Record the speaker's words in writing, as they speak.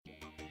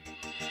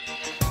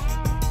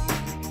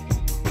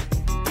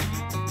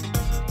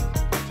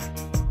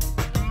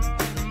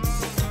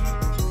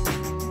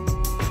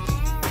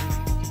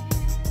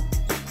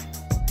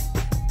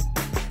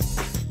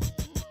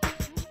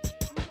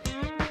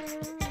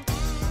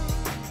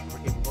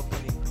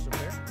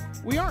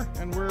We are,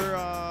 and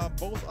we're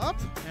both up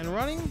and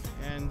running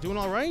and doing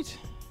all right.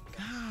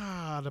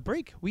 God, a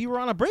break. We were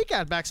on a break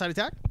at Backside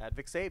Attack. At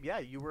Vic Save, yeah,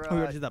 you were. We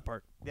already did that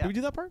part. yeah. Did we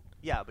do that part?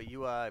 Yeah, but you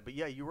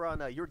were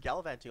on. You were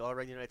gallivanting all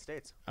around the United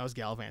States. I was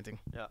gallivanting.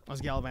 Yeah. I was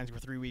gallivanting for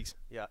 3 weeks.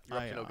 Yeah, you're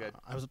up to no good.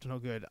 I was up to no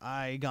good.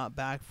 I got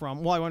back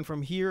from, well, I went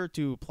from here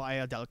to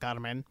Playa del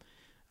Carmen,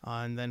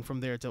 and then from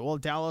there to, well,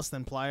 Dallas,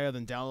 then Playa,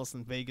 then Dallas,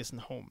 then Vegas, and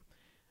home.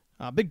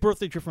 Big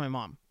birthday trip for my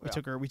mom. We Yeah.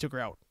 took her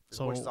out.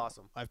 Which is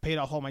awesome. I've paid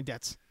off all my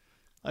debts.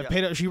 I've Yeah.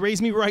 paid. She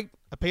raised me right.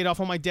 I paid off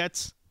all my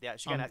debts. Yeah,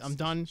 she can't. I'm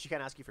done. She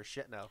can't ask you for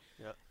shit now.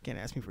 Yeah. Can't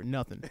ask me for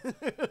nothing.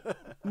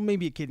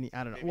 Maybe a kidney.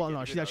 I don't know. Maybe Well, a no,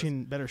 kidney, she's who actually knows?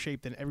 in better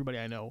shape than everybody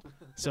I know.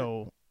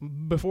 So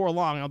before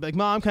long, I'll be like,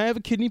 Mom, can I have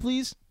a kidney,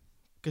 please?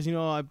 Because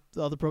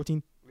the other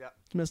protein Yeah.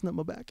 is messing up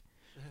my back.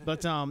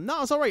 But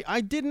no, it's all right.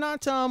 I did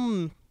not.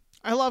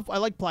 I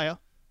like Playa.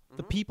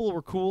 The people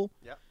were cool.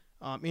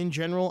 Yeah. In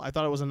general, I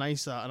thought it was a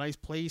nice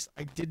place.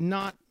 I did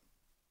not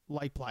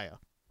like Playa.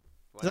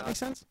 Why Does that not? make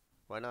sense?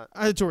 Why not?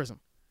 Tourism.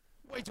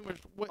 Way too much.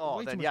 Way Oh,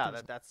 too then much yeah,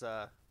 tourism.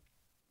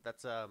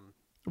 that's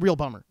Real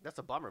bummer. that's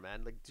a bummer,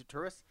 man. Like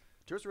tourists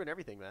ruin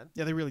everything, man.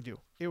 Yeah, they really do.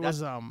 It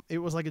That-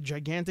 was like a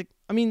gigantic.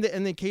 I mean,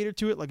 and they cater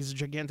to it like it's a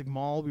gigantic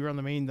mall. We were on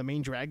the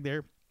main drag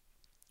there,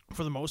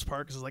 for the most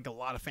part, because it's like a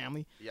lot of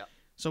family. Yeah.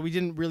 So we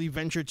didn't really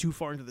venture too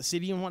far into the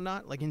city and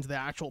whatnot, like into the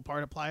actual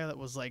part of Playa that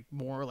was like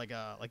more like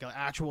an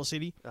actual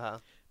city. Uh huh.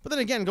 But then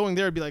again, going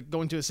there would be like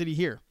going to a city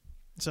here.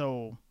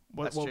 So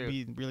what That's would true.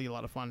 be really a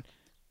lot of fun.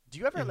 Do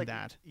you ever in like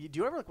that. Do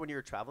you ever like when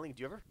you're traveling?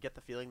 Do you ever get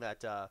the feeling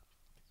that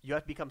you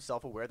have to become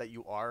self-aware that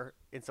you are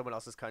in someone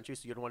else's country,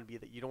 so you don't want to be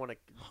that. You don't want to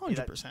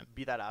 100%.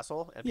 be that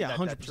asshole. And Yeah,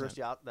 be that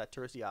 100%.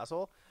 touristy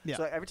asshole. Yeah.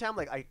 So every time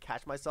like I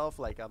catch myself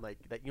like I'm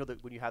like that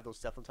when you have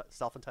those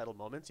self-entitled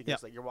moments, you Yeah.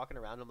 just like you're walking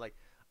around. I'm like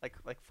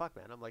fuck,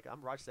 man.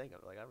 I'm Raj Singh. I'm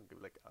like I don't give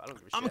a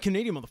shit. I'm a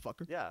Canadian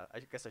motherfucker. Yeah, I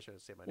guess I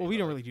shouldn't say my name. Well, we but,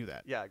 don't like, really do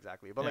that. Yeah,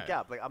 exactly. But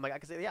Yeah, like I'm like I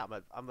can say yeah.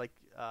 I'm like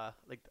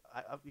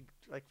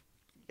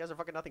you guys are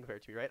fucking nothing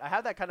compared to me, right? I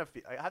have that kind of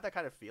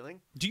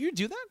feeling. Do you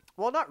do that?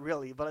 Well, not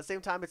really, but at the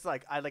same time, it's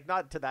like I like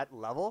not to that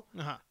level,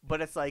 Uh-huh. but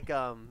it's like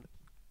I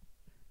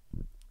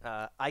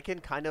can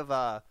kind of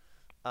I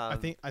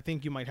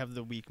think you might have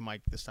the weak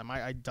mic this time.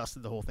 I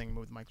dusted the whole thing and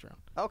moved the mics around.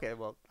 okay,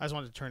 well, I just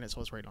wanted to turn it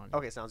so it's right on.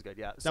 okay, sounds good.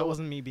 Yeah, That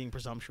wasn't me being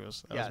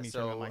presumptuous. That Yeah, was me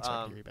turning the so, mics so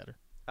I could hear you better.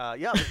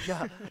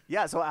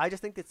 yeah. So I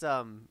just think it's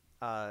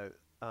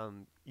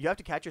you have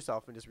to catch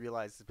yourself and just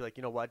realize, be like,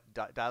 you know what,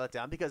 dial it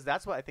down, because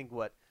that's what I think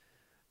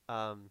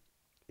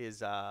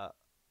is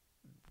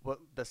what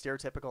the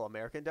stereotypical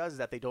American does, is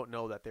that they don't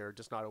know that they're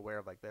just not aware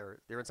of like they're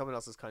in someone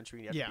else's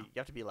country, and you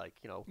have to be like,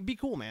 you know, Be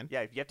cool, man.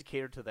 yeah, if you have to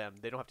cater to them,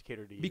 they don't have to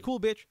cater to you. Be cool,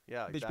 bitch.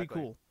 Yeah, Bitch, exactly. be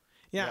cool.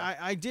 Yeah, Yeah.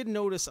 I did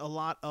notice a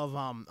lot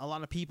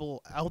of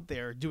people out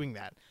there doing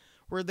that,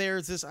 where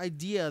there's this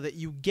idea that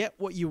you get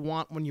what you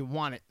want when you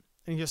want it,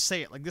 and you just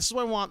say it like, "This is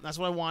what I want. That's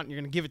what I want." And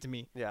you're gonna give it to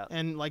me. Yeah.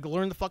 And like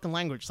learn the fucking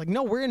language. It's like,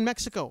 no, we're in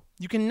Mexico.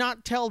 You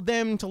cannot tell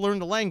them to learn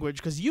the language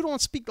because you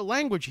don't speak the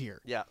language here.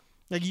 Yeah.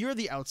 Like you're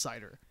the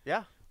outsider.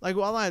 Yeah. Like,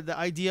 the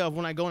idea of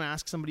when I go and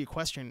ask somebody a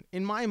question,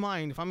 in my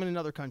mind, if I'm in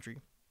another country,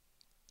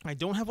 I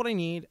don't have what I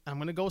need, I'm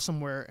going to go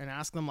somewhere and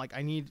ask them, like,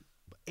 I need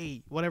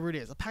whatever it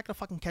is, a packet of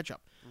fucking ketchup,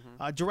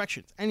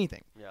 directions,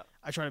 anything. Yeah.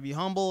 I try to be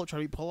humble, try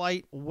to be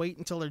polite, wait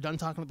until they're done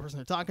talking to the person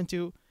they're talking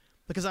to,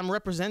 because I'm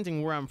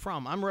representing where I'm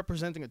from. I'm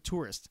representing a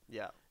tourist,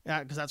 Yeah.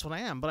 because that's what I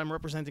am, but I'm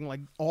representing, like,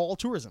 all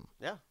tourism.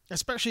 Yeah.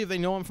 Especially if they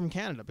know I'm from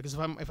Canada, because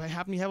if I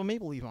happen to have a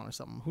maple leaf on or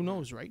something, who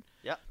knows, right?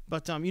 Yeah.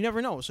 But you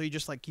never know, so you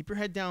just like keep your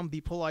head down, be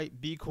polite,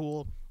 be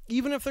cool.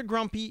 Even if they're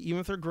grumpy,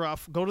 even if they're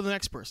gruff, go to the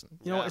next person.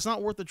 You know, Yeah. it's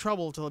not worth the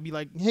trouble to be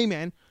like, hey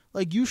man,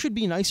 like you should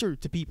be nicer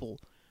to people.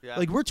 Yeah.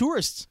 Like we're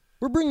tourists,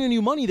 we're bringing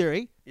you money there,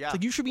 eh? Yeah. It's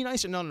like you should be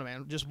nicer. No,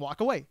 man, just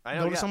walk away. I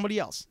know, Go to yeah. somebody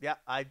else. Yeah,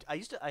 I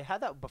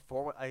had that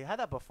before. I had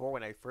that before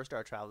when I first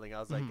started traveling. I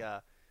was like,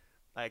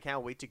 I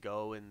can't wait to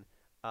go. And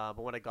but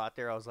when I got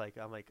there,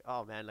 I'm like,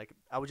 oh man, like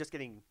I was just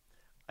getting.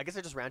 I guess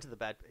I just ran to the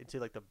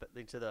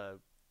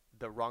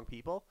wrong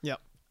people. Yep.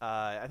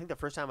 I think the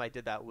first time I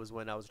did that was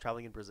when I was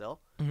traveling in Brazil,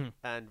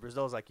 and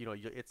Brazil is like, you know,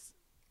 it's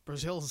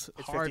Brazil's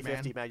 50-50, hard,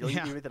 man. You'll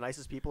Yeah. meet the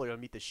nicest people, or you'll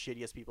meet the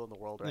shittiest people in the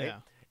world, right? Yeah.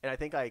 And I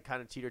think I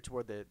kind of teeter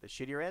toward the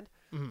shittier end,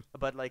 Mhm.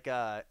 but like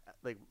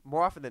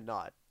more often than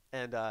not.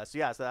 And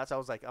so that's I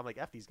was like, I'm like,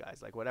 F these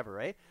guys, like whatever,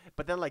 right?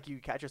 But then like you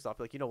catch yourself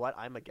like, you know what,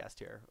 I'm a guest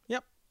here.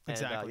 Yep. And,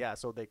 Exactly. yeah.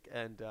 So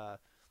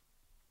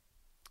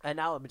and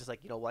now I'm just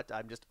like, you know what,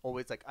 I'm just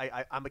always like,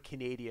 I'm a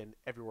Canadian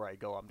everywhere I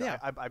go.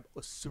 I'm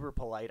super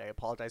polite. I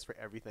apologize for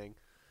everything.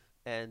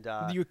 And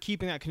You're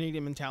keeping that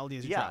Canadian mentality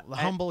as you yeah, travel. The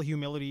and- humble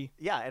humility.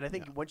 yeah, and I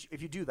think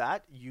if you do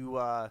that, you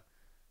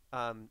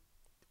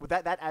with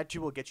that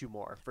attitude will get you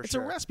more for It's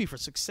sure. a recipe for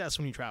success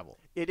when you travel.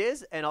 It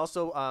is, and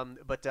also,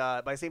 but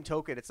by the same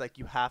token, it's like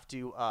you have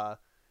to,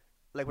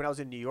 like when I was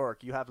in New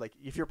York, you have like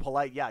if you're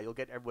polite, yeah, you'll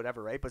get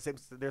whatever, right? But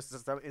there's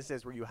some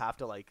instances where you have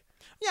to like,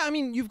 Yeah, I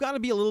mean, you've got to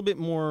be a little bit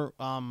more.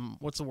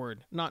 What's the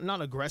word?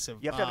 Not aggressive.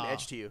 you have to have an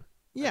edge to you. I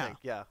Yeah. think,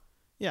 yeah,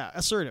 Yeah,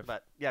 assertive.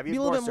 but yeah, be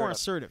a little bit more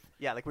assertive.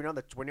 Yeah, like when you're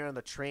on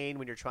the train,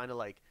 when you're trying to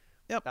like,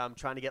 Yep.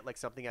 trying to get like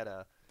something at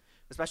a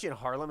especially in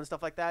Harlem and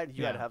stuff like that.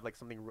 You got to Yeah. have like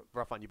something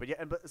rough on you. But yeah,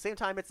 and but at the same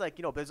time, it's like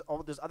there's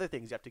other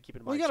things you have to keep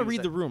in mind. Well, you got to too. read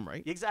It's the like- room,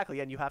 right? Exactly,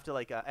 and you have to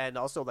like, and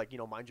also like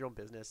mind your own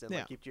business and Yeah.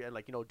 like keep you and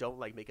like don't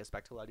like make a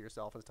spectacle out of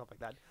yourself and stuff like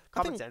that. I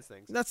Common think sense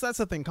things. That's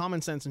the thing.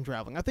 Common sense in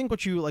traveling. I think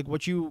what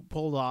you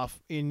pulled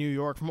off in New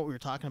York from what we were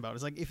talking about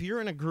is like if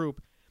you're in a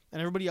group and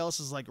everybody else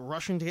is like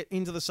rushing to get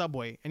into the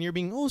subway and you're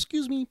being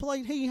excuse me,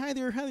 polite, hey, hi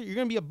there, you're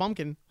gonna be a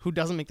bumpkin who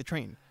doesn't make the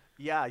train.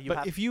 Yeah, you But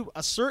have. if you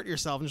assert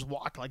yourself and just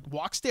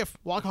walk stiff,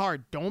 walk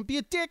hard, don't be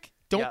a dick.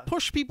 Don't Yeah.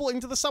 push people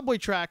into the subway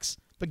tracks,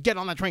 but get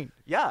on that train.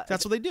 Yeah,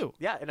 That's what they do.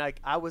 Yeah, and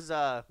I was when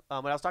I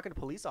was talking to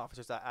police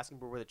officers asking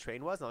where the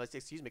train was, and I was like,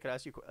 "Excuse me, can I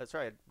ask you?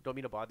 Sorry, I don't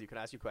mean to bother you. Can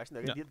I ask you a question?"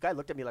 The, Yeah. the guy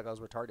looked at me like I was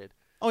retarded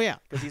Oh yeah.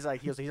 because he's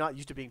like he's not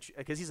used to being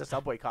because he's a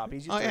subway cop.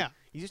 He's used Oh, to yeah.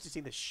 he's used to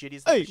seeing the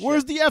shittiest. Hey, shit.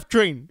 where's the F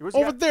train? Where's the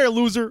Over F- there,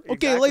 loser. Okay,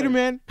 Exactly. later,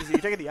 man. He's like,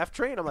 "You're taking the F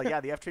train?" I'm like,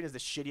 "Yeah, the F train is the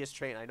shittiest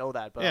train. I know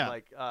that." But Yeah. I'm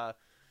like,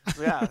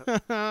 so yeah,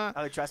 I'm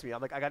like, trust me.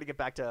 I'm like, I got to get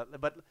back to,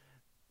 but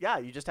yeah,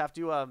 you just have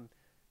to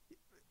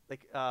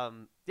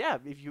yeah,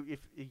 if you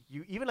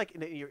even like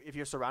if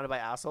you're surrounded by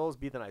assholes,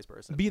 be the nice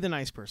person. Be the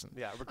nice person.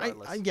 Yeah,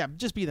 regardless. Yeah,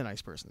 just be the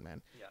nice person,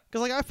 man. Yeah.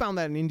 Because like I found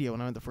that in India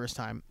when I went the first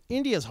time.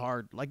 India's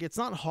hard. Like it's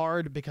not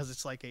hard because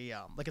it's like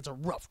it's a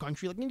rough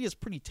country. Like India's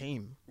pretty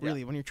tame,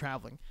 really, when you're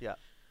traveling. Yeah.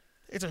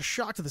 It's a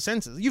shock to the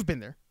senses. You've been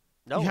there.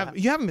 No,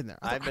 you haven't been there.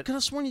 I I've been- could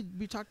have sworn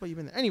we talked about you've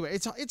been there. Anyway,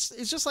 it's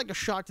just like a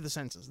shock to the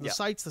senses. The Yeah.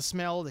 sights, the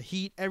smell, the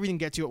heat, everything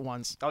gets you at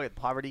once. Oh yeah,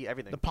 poverty,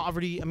 everything. The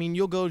poverty. I mean,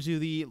 you'll go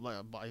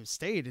to I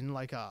stayed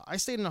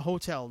in a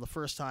hotel the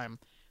first time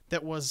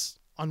that was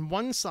on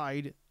one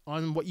side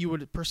on what you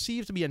would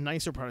perceive to be a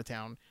nicer part of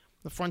town.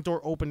 The front door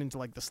opened into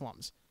like the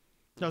slums.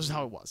 That was just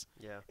how it was.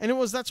 Yeah. And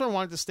that's where I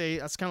wanted to stay.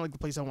 That's kind of like the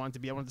place I wanted to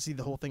be. I wanted to see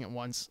the whole thing at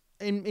once.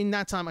 And in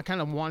that time, I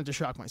kind of wanted to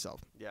shock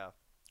myself. Yeah.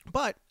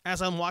 But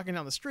as I'm walking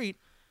down the street,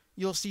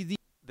 you'll see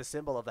The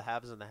symbol of the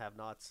haves and the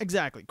have-nots.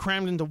 exactly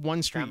crammed into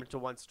one street Crammed into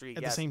one street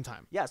at yes. the same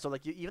time. Yeah, so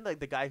like even like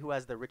the guy who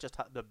has the richest,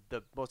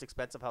 the most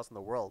expensive house in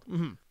the world,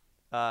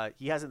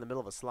 he has it in the middle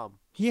of a slum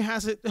He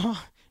has it.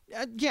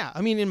 Yeah,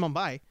 I mean in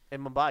Mumbai,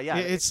 in Mumbai. Yeah,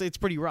 it's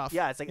pretty rough.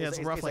 yeah, it's like it's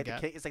rough like the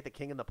that. king, it's like the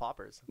king and the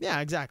paupers. Yeah,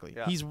 exactly.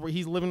 Yeah. He's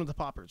living with the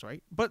paupers,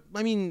 right? But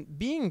I mean,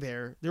 being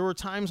there were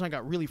times when I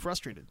got really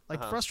frustrated,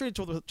 frustrated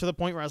to the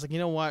point where I was like, you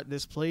know what,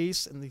 this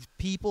place and these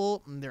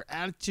people and their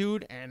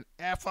attitude and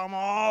f them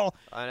all.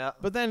 I know.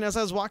 But then as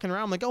I was walking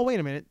around, I'm like, oh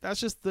wait a minute, that's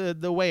just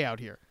the way out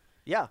here.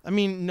 Yeah, I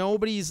mean,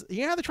 nobody's.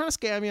 Yeah, they're trying to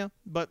scam you,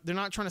 but they're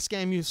not trying to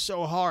scam you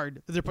so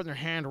hard that they're putting their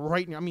hand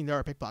right in. I mean, there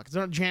are pickpockets.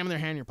 They're not jamming their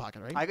hand in your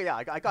pocket, right? I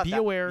got Be that.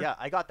 aware. Yeah,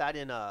 I got that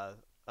in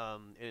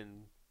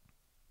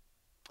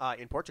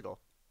Portugal.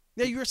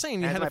 Yeah, you were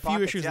saying you Hands had in a my few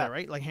pockets, issues yeah. there,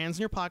 right? Like hands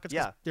in your pockets.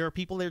 'cause Yeah. there are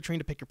people there trained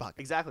to pick your pocket.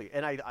 Exactly,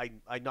 and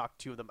I knocked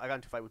two of them. I got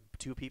into a fight with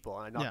two people,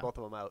 and I knocked Yeah. both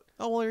of them out.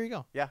 Oh well, there you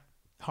go. Yeah,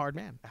 Hard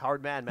man.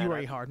 hard man, man. You are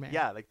a hard man.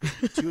 Yeah, like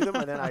two of them,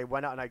 and then I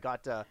went out and I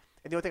got.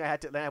 And the only thing I had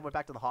to, then I went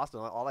back to the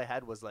hospital. And all I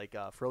had was like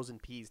frozen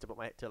peas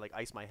to like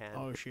ice my hand.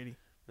 Oh shitty.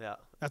 Yeah,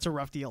 That's a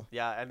rough deal.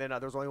 yeah. And then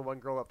there was only one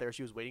girl up there.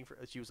 She was waiting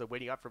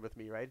up for with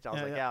me, right? So I was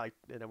Yeah, like, yeah.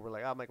 yeah. And then we're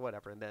like, I'm like,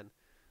 whatever. And then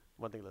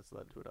one thing led to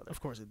another.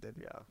 Of course it did.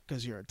 Yeah,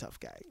 Because you're a tough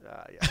guy.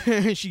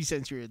 yeah. She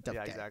says you're a tough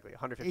Yeah, guy. exactly.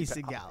 150. Ace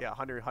of gal. Yeah,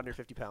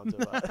 150 pounds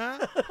of.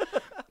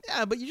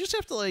 Yeah, but you just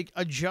have to like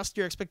adjust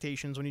your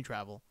expectations when you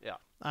travel.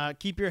 Yeah.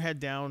 Keep your head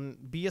down.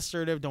 Be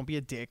assertive. Don't be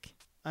a dick.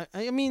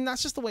 I mean,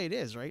 that's just the way it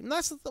is, right? And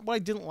that's what I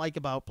didn't like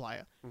about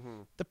Playa.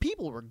 Mm-hmm. The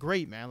people were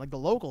great, man. Like the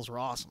locals were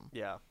awesome.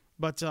 Yeah.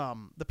 But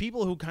the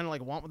people who kind of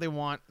like want what they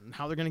want and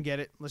how they're gonna get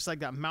it, it's like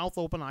that mouth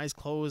open, eyes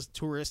closed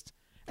tourist,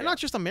 and Yeah. not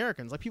just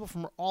Americans, like people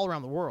from all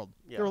around the world.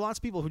 Yeah. There are lots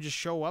of people who just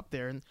show up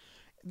there and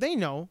they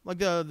know, like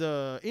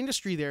the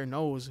industry there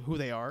knows who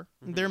they are.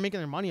 Mm-hmm. They're making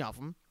their money off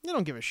them. They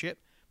don't give a shit.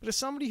 But as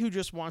somebody who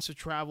just wants to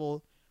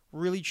travel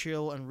really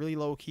chill and really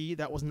low key,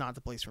 that was not the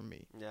place for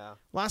me. Yeah.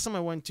 Last time I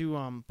went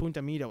to Punta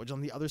Mita, which is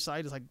on the other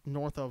side, is like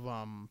north of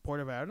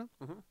Puerto Vallarta,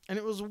 and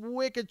it was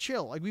wicked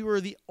chill. Like we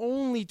were the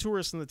only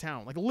tourists in the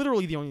town, like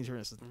literally the only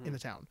tourists in the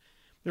town.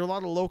 There were a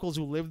lot of locals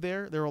who lived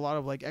there. There were a lot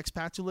of like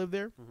expats who lived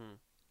there,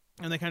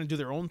 and they kind of do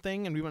their own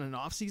thing. And we went in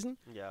off season,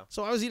 Yeah.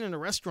 so I was eating in a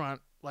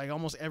restaurant like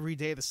almost every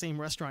day, the same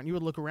restaurant. You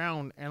would look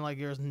around and like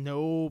there's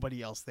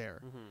nobody else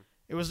there.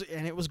 It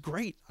was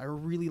great. I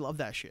really love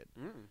that shit.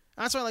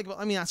 That's why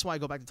that's why I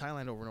go back to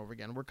Thailand over and over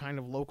again. We're kind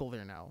of local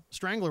there now.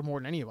 Strangler more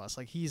than any of us.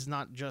 Like he's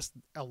not just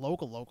a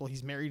local.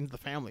 He's married into the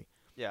family.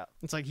 Yeah.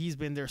 It's like he's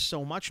been there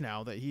so much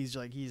now that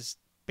he's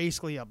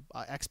basically a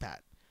expat.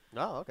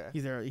 Oh, okay.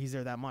 He's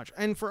there that much.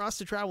 And for us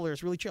to travel there,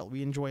 it's really chill.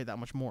 We enjoy it that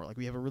much more. Like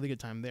we have a really good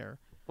time there.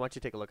 Why don't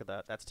you take a look at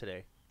that? That's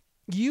today.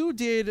 You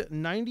did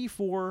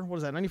 94. What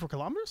is that? 94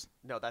 kilometers?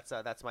 No, that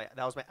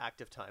was my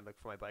active time like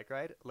for my bike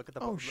ride. Look at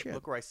the Oh, shit.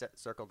 look where I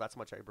circled. That's how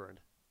much I burned.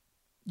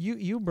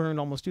 You burned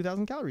almost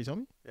 2,000 calories,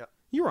 homie. Yeah.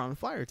 You were on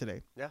fire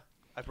today. Yeah.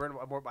 I burned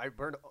more. I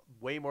burned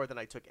way more than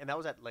I took, and that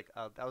was at like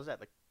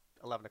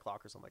 11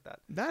 o'clock or something like that.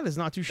 That is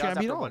not too That was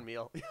shabby at after all. one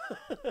meal.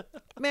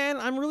 Man,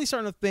 I'm really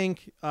starting to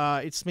think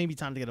it's maybe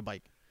time to get a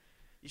bike.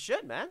 You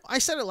should, man. I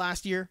said it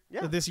last year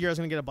Yeah. that this year I was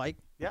going to get a bike.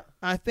 Yeah.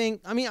 I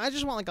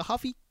just want like a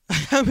Huffy.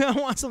 I mean, I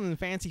want something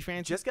fancy.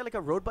 Just get like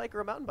a road bike or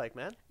a mountain bike,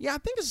 man. Yeah, I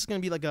think this is gonna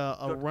be like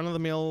a run of the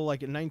mill,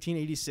 like in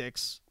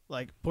 1986,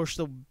 like push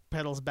the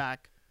pedals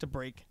back to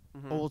brake,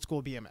 old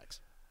school BMX.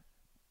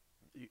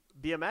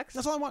 BMX?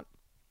 That's all I want.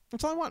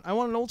 That's all I want. I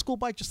want an old school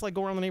bike, just like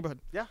go around the neighborhood.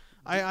 Yeah.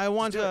 I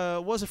want.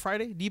 What was it,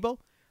 Friday? Debo.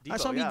 I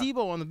saw yeah. me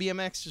Debo on the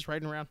BMX just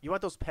riding around. You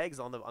want those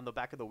pegs on the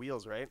back of the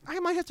wheels, right? I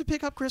might have to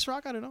pick up Chris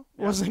Rock. I don't know.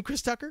 Yeah. Wasn't it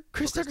Chris Tucker?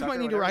 Chris Tucker might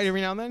need to ride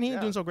every now and then. He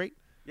ain't doing so great.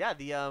 Yeah.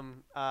 The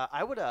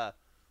I would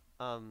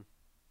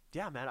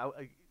yeah, man.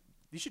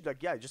 You should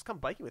just come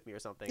biking with me or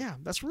something. Yeah,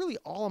 that's really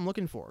all I'm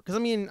looking for. Because I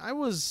mean, I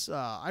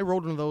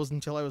rode one of those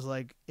until I was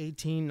like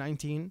 18,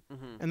 19,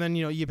 and then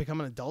you become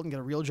an adult and get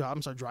a real job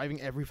and start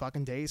driving every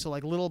fucking day. So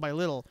like little by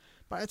little,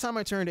 by the time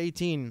I turned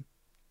 18.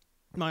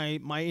 My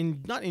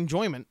not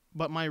enjoyment,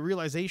 but my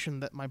realization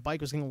that my bike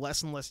was getting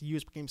less and less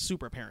used became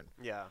super apparent.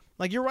 Yeah.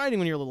 Like you're riding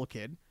when you're a little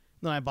kid.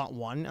 Then I bought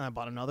one, and I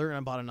bought another, and I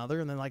bought another,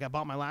 and then like I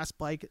bought my last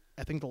bike.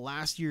 I think the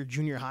last year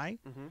junior high.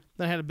 Then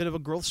I had a bit of a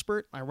growth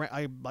spurt.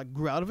 I like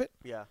grew out of it.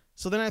 Yeah.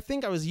 So then I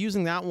think I was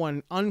using that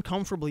one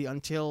uncomfortably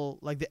until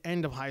like the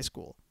end of high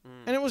school,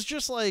 and it was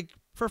just like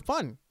for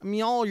fun. I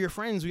mean, all your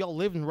friends, we all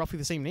lived in roughly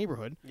the same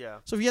neighborhood. Yeah.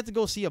 So if you had to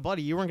go see a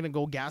buddy, you weren't gonna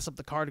go gas up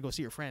the car to go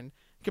see your friend.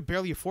 You could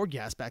barely afford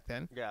gas back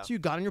then. Yeah. So you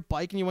got on your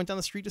bike and you went down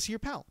the street to see your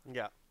pal.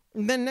 Yeah.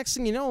 And then next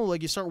thing you know,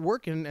 like you start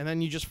working and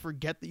then you just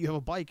forget that you have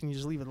a bike and you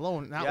just leave it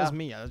alone. And that was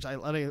me. I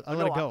let it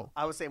go.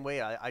 I was the same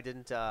way. I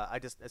didn't. I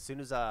just as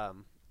soon as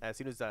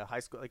high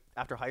school, like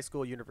after high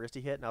school, university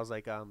hit, and I was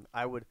like,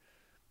 I would.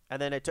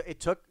 And then it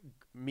took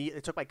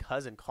my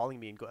cousin calling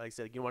me and I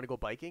said, you want to go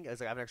biking? I was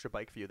like, I have an extra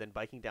bike for you. Then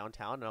biking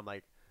downtown, and I'm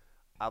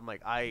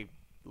like, I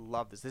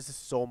love this. This is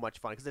so much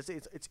fun because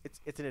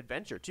it's an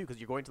adventure too. Because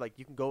you're going to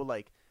you can go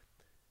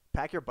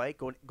pack your bike,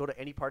 go to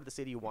any part of the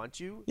city you want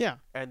to. Yeah.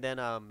 And then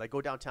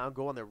go downtown,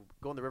 go on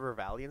the river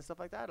valley and stuff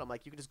like that. I'm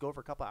like, you can just go for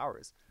a couple of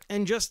hours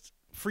and just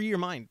free your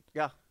mind.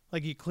 Yeah.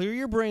 Like you clear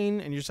your brain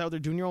and you're just out there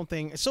doing your own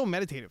thing. It's so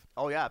meditative.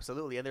 Oh yeah,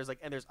 absolutely. And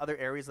there's other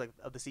areas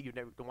of the city you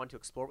never want to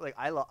explore. Like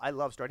I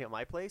love starting at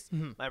my place.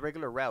 My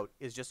regular route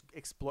is just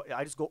explore.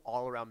 I just go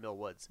all around Mill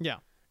Woods. Yeah.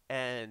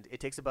 And it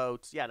takes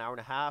about an hour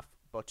and a half,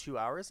 about 2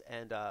 hours.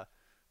 And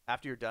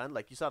after you're done,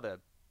 like you saw the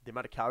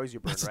amount of calories you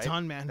burn, That's right? a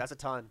ton, man. That's a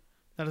ton.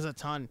 That is a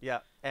ton. Yeah,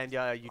 and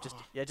you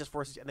just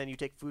forces, and then you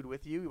take food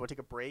with you. You want to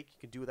take a break, you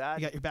can do that.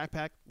 You got your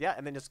backpack. Yeah,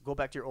 and then just go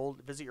back to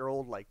visit your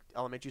old like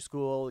elementary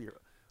school, your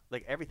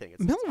like everything.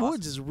 Mill it's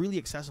Woods awesome. is really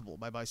accessible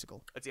by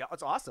bicycle. It's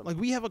awesome. Like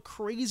we have a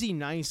crazy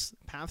nice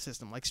path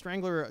system. Like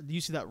Strangler, you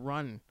used to that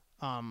run.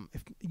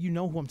 If you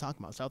know who I'm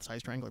talking about, Southside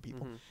Strangler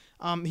people.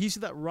 He used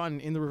to that run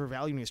in the River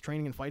Valley when he was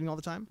training and fighting all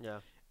the time. Yeah.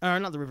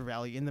 Not the River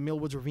Valley, in the Mill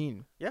Woods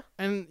Ravine. Yeah.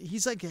 And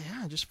he's like,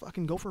 yeah, just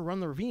fucking go for a run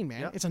in the ravine,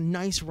 man. Yeah. It's a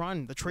nice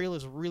run. The trail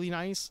is really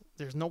nice.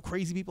 There's no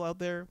crazy people out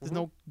there. There's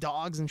no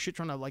dogs and shit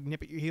trying to like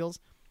nip at your heels.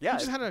 Yeah. You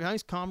just had a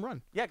nice calm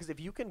run. Yeah, because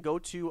if you can go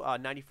to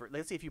 91st,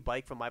 let's say if you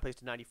bike from my place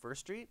to 91st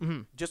Street,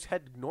 just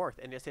head north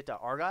and just hit to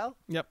Argyle.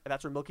 Yep. And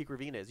that's where Mill Creek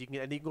Ravine is. You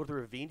can go to the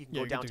ravine. You can go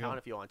you're good to downtown go.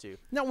 if you want to.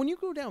 Now, when you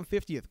go down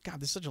 50th, God,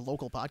 this is such a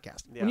local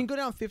podcast. Yeah. When you go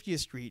down 50th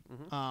Street,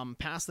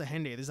 past the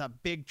Henday, there's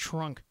that big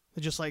trunk that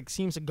just like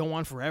seems to go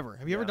on forever.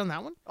 Have you ever done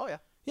that one? Oh yeah.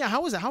 Yeah.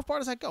 How is that? How far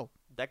does that go?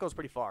 That goes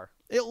pretty far.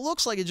 It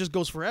looks like it just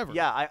goes forever.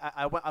 Yeah,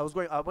 I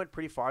went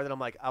pretty far. Then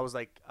I was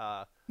like,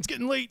 it's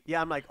getting late. yeah,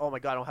 I'm like, oh my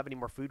god, I don't have any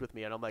more food with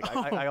me, and I'm like,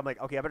 I'm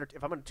like, okay, if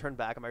I'm gonna turn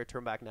back, I'm gonna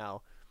turn back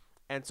now.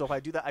 And so if I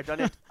do that, I've done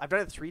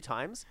it 3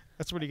 times.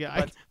 That's what you get.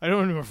 But- I don't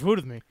have any more food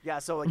with me. Yeah,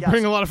 so I'm yeah,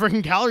 bringing a lot of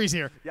freaking calories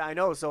here. yeah, I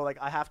know. So like,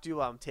 I have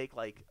to take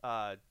like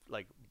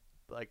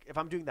if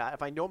I'm doing that,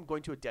 if I know I'm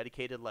going to a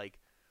dedicated like,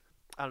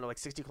 I don't know, like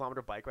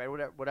 60-kilometer bike ride,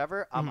 or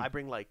whatever. I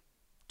bring like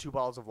 2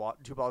 bottles of water,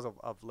 2 bottles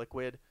of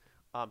liquid,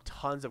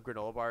 tons of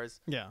granola bars.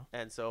 Yeah.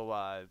 And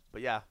so,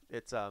 but yeah,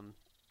 it's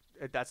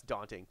that's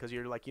daunting because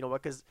you're like, you know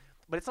what?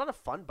 But it's not a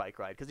fun bike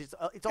ride because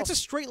It's a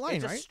straight line,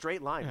 it's right? a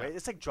straight line, Yeah. right?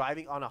 It's like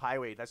driving on a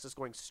highway that's just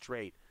going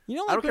straight. You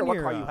know, I like don't care when what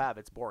you're, car you have;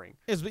 it's boring.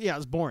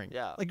 It's boring.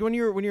 Yeah. Like when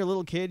you're a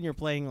little kid and you're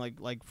playing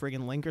like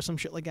friggin' Link or some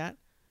shit like that,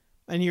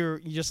 and you're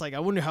just like, I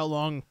wonder how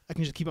long I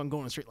can just keep on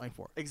going a straight line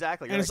for.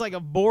 Exactly. And it's like a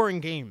boring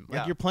game. Like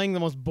Yeah. you're playing the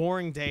most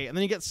boring day, and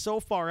then you get so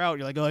far out,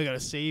 you're like, oh, I gotta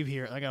save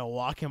here. I gotta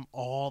walk him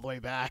all the way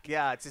back.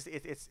 yeah, it's just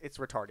it's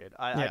retarded.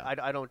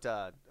 I don't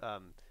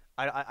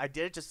I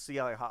did it just to see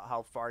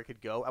how far I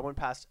could go. I went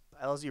past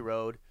LZ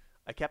Road.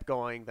 I kept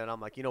going. Then I'm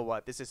like, you know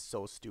what? This is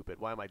so stupid.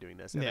 Why am I doing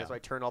this? And Yeah. so I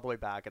turned all the way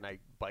back and I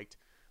biked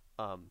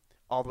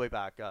all the way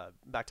back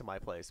to my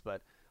place.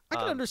 But I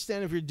can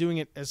understand if you're doing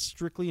it as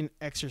strictly an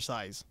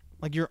exercise.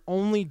 Like you're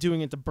only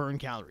doing it to burn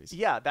calories.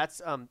 yeah,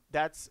 that's but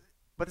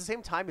at the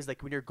same time is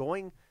like when you're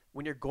going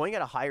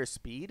at a higher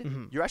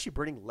speed, you're actually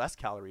burning less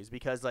calories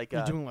because like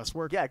You're doing less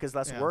work. yeah, because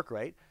less Yeah. work,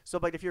 right? So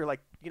like if you're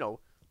like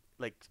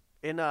like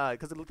in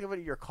because look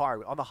at your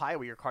car on the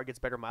highway, your car gets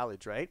better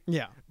mileage, right?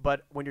 Yeah.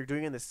 But when you're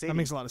doing it in the city, That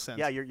makes a lot of sense.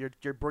 yeah,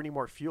 you're burning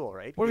more fuel,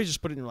 right? What if you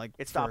just put it in like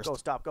It's first?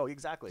 stop go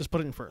exactly Just put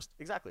it in first.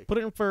 exactly. Put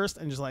it in first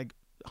and just like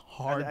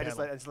hard I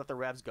pedal. just let the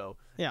revs go.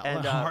 Yeah,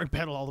 and, hard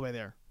pedal all the way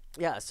there.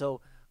 Yeah,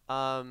 so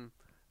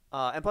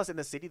And plus in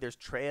the city, there's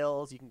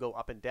trails you can go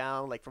up and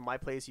down. Like from my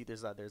place,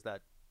 there's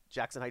that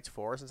Jackson Heights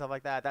Forest and stuff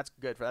like that. That's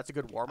good. That's a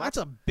good warm up. That's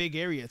a big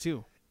area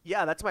too.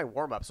 Yeah, that's my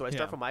warm up. So I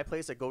start Yeah. from my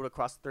place. I go to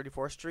across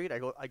 34th Street.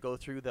 I go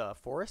through the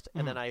forest,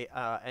 and then I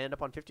end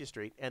up on 50th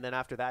Street. And then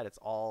after that, it's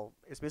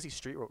basically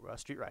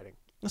street riding.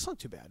 That's not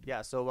too bad.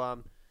 Yeah. So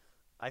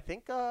I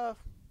think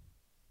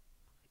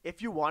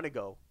if you want to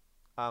go,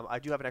 I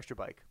do have an extra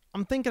bike.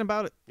 I'm thinking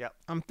about it. Yeah.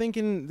 I'm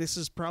thinking this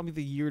is probably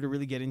the year to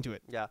really get into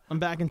it. Yeah. I'm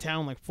back in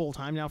town like full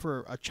time now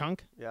for a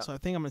chunk. Yeah. So I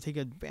think I'm gonna take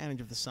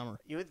advantage of the summer.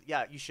 You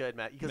should,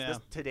 Matt, because Yeah.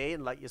 today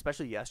and like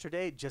especially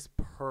yesterday, just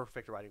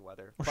perfect riding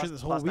weather. Oh Plus- shit,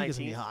 this whole plus week is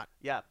gonna 19. be hot.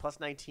 Yeah, plus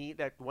 19.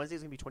 That Wednesday's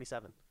gonna be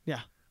 27.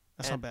 Yeah.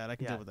 That's And- not bad. I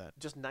can yeah, deal with that.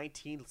 Just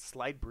 19,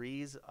 slight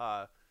breeze,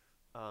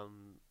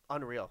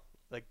 unreal.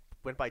 Like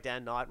went by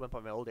Dan Knott, went by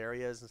my old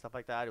areas and stuff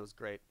like that. It was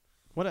great.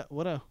 What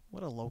a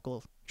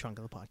local chunk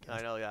of the podcast.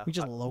 I know, yeah. We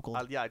just locals.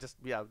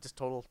 Just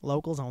total.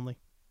 Locals only.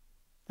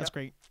 That's Yep.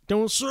 great.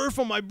 Don't surf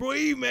on my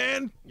brave,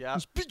 man. Yeah,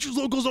 These bitches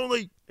locals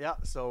only. yeah.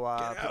 So,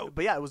 Get out.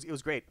 but yeah, it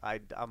was great.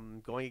 I'm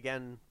going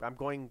again. I'm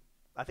going.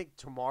 I think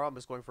tomorrow I'm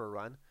just going for a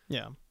run.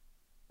 Yeah.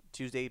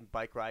 Tuesday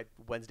bike ride,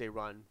 Wednesday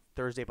run,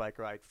 Thursday bike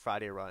ride,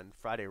 Friday run,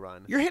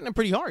 You're hitting it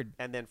pretty hard.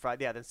 and then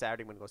Friday. Yeah, then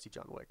Saturday I'm gonna go see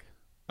John Wick.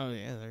 Oh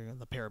yeah, there you go.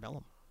 The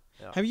Parabellum.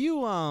 Yeah. Have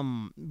you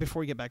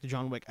before we get back to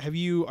John Wick,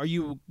 are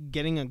you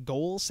getting a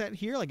goal set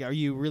here? Like, are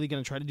you really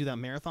gonna try to do that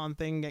marathon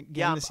thing again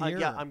Yeah, this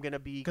year? I'm gonna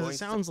be because going. it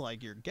sounds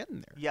like you're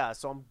getting there. Yeah,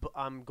 so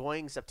I'm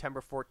going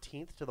September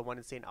 14th to the one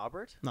in St.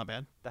 Albert, Not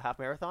bad. the half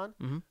marathon.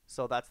 Mm-hmm.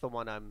 So that's the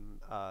one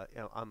I'm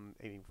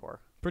aiming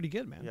for. Pretty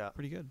good, man. Yeah.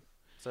 Pretty good.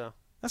 So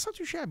That's not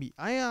too shabby.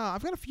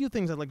 I've got a few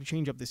things I'd like to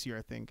change up this year.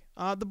 I think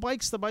the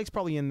bike's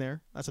probably in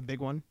there. That's a big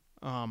one.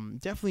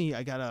 Definitely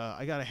I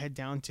gotta head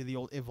down to the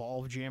old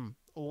Evolve gym.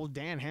 Old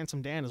Dan,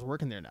 handsome Dan, is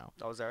working there now.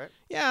 oh, is that right?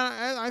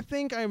 Yeah, I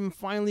think I'm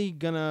finally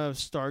gonna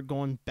start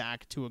going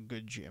back to a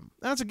good gym.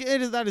 That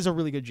is a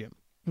really good gym.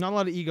 Not a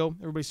lot of ego.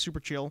 Everybody's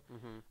super chill.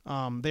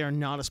 Mm-hmm. They are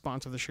not a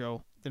sponsor of the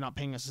show. They're not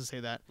paying us to say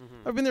that.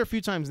 Mm-hmm. I've been there a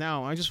few times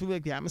now. I just really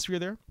like the atmosphere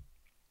there.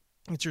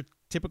 It's your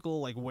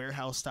typical like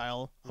warehouse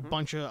style.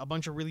 Mhm. A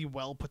bunch of really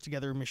well put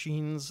together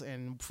machines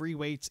and free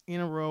weights in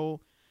a row.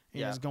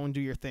 And Yeah. just go and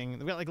do your thing.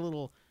 They've got like a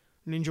little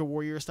Ninja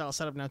Warrior style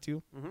setup now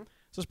too. Mm-hmm.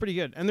 So it's pretty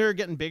good. And they're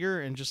getting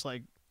bigger, and just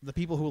like the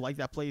people who like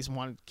that place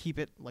want to keep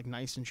it like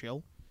nice and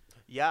chill.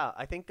 Yeah,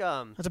 I think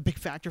That's a big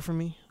factor for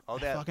me. Oh, I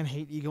that- fucking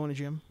hate ego in a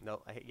gym.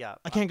 no, yeah,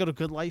 I can't go to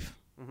Good Life.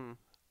 Mm-hmm.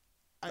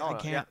 I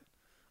can't. Yeah.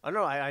 I don't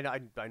know.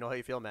 I know how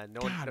you feel, man.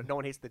 God. No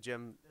one hates the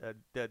gym,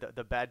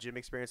 the bad gym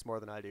experience more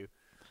than I do.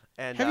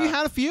 And Have you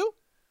had a few?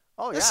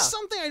 Oh This yeah. is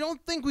something I don't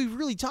think we've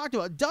really talked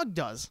about. Doug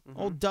does. Mhm.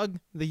 Old Doug,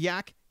 the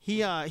yak. He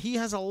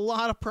has a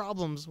lot of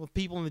problems with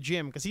people in the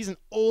gym because he's an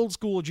old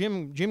school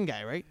gym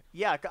guy, right?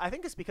 Yeah, I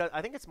think it's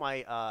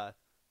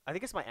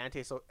my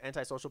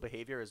antisocial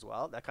behavior as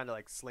well that kind of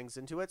like slings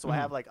into it. So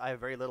Mhm. I have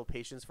very little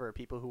patience for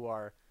people who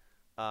are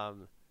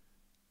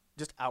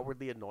just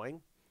outwardly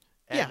annoying.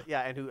 And,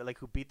 Yeah. and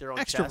who beat their own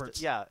Extroverts.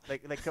 chest. Yeah,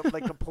 like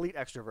complete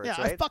extroverts,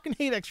 Yeah, right? I fucking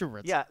hate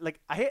extroverts. Yeah, like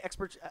I hate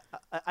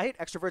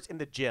extroverts in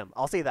the gym.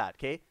 I'll say that,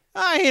 okay?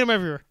 I hate them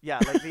everywhere. Yeah,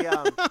 like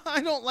the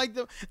I don't like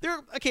them.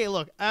 They're okay.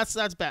 Look, that's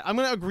bad. I'm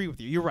gonna agree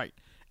with you. You're right.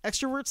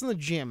 Extroverts in the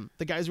gym,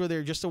 the guys who are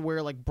there just to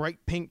wear like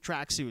bright pink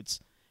tracksuits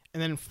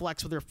and then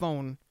flex with their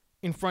phone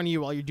in front of you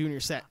while you're doing your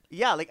set.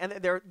 yeah, like and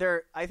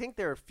they're I think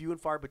they're few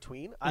and far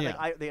between.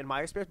 Yeah. In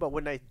my experience, but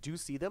when I do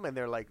see them and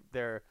they're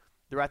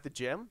at the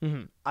gym,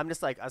 Mm-hmm. I'm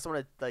just like I just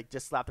want to like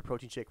just slap the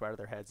protein shake right out of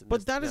their heads. And But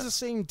just, that is yeah. the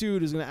same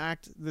dude who's gonna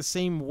act the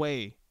same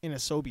way in a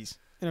Sobeys,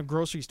 in a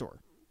grocery store.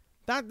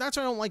 That's what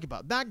I don't like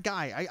about that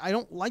guy. I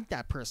don't like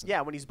that person.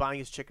 Yeah, when he's buying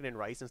his chicken and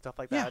rice and stuff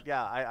like Yeah. that.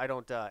 Yeah, I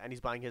don't. And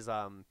he's buying his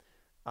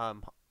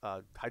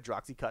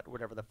hydroxycut,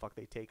 whatever the fuck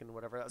they take and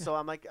whatever. So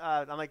I'm like,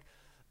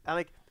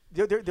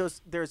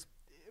 there's.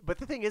 But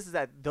the thing is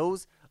that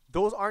those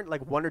aren't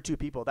like one or two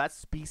people. That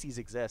species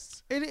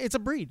exists. It's a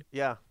breed.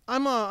 Yeah.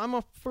 I'm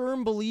a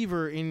firm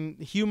believer in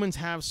humans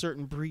have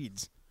certain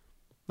breeds.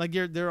 Like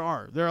there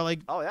are like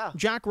Oh yeah.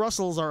 Jack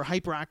Russells are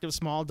hyperactive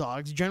small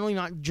dogs, generally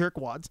not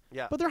jerkwads,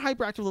 Yeah. but they're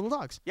hyperactive little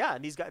dogs. Yeah,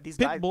 and these guys.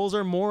 Pit bulls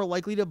are more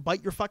likely to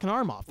bite your fucking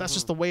arm off. That's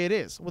just the way it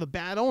is. With a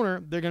bad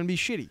owner, they're gonna be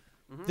shitty.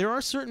 There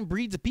are certain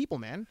breeds of people,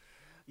 man.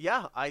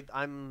 Yeah,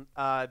 I'm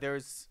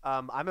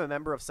a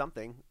member of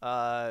something.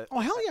 Oh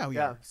hell yeah, we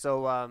Yeah. are.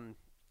 So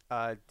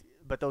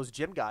but those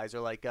gym guys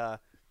are like why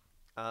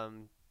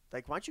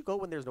don't you go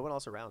when there's no one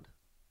else around?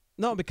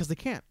 No, because they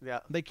can't. Yeah.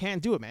 They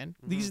can't do it, man.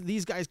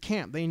 These guys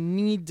can't. They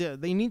need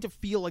to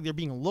feel like they're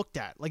being looked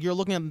at. Like you're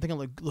looking at them thinking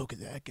like, look at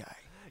that guy.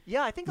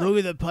 Yeah, I think Look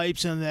at the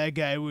pipes on that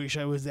guy. I wish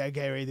I was that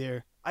guy right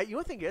there. you know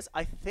what the thing is?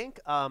 I think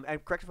and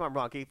correct me if I'm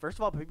wrong. Okay, first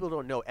of all, people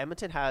don't know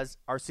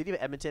our city of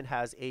Edmonton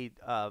has a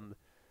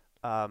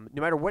no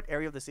matter what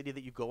area of the city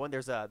that you go in,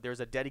 there's a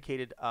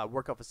dedicated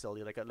workout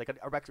facility, like a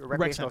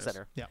recreational centers.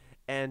 center. Yeah.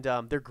 And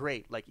they're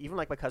great. Like even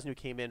like my cousin who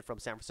came in from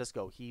San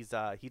Francisco, he's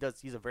a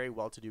very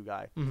well-to-do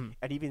guy, and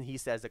even he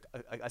says like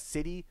a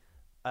city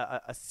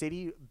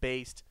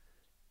based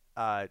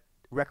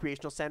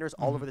recreational centers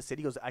all over the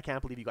city. He goes, I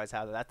can't believe you guys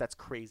have that. That's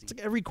crazy. It's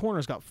like every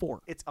corner's got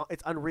 4. It's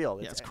unreal.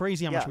 Yeah, it's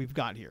crazy how much we've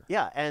got here.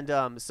 Yeah, and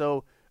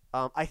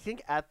I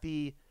think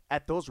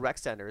at those rec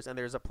centers, and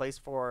there's a place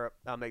for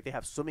like they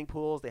have swimming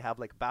pools, they have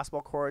like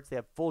basketball courts, they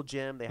have full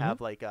gym, they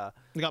have like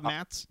They got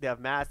mats. they have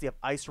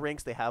ice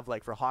rinks, they have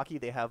like for hockey,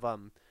 they have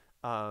and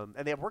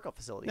they have workout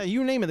facilities. Yeah,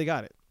 you name it, they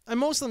got it. And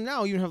most of them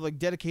now even have like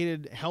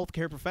dedicated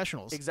healthcare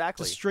professionals.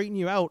 Exactly. To straighten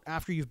you out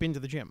after you've been to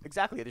the gym.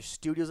 Exactly. There's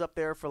studios up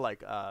there for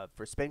like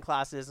for spin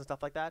classes and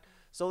stuff like that.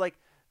 So like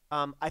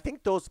I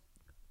think those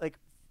like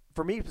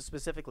for me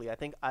specifically, I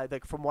think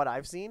like from what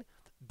I've seen,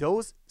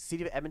 those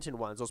City of Edmonton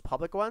ones, those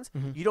public ones,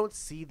 you don't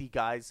see the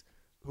guys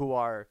who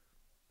are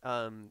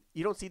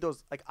you don't see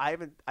those like I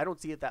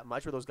don't see it that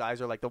much where those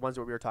guys are like the ones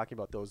that we were talking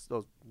about,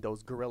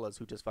 those gorillas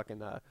who just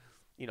fucking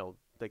you know,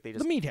 like they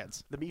just The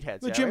meatheads. the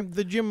meatheads,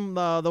 The gym,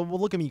 the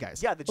look at me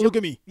guys. yeah, the gym, look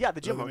at me. Yeah,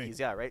 the gym Look at me. monkeys.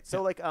 Yeah, right.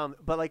 So like,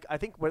 but like I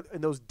think in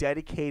those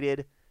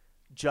dedicated,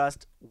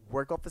 just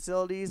workout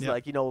facilities, Yeah.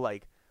 like you know,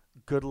 like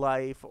Good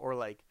Life or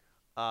like,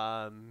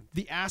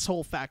 The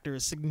asshole factor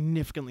is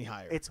significantly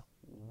higher. it's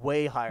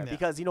way higher Yeah.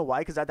 because you know why?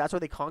 Because that's where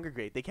they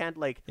congregate. They can't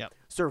like Yep.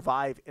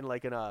 survive in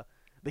like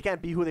they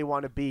can't be who they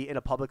want to be in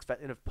a public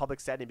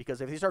setting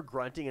because if they start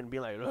grunting and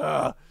being like,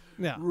 "Ugh,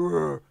 yeah.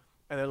 rrr,"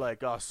 and they're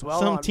like, "Oh, swell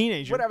Some on,"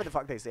 teenager. whatever the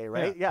fuck they say,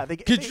 right? Yeah, they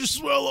Get your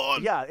swell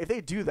on. yeah. If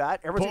they do that,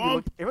 everyone's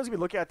Pump. gonna be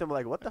looking at them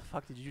like, "What the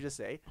fuck did you just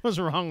say?" What's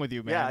wrong with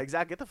you, man? Yeah,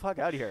 exactly. Get the fuck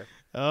out of here.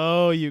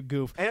 Oh, you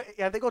goof. And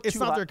if they go It's too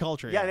not high- their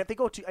culture, Yeah, yeah. and if they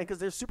go too, because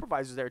there's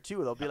supervisors there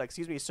too, they'll be like,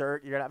 "Excuse me, sir,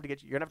 you're gonna have to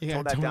You tone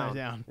gotta that tone down." that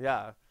down.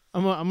 Yeah.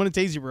 I'm gonna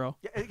tase you, bro.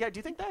 Yeah. Do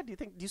you think that? Do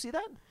you see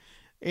that?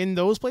 In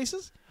those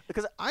places,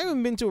 Because I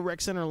haven't been to a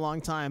rec center in a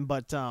long time,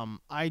 but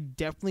I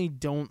definitely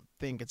don't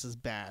think it's as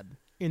bad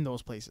in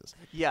those places.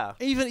 yeah,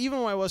 Even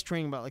when I was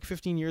training about like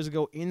 15 years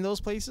ago in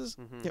those places,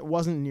 it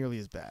wasn't nearly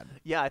as bad.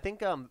 yeah. I think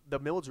the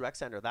Millwoods Rec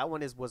Center, that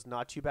one was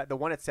not too bad. The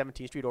one at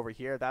 17th Street over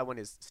here, that one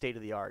is state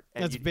of the art.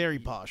 And That's very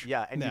posh.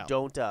 Yeah, and No.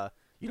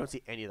 you don't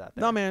see any of that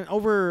there. No, man.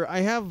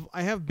 I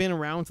have been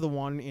around to the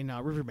one in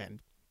Riverbend.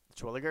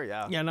 Terwilliger,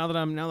 yeah. Yeah, now that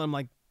I'm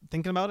like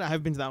thinking about it, I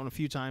have been to that one a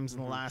few times in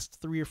Mm-hmm. the last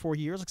 3 or 4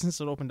 years, like since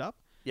it opened up.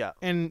 Yeah.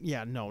 And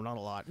yeah, no, not a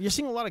lot. You're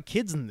seeing a lot of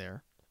kids in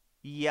there.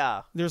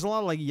 Yeah. There's a lot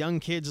of like young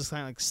kids just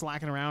kind of like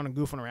slacking around and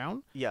goofing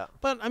around. Yeah.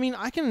 But I mean,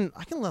 I can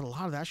let a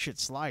lot of that shit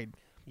slide.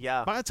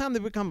 Yeah. By the time they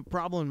become a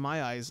problem in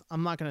my eyes,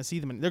 I'm not gonna see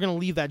them. They're gonna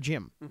leave that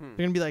gym. Mm-hmm.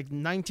 They're gonna be like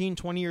 19,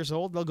 20 years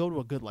old. They'll go to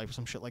a Good Life or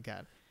some shit like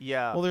that.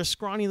 Yeah. Well, they're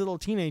scrawny little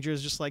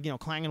teenagers just like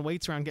clanging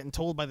weights around, getting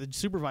told by the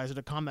supervisor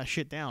to calm that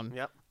shit down.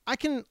 Yep. I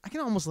can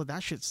almost let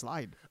that shit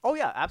slide. Oh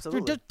yeah, They're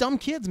absolutely. just dumb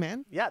kids,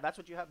 man. Yeah, that's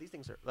what you have. These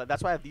things are.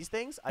 That's why I have these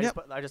things. I Yep.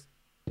 just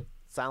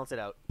silence it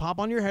out. Pop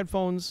on your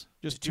headphones,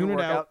 just Do your tune it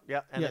workout. out.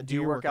 Yeah, and Yeah, then do do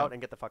your your workout workout.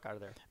 and get the fuck out of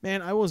there.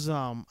 Man, I was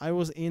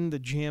in the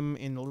gym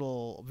in the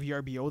little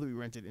VRBO that we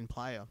rented in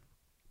Playa.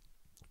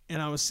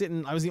 And I was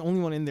the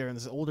only one in there, and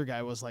this older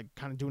guy was like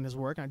kind of doing his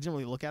work, and I didn't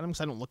really look at him because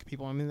I don't look at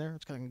people when I'm in there. I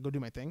just kind of go do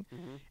my thing.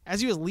 As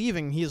he was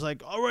leaving, he was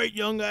like, "All right,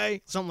 young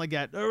guy," something like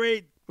that. "All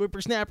right,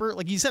 whippersnapper."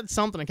 Like he said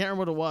something, I can't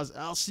remember what it was.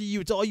 "I'll see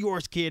you. It's all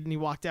yours, kid." And he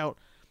walked out.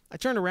 I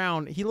turned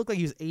around. He looked like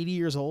he was 80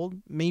 years old,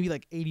 maybe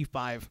like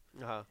 85,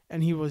 Uh-huh.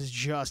 and he was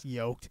just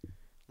yoked.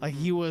 Like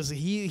he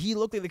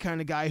looked like the kind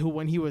of guy who,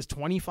 when he was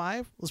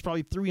 25, was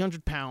probably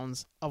 300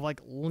 pounds of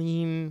like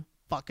lean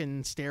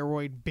fucking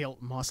steroid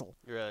built muscle.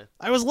 Really?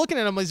 I was looking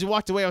at him as he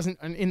walked away. I was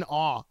in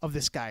awe of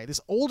this guy, this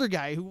older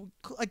guy who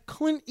like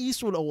Clint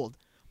Eastwood old,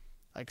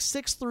 like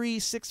 6'3",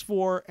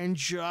 6'4", and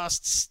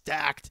just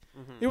stacked.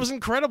 It was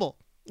incredible.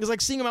 It was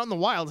like seeing him out in the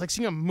wild. It's like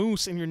seeing a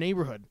moose in your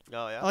neighborhood.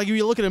 Oh yeah. Like if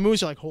you look at a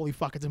moose, you're like, holy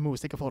fuck, it's a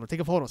moose. Take a photo. Take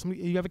a photo.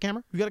 Somebody, you have a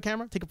camera? You got a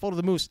camera? Take a photo of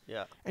the moose.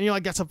 Yeah. And you're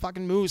like, that's a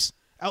fucking moose.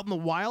 Out in the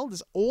wild,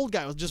 this old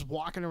guy was just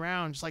walking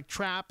around, just like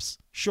traps,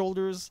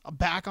 shoulders, a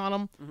back on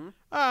him.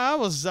 I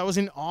was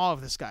in awe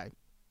of this guy.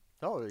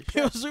 Holy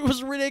shit. It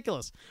was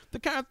ridiculous. The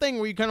kind of thing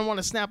where you kind of want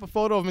to snap a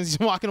photo of him as he's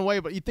walking away,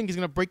 but you think he's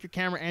gonna break your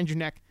camera and your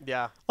neck.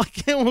 Yeah.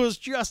 Like it was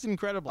just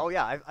incredible. Oh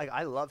yeah.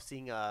 I love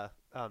seeing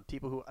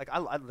people who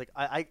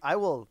I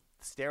will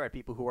stare at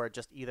people who are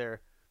just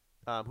either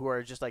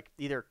like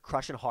either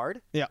crushing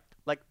hard. Yeah.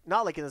 Like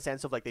not like in the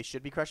sense of like they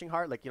should be crushing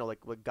hard, like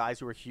like with guys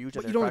who are huge.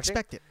 But and you they're don't crushing.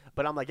 expect it.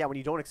 But I'm like, yeah, when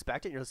you don't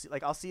expect it, you'll see,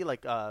 like I'll see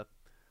like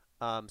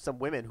some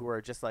women who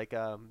are just like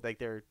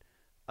they're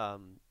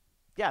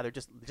yeah, they're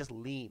just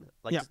lean,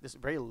 like Yeah. just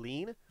very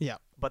lean, Yeah.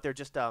 but they're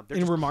just In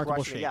just remarkable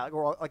crushing it. shape. Yeah,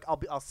 or like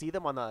I'll see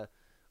them on the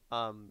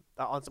on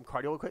some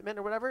cardio equipment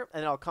or whatever,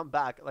 and then I'll come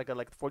back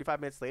like 45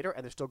 minutes later,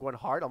 and they're still going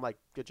hard. I'm like,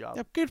 good job.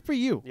 Yeah, good for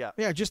you. Yeah.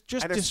 Yeah, just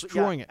And they're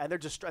destroying it. and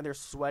they're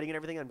sweating and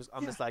everything. And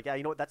I'm just like, yeah,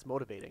 you know what? That's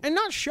motivating. And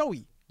not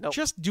showy. Nope.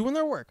 Just doing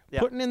their work. Yeah.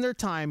 Putting in their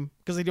time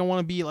because they don't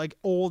want to be like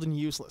old and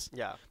useless.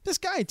 Yeah. This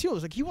guy too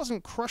was like he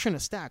wasn't crushing a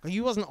stack. Like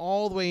he wasn't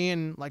all the way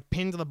in, like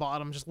pinned to the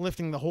bottom, just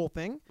lifting the whole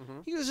thing.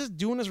 He was just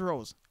doing his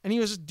rows. And he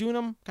was just doing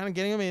them, kind of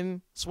getting them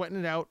in, sweating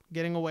it out,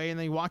 getting away, and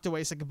then he walked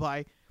away, said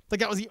goodbye. Like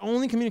that was the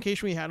only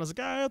communication we had. I was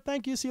like,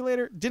 thank you, see you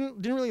later.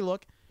 Didn't really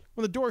look.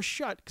 When the door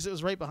shut, because it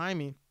was right behind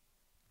me,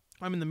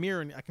 I'm in the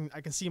mirror and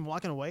I can see him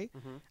walking away.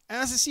 Mm-hmm. And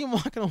as I see him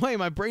walking away,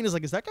 my brain is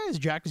like, is that guy as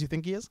jacked as you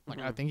think he is? Like,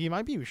 I think he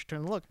might be. We should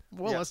turn and look.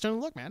 Well, Yeah. let's turn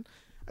and look, man.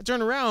 I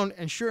turn around,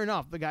 and sure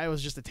enough, the guy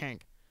was just a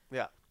tank.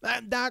 Yeah.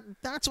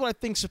 That's what I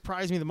think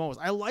surprised me the most.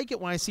 I like it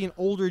when I see an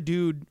older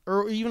dude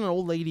or even an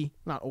old lady,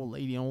 not old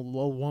lady, an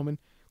old woman,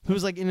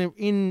 who's like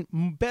in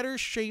better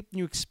shape than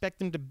you expect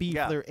them to be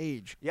Yeah. for their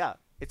age. Yeah.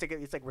 It's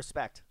like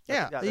respect.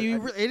 Yeah, Like,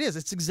 it is.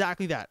 It's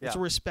exactly that. It's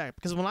Yeah. respect.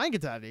 Because when I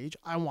get to that age,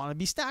 I want to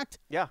be stacked.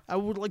 yeah. I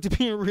would like to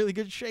be in really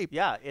good shape.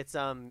 Yeah, it's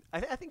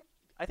I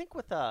think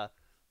with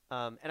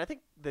and I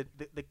think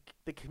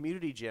the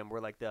community gym where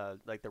like the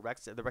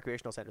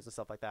recreational centers and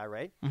stuff like that,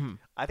 right? Mhm.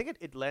 I think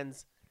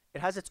it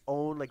has its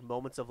own like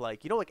moments of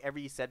like, you know, like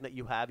every segment that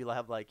you'll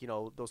have like, you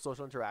know, those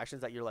social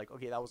interactions that you're like,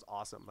 okay, that was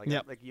awesome. Like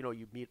Yep. like, you know,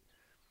 you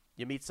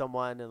meet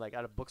someone and like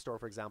at a bookstore,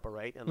 for example,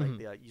 right? And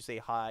like you say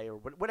hi or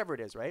whatever it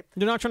is, right?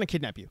 They're not trying to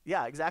kidnap you.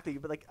 Yeah, exactly.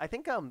 But like I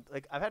think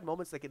like I've had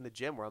moments like in the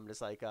gym where I'm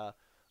just like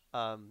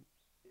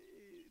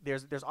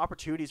there's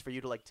opportunities for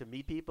you to like to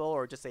meet people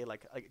or just say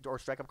like or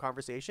strike up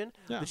conversation.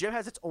 Yeah. The gym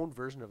has its own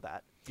version of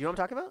that. Do you know what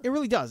I'm talking about? It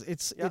really does.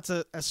 It's Yeah. it's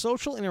a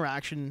social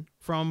interaction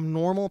from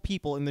normal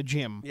people in the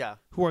gym Yeah.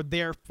 who are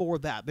there for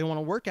that. They want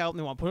to work out and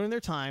they want to put in their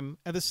time.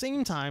 At the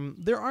same time,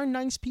 there are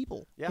nice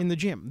people Yeah. in the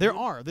gym. There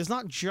are. There's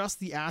not just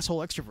the asshole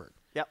extrovert.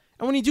 Yep.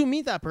 And when you do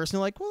meet that person,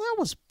 you're like, well, that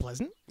was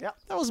pleasant. Yeah.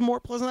 That was more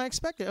pleasant than I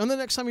expected. And the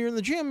next time you're in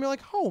the gym, you're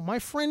like, oh, my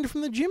friend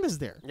from the gym is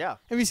there. Yeah.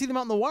 And if you see them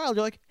out in the wild,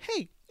 you're like,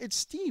 hey, it's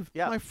Steve,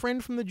 Yeah. my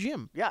friend from the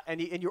gym. Yeah, and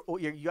you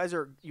guys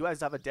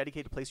have a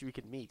dedicated place where you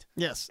can meet.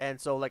 Yes. And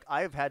so like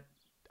I've had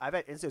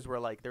instances where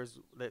like there's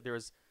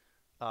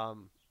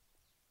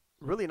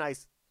really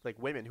nice like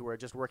women who are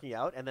just working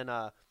out, and then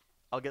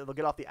they'll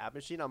get off the ab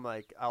machine. I'm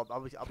like I'll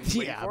be waiting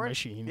The ab for it.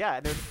 machine. Yeah,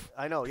 and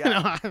I know. Yeah.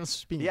 No, I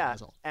was being an Yeah,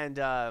 asshole. and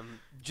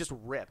just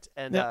ripped,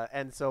 and Yep.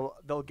 and so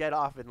they'll get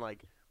off, and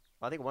like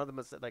I think one of them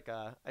was like,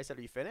 I said,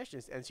 "Are you finished?"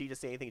 And she didn't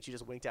say anything, and she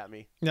just winked at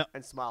me, Yep.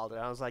 and smiled, and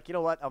I was like, you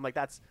know what? I'm like,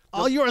 that's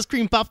All yours,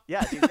 cream puff.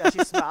 yeah.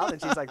 She smiled,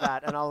 and she's like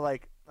that, and I'm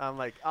like,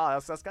 oh,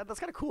 that's kind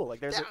of cool.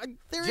 Like there's Yeah,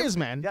 there gym- is,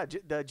 man. yeah,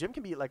 the gym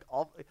can be like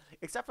all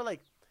except for like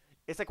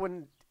it's like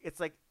when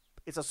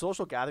it's a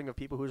social gathering of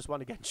people who just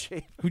want to get in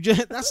shape. Who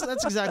just, that's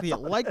exactly it.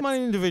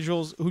 Like-minded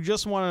individuals who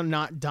just want to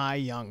not die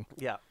young.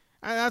 Yeah.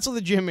 And that's what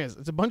the gym is.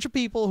 It's a bunch of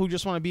people who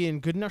just want to be in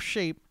good enough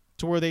shape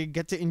to where they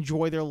get to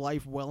enjoy their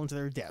life well into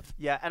their death.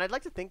 Yeah, and I'd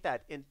like to think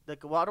that in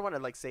like, well, I don't want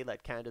to like say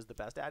that Canada's the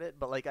best at it,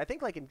 but like I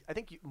think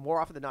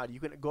more often than not, you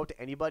can go up to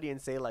anybody and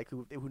say like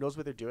who knows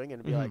what they're doing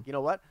and be like, you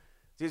know what,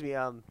 excuse me,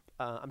 I'm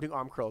doing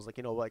arm curls, like,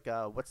 you know, like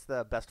what's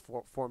the best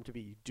form to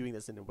be doing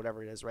this in, or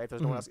whatever it is, right? If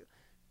there's no one else.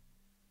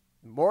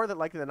 More than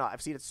likely than not,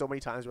 I've seen it so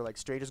many times where like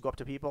strangers go up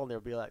to people and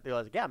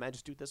they're like, yeah, man,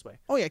 just do it this way.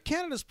 Oh yeah,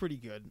 Canada's pretty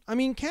good. I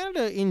mean,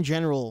 Canada in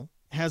general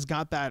has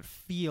got that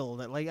feel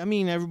that, like, I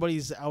mean,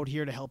 everybody's out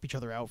here to help each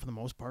other out for the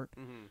most part.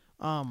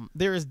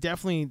 There are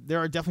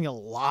definitely a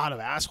lot of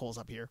assholes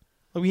up here.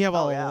 Like, we have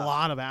a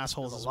lot of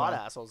assholes There's as a lot well.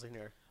 of assholes in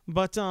here.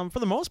 But for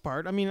the most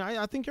part, I mean,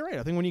 I think you're right.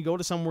 I think when you go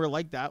to somewhere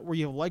like that, where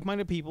you have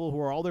like-minded people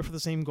who are all there for the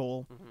same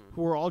goal,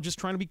 who are all just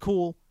trying to be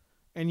cool,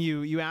 and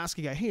you ask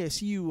a guy, hey, I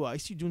see you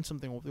doing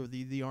something over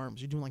the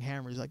arms. You're doing like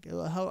hammers. Like,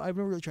 I've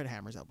never really tried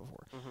hammers out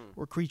before.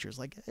 Or creatures.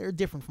 Like, they're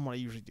different from what I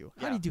usually do.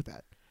 How do you do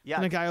that? Yeah.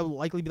 And a guy will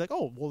likely be like,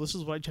 oh, well, this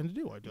is what I tend to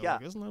do. I do it Yeah.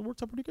 like this, and that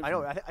works out pretty good. I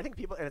for know. me. I think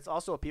people, and it's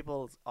also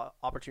people's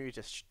opportunity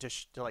to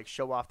like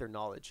show off their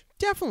knowledge,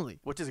 Definitely.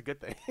 which is a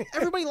good thing.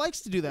 Everybody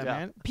likes to do that, Yeah.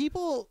 man.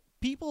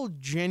 People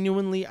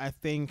genuinely, I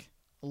think,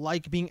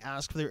 like being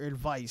asked for their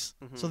advice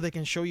so they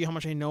can show you how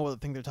much they know of the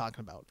thing they're talking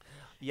about.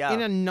 Yeah.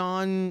 In a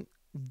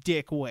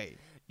non-dick way.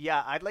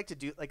 Yeah, I'd like to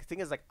do like the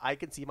thing is like I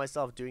can see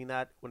myself doing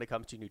that when it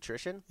comes to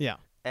nutrition, Yeah.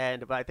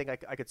 but I think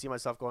I could see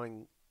myself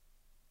going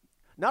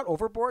not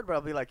overboard, but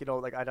I'll be like, you know,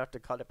 like I'd have to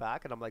cut it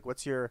back, and I'm like,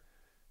 what's your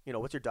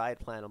diet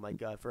plan? I'm like,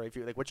 for if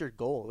you like, what's your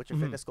goal? What's your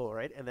fitness goal,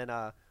 right? And then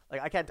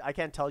like I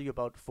can't tell you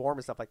about form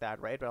and stuff like that,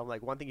 right? But I'm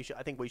like, one thing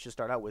I think what you should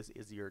start out with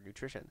is your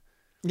nutrition,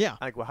 Yeah.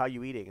 like how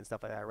you eating and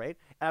stuff like that, right?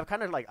 And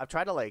I've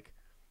tried to like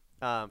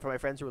for my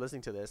friends who are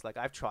listening to this, like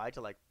I've tried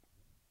to like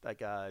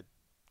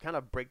kind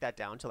of break that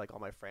down to like all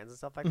my friends and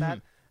stuff like that,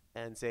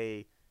 and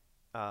say,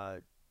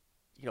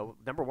 you know,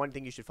 number one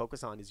thing you should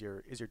focus on is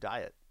your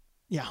diet.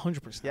 Yeah,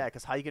 100%. Yeah,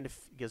 because how you gonna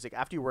because like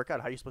after you work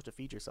out, how are you supposed to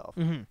feed yourself?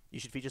 You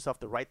should feed yourself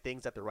the right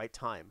things at the right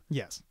time.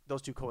 Yes.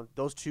 Those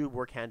two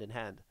work hand in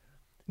hand.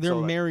 They're So,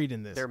 like, married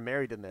in this. They're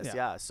married in this, Yeah.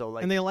 yeah. So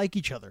like, and they like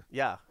each other.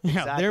 yeah, Yeah,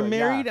 exactly, they're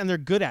married yeah. and they're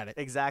good at it.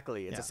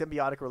 Exactly, it's a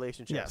symbiotic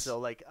relationship. Yes. So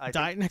like, I think-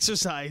 Diet and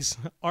exercise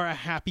are a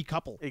happy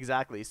couple.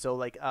 exactly. So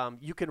like,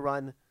 you can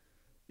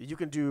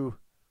do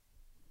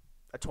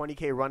a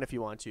 20K run if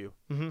you want to,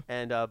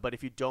 and but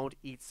if you don't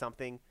eat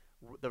something,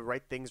 the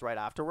right things right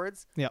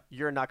afterwards, Yep.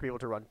 you're not gonna be able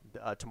to run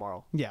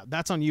tomorrow. Yeah,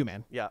 that's on you,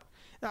 man. Yeah,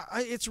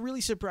 It's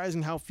really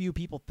surprising how few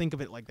people think of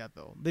it like that,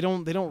 though. They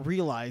don't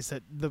realize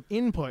that the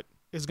input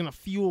is going to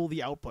fuel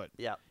the output.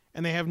 yeah,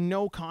 and they have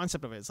no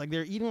concept of it. It's like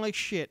they're eating like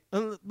shit.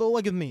 But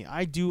look at me.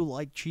 I do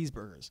like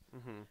cheeseburgers,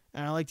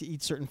 and I like to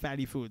eat certain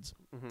fatty foods.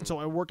 So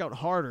I work out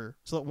harder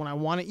so that when I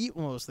want to eat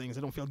one of those things,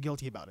 I don't feel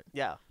guilty about it.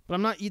 Yeah. But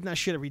I'm not eating that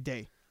shit every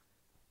day.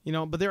 You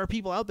know, but there are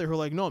people out there who are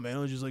like, no, man,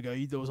 I just like I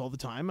eat those all the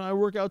time, and I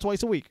work out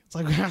twice a week. It's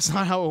like that's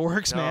not how it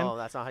works, man. No,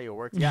 that's not how it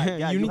works. Yeah,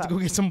 yeah. you need to go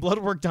get some blood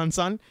work done,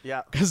 son.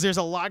 Yeah, because there's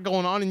a lot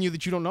going on in you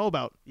that you don't know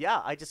about.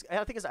 Yeah, I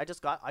think I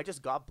just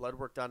got blood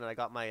work done, and I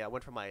got my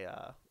went for my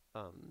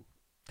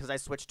because I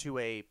switched to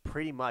a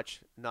pretty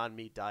much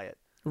non-meat diet.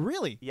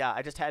 Really? Yeah,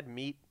 I just had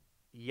meat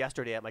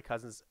yesterday at my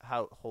cousin's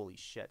house. Holy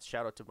shit!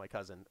 Shout out to my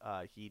cousin.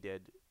 He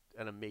did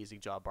an amazing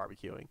job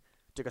barbecuing.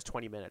 Took us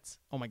 20 minutes.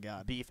 Oh my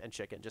god. Beef and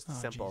chicken, just Oh,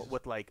 simple, Jesus.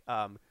 with like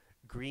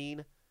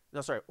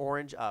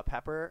orange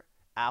pepper,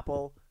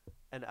 apple,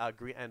 and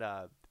green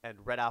and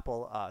red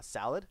apple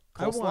salad,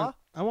 coleslaw.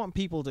 I want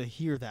people to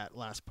hear that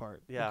last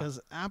part. Yeah. Because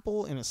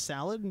apple in a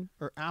salad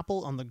or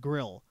apple on the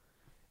grill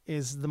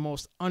is the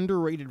most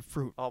underrated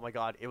fruit. Oh my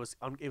god, it was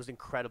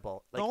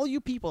incredible. Like, All you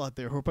people out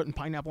there who are putting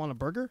pineapple on a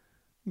burger,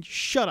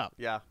 shut up.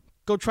 yeah,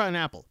 Go try an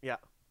apple. yeah,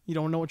 You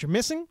don't know what you're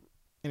missing,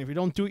 and if you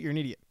don't do it, you're an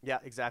idiot. yeah,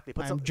 exactly.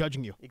 I'm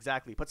judging you.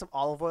 Exactly. Put some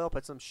olive oil,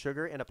 put some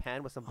sugar in a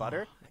pan with some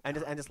butter, and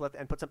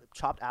put some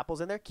chopped apples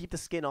in there. Keep the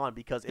skin on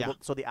because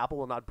so the apple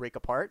will not break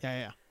apart.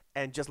 Yeah.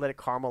 And just let it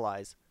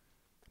caramelize.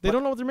 They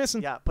don't know what they're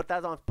missing. Yeah, put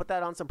that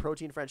on some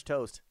protein French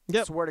toast.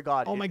 Yep. Swear to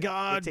God. Oh my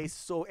God. It tastes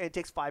so. It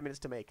takes 5 minutes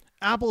to make.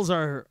 Apples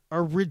are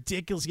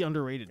ridiculously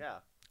underrated. Yeah.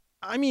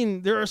 I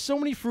mean, there are so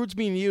many fruits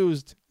being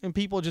used, and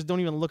people just don't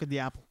even look at the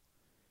apple.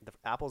 The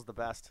apple's the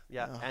best.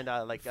 Yeah. Ugh,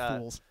 And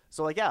fools.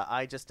 so like yeah,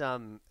 I just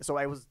so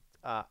I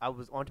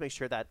wanted to make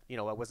sure that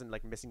I wasn't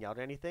like missing out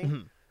on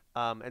anything.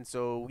 Mhm. And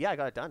so yeah, I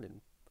got it done,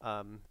 and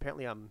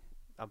apparently I'm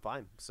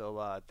fine. So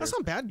That's there's-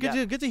 not bad.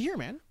 yeah. Good to hear,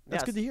 man.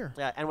 That's Yes. good to hear.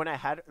 Yeah, and when I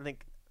had I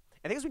think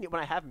it's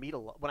when I have meat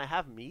when I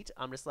have meat,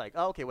 I'm just like,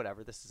 oh, okay,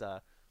 whatever. This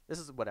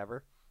is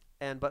whatever.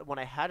 But when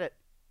I had it,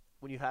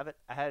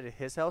 I had it at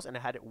his house, and I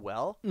had it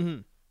well.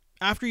 Mm-hmm.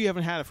 After you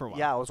haven't had it for a while.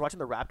 Yeah, I was watching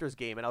the Raptors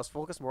game, and I was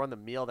focused more on the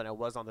meal than I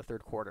was on the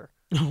third quarter.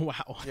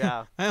 Wow.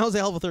 Yeah. That was a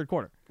hell of a third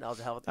quarter. That was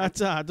a hell of a That's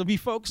to be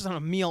focused on a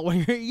meal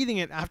when you're eating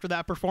it after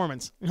that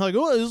performance. You're like,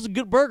 oh, this is a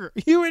good burger.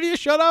 You idiot,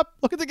 shut up.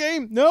 Look at the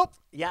game. Nope.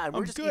 Yeah, and we're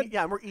I'm just good.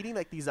 we're eating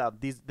like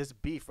this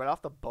beef right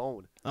off the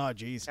bone, Oh,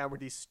 jeez. and with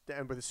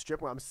the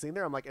strip where I'm sitting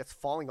there, I'm like, it's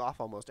falling off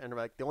almost, and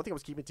like the only thing that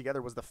was keeping it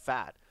together was the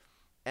fat,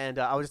 and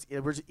we're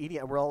just eating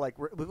it, and we're all like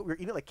we're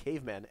eating like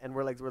cavemen, and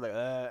we're like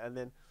and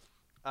then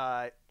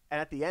and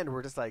at the end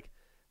we're just like,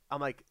 I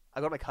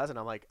go to my cousin,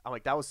 I'm like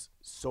that was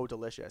so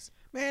delicious.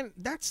 Man,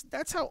 that's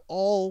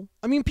how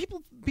I mean,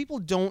 people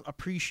don't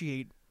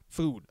appreciate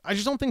food. I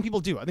just don't think people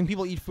do. I think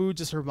people eat food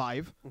to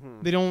survive.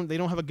 Mm-hmm. They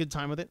don't have a good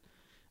time with it.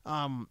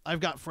 I've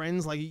got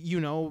friends like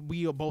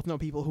we both know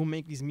people who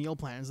make these meal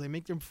plans. They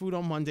make their food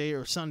on Monday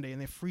or Sunday,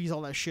 and they freeze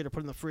all that shit or put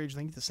it in the fridge.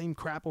 They eat the same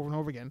crap over and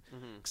over again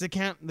because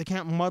they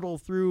can't muddle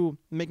through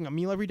making a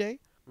meal every day.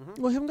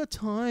 Well, I haven't got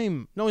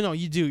time. No,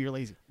 you do. You're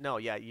lazy. No,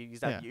 yeah,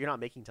 you're not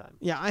making time.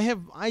 Yeah,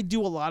 I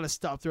do a lot of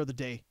stuff throughout the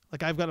day.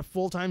 Like I've got a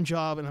full-time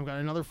job and I've got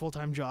another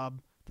full-time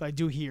job that I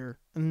do here,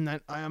 and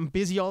that I'm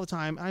busy all the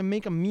time. I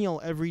make a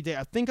meal every day.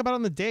 I think about it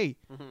on the day.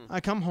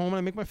 I come home and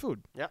I make my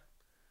food. Yeah.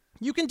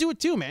 You can do it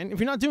too, man. If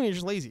you're not doing it, you're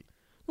just lazy.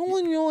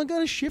 Oh, I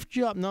got a shift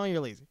job. No, you're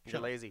lazy. You're Shut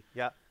up. lazy.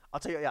 Yeah. I'll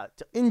tell you. Yeah.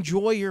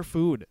 Enjoy your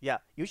food. Yeah.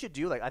 You should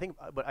do I think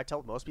what I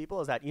tell most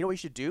people is that what you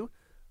should do,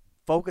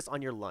 focus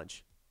on your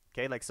lunch.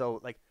 Okay.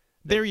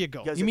 There you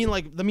go. You mean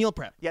like the meal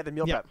prep? Yeah, the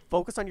meal prep.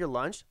 Focus on your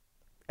lunch,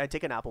 and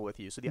take an apple with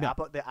you. So the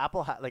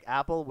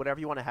apple, whatever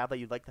you want to have that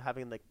you'd like to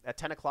having like at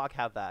 10 o'clock,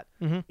 have that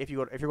if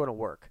you're going to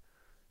work.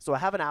 So I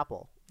have an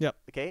apple. Yep.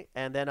 Okay,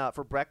 and then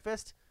for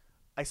breakfast,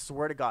 I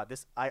swear to God,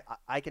 this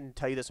I can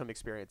tell you this from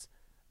experience.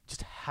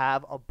 Just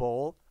have a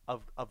bowl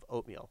of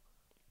oatmeal.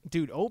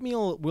 Dude,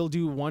 oatmeal will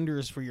do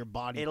wonders for your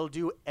body. It'll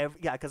do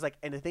because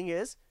and the thing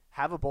is,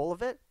 have a bowl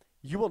of it.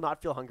 You will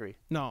not feel hungry.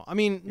 No, I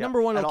mean,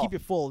 number one, at it'll all. keep you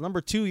full.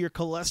 Number two, your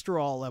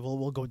cholesterol level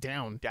will go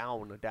down.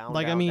 Down. Like, down,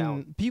 I mean,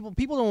 down.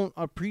 people don't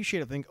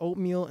appreciate, I think,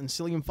 oatmeal and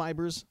psyllium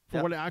fibers for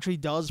Yep. what it actually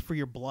does for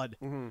your blood.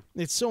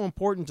 It's so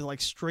important to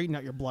straighten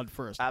out your blood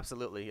first.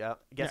 Absolutely, yeah.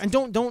 And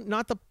don't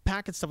not the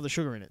packet stuff with the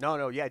sugar in it.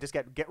 No, yeah. Just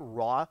get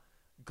raw,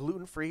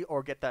 gluten free,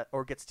 or get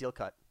steel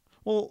cut.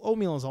 Well,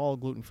 oatmeal is all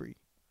gluten free.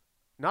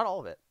 Not all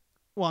of it.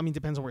 Well, I mean,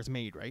 depends on where it's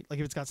made, right? Like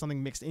if it's got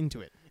something mixed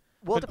into it.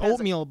 Well, it But depends.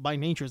 oatmeal by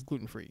nature is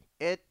gluten free.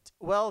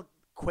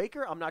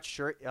 Quaker, I'm not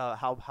sure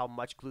how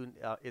much gluten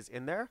is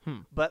in there,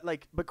 but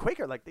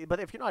Quaker, but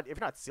if you're not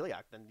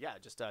celiac, then yeah,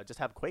 just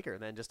have Quaker,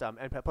 and then just and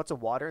put some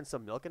water and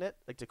some milk in it,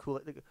 to cool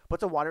it.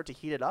 Put some water to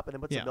heat it up, and then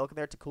put some milk in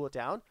there to cool it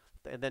down,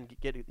 and then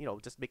get it,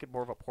 just make it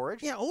more of a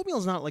porridge. Yeah,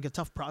 oatmeal's not like a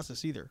tough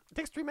process either. It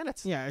takes 3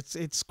 minutes. Yeah,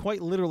 it's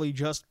quite literally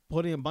just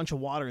putting a bunch of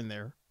water in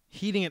there,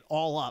 heating it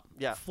all up,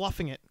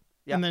 fluffing it,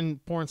 and then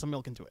pouring some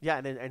milk into it. Yeah,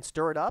 and then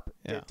stir it up.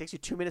 Yeah. It takes you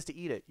 2 minutes to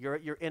eat it. You're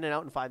in and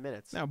out in 5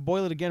 minutes. Now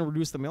boil it again,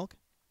 reduce the milk.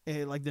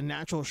 like the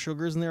natural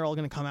sugars in there are all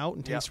gonna come out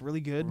and Yep. taste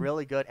really good.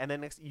 Really good. And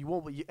then you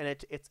won't. And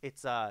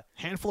it's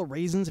Handful of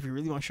raisins if you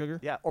really want sugar.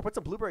 yeah. Or put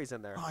some blueberries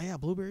in there. Oh yeah,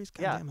 blueberries.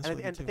 God Yeah, damn, that's and,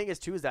 really and good the thing is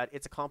too is that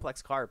it's a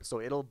complex carb, so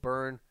it'll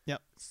burn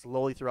Yep.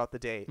 slowly throughout the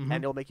day, Mhm.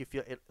 and it'll make you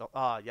feel it. Yeah,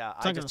 It's I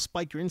not gonna just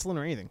spike your insulin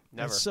or anything.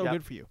 never. It's so Yep.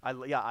 good for you.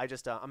 I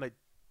just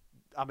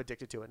I'm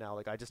addicted to it now.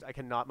 Like I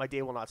cannot. My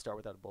day will not start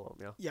without a bowl of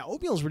oatmeal. Yeah,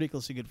 oatmeal is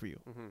ridiculously good for you.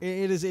 Mhm.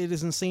 It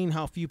is insane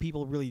how few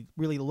people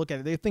really look at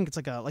it. They think it's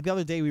like the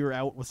other day we were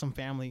out with some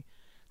family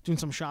doing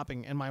some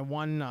shopping, and my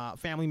one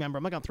family member,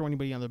 I'm not gonna throw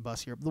anybody on the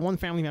bus here, but the one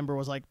family member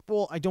was like,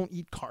 "Well, I don't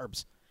eat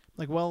carbs."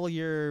 Like, well,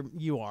 you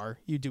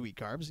do eat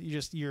carbs.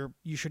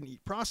 You shouldn't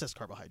eat processed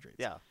carbohydrates.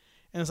 Yeah.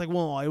 And it's like,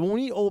 well, I won't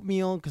eat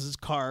oatmeal because it's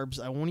carbs.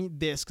 I won't eat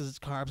this because it's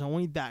carbs. I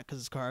won't eat that because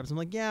it's carbs. I'm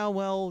like, yeah,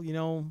 well,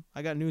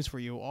 I got news for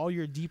you. All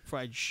your deep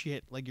fried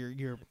shit, like your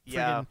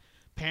Yeah. friggin'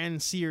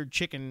 pan-seared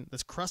chicken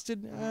that's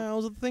crusted,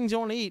 those are the things you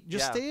want to eat.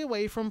 Just Yeah. stay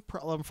away from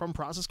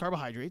processed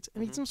carbohydrates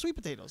and eat some sweet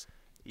potatoes.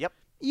 Yep.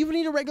 Even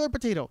eat a regular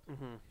potato.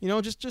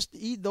 Mhm. Just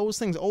eat those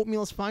things.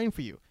 Oatmeal is fine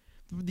for you.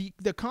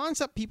 The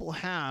concept people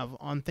have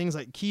on things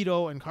like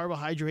keto and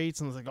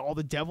carbohydrates and it's like all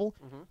the devil,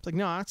 it's like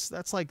no,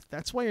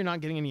 that's why you're not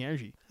getting any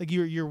energy. Like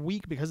you're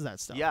weak because of that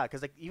stuff. Yeah,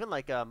 because like even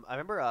like I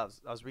remember I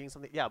was reading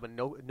something. Yeah, but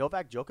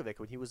Novak Djokovic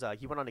when he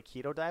went on a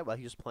keto diet while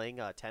he was playing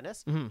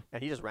tennis, and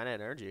he just ran out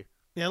of energy.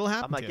 Yeah, it'll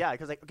happen. I'm like, to you. yeah,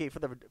 because like okay,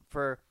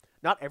 for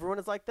not everyone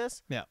is like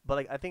this. Yeah. But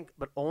like I think,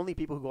 but only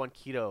people who go on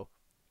keto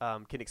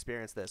can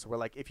experience this. Where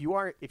like if you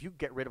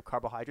get rid of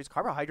carbohydrates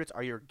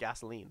are your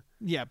gasoline.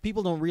 Yeah,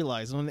 people don't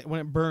realize when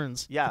it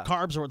burns. Yeah. The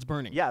carbs are what's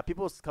burning. Yeah,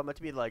 people come up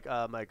to me like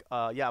I'm like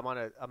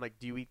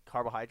do you eat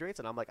carbohydrates?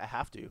 And I'm like I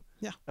have to.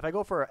 Yeah. If I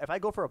go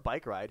for a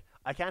bike ride,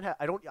 I can't have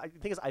the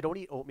thing is I don't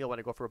eat oatmeal when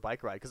I go for a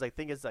bike ride because the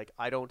thing is like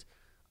I don't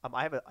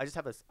I have a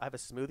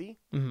smoothie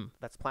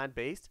that's plant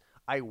based.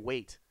 I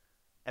wait.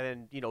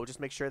 And then just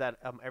make sure that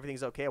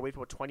everything's okay. I wait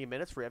for about 20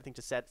 minutes for everything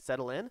to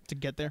settle in. To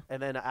get there.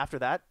 And then after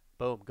that,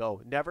 boom,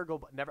 go.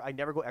 I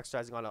never go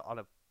exercising on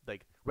a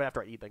like right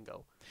after I eat, then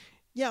go.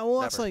 Yeah, well,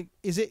 that's Never. like,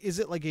 is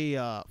it like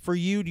a for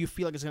you? Do you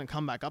feel like it's gonna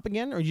come back up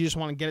again, or do you just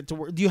want to get it to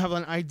work? Do you have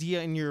an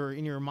idea in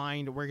your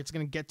mind where it's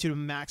gonna get to the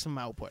maximum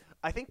output?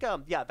 I think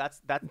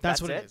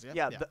that's what it is,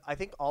 yeah? Yeah. I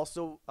think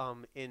also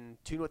in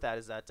tune with that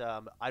is that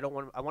I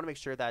want to make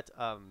sure that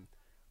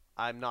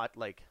I'm not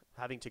like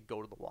having to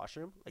go to the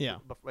washroom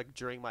like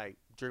during my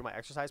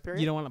exercise period.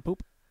 You don't want to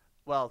poop.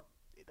 Well,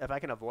 if I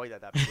can avoid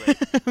that, that'd be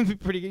great. It'd be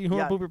pretty good. You want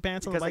Yeah, to poop your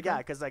pants on the Because bike?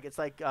 like because like it's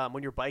like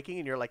when you're biking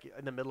and you're like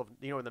in the middle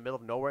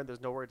of nowhere and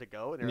there's nowhere to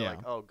go and you're Yeah.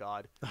 like, oh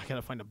god. I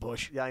gotta find a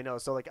bush. Yeah, I know.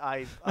 So like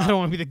I I don't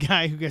want to be the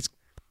guy who gets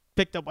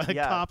picked up by the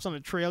Yeah. cops on a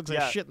trail because I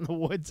Yeah. shit in the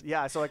woods.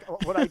 yeah. So like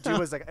what I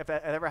do is like if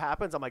it ever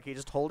happens, I'm like, you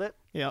just hold it,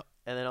 Yeah.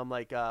 and then I'm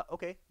like,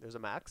 okay, there's a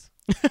Max,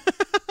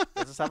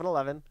 there's a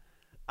 7-Eleven.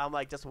 I'm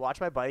like, just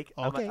watch my bike.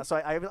 I'm like- Okay. so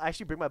I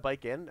actually bring my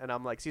bike in, and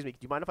I'm like, excuse me, do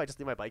you mind if I just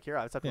leave my bike here?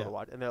 I just have to go Yeah. to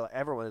watch. And they're like,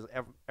 everyone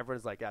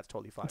is like, yeah, it's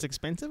totally fine. It's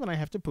expensive and I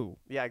have to poo.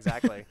 Yeah,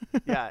 exactly.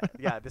 yeah.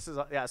 This is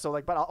So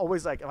like, but I'll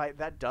always like if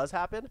that does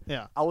happen,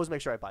 Yeah. I always make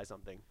sure I buy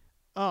something.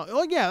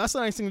 Oh, yeah, that's the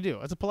nice thing to do.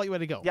 That's a polite way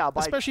to go. Yeah, I'll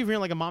buy- especially if you're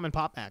in like a mom and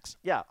pop Max.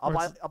 Yeah, Or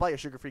I'll buy a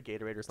sugar-free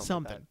Gatorade or something. Like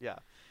Something. that. Yeah.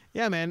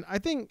 Yeah, man. I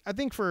think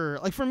for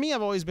me,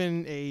 I've always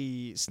been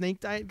a snake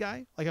diet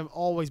guy. Like I've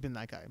always been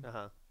that guy. Uh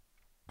huh.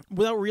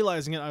 Without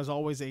realizing it, I was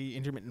always a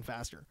intermittent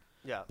faster.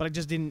 Yeah. But I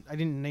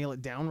didn't nail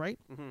it down right.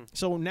 Mm-hmm.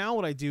 So now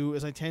what I do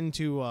is I tend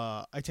to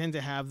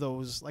have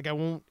those, like I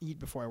won't eat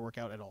before I work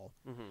out at all.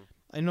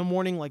 Mm-hmm. In the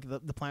morning, like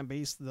the plant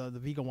based, the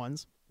vegan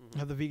ones, I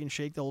have the vegan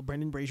shake, the old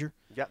Brendan Brazier.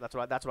 Yeah, that's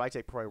what I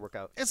take before I work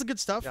out. It's the good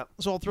stuff. Yep.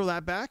 So I'll throw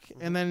that back,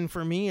 and then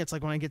for me, it's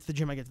like when I get to the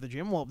gym, I get to the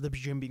gym. Well, the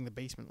gym being the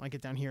basement. I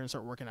get down here and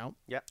start working out.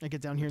 Yeah. I get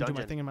down here and do my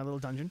Dungeon. thing in my little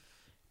dungeon,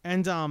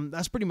 and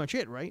that's pretty much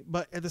it, right?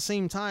 But at the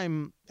same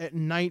time, at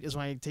night is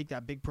when I take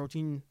that big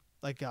protein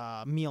like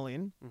meal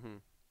in. Mm-hmm.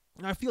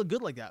 And I feel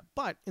good like that.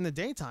 But in the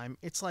daytime,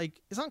 it's like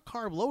it's not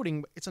carb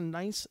loading, but it's a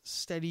nice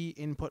steady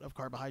input of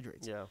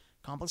carbohydrates. Yeah.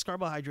 Complex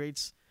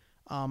carbohydrates,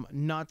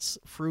 nuts,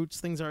 fruits,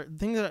 things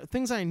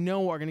I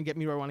know are going to get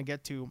me where I want to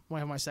get to when I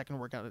have my second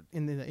workout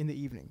in the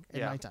evening at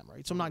Yeah. nighttime,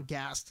 right? So I'm not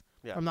gassed.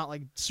 Yeah. I'm not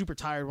like super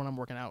tired when I'm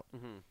working out.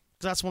 Mm-hmm.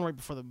 So that's one right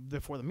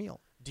before the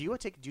meal. Do you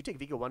take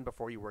Vega 1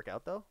 before you work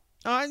out though?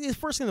 It's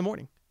first thing in the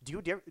morning. Do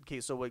you ever,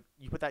 okay? So like,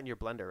 you put that in your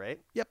blender, right?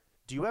 Yep.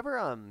 Do you ever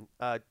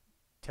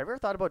have you ever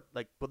thought about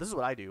like? Well, this is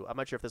what I do. I'm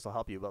not sure if this will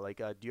help you, but like,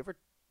 do you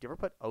ever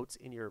put oats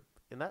in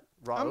that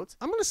raw oats?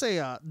 I'm gonna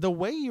say the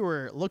way you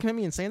were looking at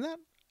me and saying that,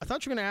 I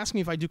thought you were gonna ask me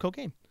if I do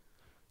cocaine.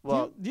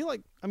 Well, do you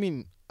like? I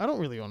mean, I don't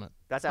really own it.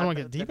 that's I don't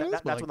wanna get deep in this, but,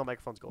 that's like, when the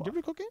microphones go Do you off. ever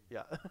do cocaine?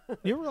 Yeah.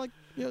 You ever like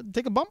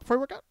take a bump before you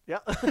work out? Yeah.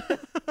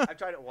 I've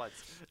tried it once.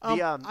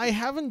 I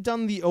haven't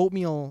done the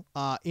oatmeal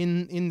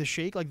in the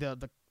shake, like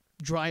the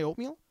dry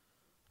oatmeal.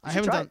 I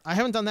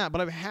haven't done that,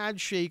 but I've had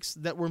shakes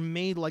that were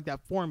made like that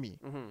for me,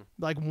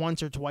 like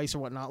once or twice or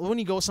whatnot. When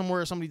you go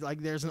somewhere, somebody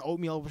like there's an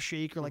oatmeal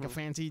shake or like a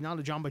fancy, not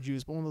a Jamba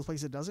Juice, but one of those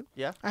places that does it.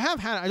 Yeah. I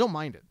have had it. I don't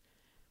mind it,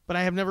 but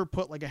I have never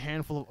put like a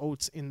handful of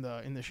oats in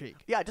the shake.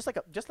 Yeah, just like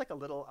a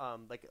little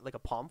like a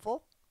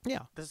palmful. Yeah.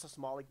 This is a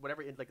small like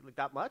whatever like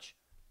that much.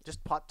 Just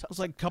It's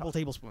like a couple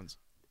tablespoons.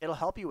 it'll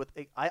help you with.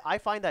 I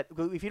find that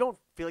if you don't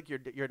feel like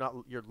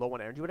you're low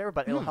on energy, whatever,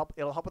 but it'll help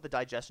with the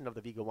digestion of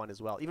the Viga One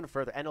as well, even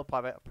further, and it'll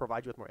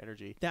provide you with more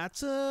energy.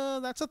 That's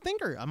a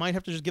thinker. I might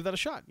have to just give that a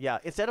shot. Yeah,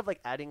 instead of like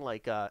adding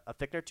like a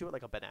thickener to it,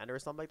 like a banana or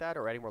something like that,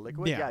 or adding more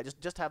liquid. Yeah. Yeah,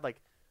 just have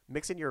like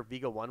mix in your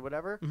Viga One,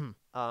 whatever.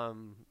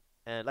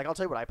 And like I'll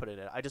tell you what I put in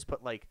it. I just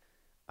put like.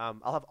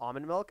 I'll have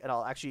almond milk, and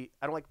I'll put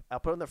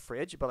it in the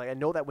fridge, but like I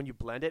know that when you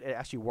blend it, it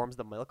actually warms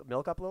the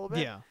milk up a little bit.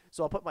 Yeah.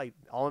 So I'll put my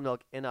almond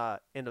milk in the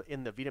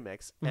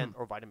Vitamix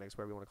or Vitamix,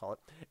 whatever you want to call it,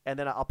 and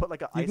then I'll put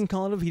like You can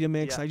call it a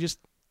Vitamix. Yeah. I just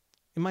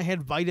in my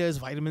head, Vita is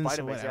vitamins.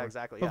 So Vitamix, whatever. yeah,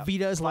 exactly. But Yeah.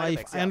 Vita is life.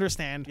 Vitamix, I yeah.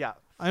 understand. Yeah.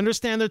 I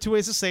understand there are two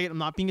ways to say it. I'm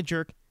not being a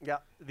jerk. Yeah.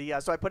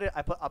 So I'll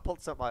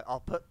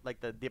put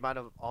like the amount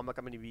of almond milk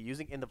I'm going to be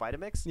using in the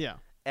Vitamix. Yeah.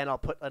 And I'll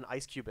put an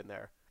ice cube in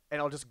there,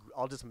 and I'll just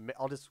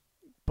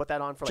put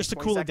that on for Just to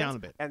like 20 cool it seconds, down a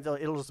bit. and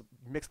it'll just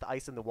mix the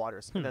ice and the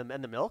waters and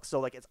the milk, so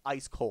like it's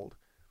ice cold.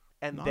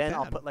 And Not then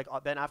I'll bad. put like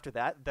then after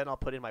that, then I'll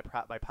put in my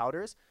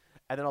powders,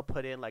 and then I'll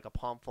put in like a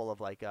palmful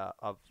of like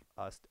of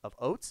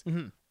oats,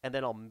 and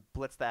then I'll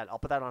blitz that. I'll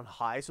put that on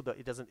high so that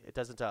it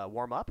doesn't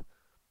warm up,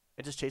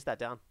 and just chase that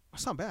down.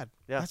 That's not bad.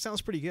 Yeah. That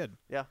sounds pretty good.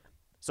 Yeah.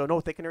 So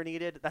no thickener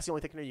needed. That's the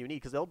only thickener you need,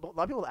 because a lot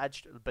of people add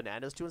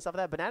bananas to and stuff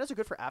like that. Bananas are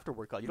good for after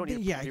workout. You don't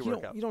need it for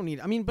pre-workout. You don't need.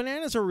 I mean,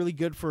 bananas are really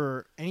good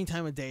for any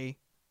time of day.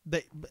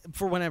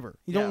 For whenever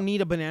you don't need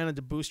a banana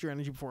to boost your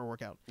energy before a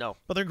workout. No,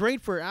 but they're great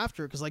for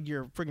after, because like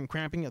you're friggin'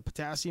 cramping at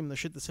potassium. The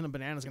shit that's in a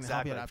banana is gonna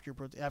help you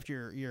out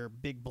after your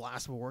big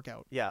blast of a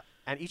workout. Yeah,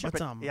 and eat your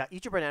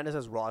bananas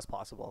as raw as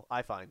possible.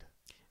 I find.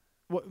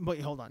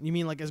 Wait, hold on. You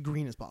mean like as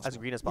green as possible? As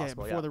green as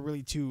possible. Before they're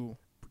really too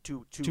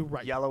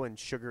ripe. Yellow and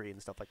sugary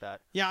and stuff like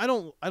that. Yeah, I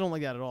don't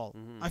like that at all.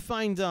 I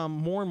find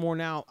more and more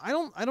now. I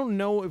don't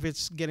know if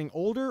it's getting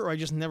older or I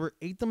just never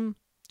ate them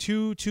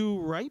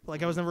too ripe.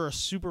 Like I was never a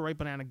super ripe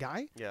banana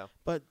guy. Yeah.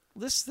 But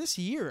this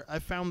year I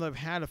found that I've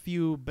had a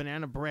few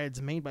banana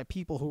breads made by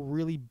people who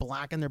really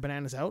blacken their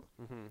bananas out,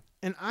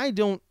 and I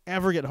don't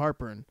ever get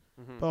heartburn.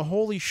 But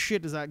holy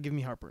shit, does that give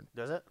me heartburn?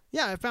 Does it?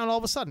 Yeah, I found all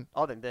of a sudden.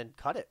 Oh, then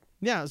cut it.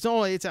 Yeah,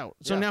 so it's out.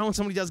 So Yeah. now when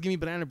somebody does give me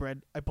banana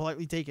bread, I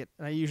politely take it,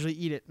 and I usually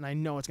eat it, and I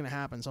know it's gonna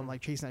happen. So I'm like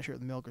chasing that shit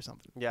with milk or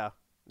something. Yeah.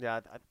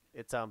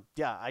 It's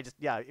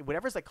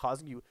whatever's like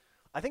causing you.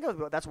 I think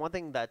that's one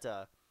thing that.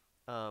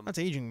 That's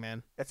aging,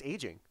 man. That's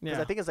aging. Because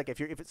Yeah. I think it's like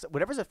if it's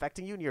whatever's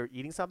affecting you and you're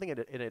eating something and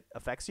it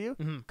affects you,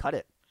 cut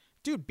it.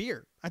 Dude,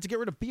 beer. I had to get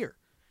rid of beer.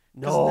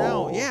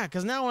 No.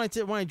 Because now when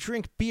I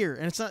drink beer,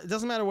 and it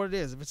doesn't matter what it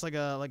is, if it's like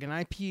an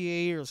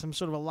IPA or some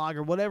sort of a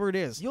lager, whatever it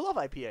is. You love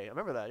IPA. I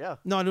remember that. Yeah.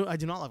 No, I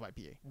do not love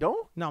IPA.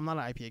 No. No, I'm not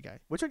an IPA guy.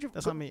 Which one?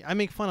 That's not me. I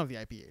make fun of the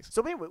IPAs.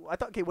 So anyway, I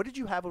thought. Okay, what did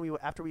you have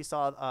after we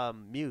saw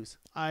Muse?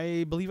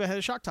 I believe I had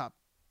a Shock Top.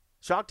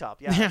 Shock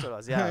Top. Yeah, that's what it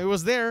was. Yeah. It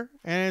was there,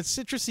 and it's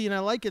citrusy, and I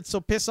like it.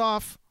 So piss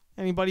off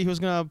anybody who's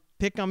gonna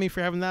pick on me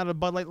for having that. A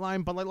Bud Light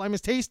Lime. Bud Light Lime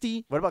is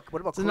tasty. What about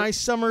It's a nice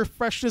summer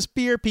freshness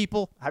beer,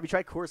 people. Have you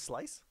tried Coors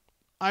Slice?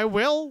 I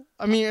will.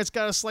 I mean, it's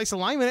got a slice of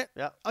lime in it.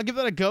 Yeah. I'll give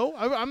that a go.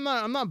 I'm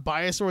not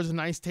biased towards a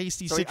nice,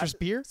 tasty citrus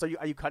beer. So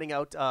are you cutting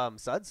out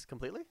suds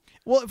completely?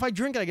 Well, if I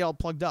drink it, I get all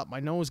plugged up. My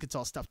nose gets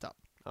all stuffed up.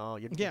 Oh,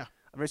 yeah.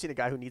 I've never seen a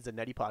guy who needs a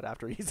neti pod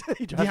after he drives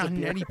Yeah, a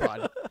beer. neti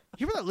pod.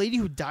 You remember that lady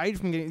who died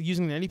from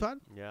using the neti pod?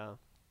 Yeah.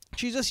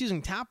 She's just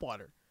using tap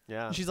water.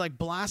 Yeah. And she's like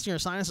blasting her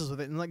sinuses with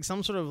it, and like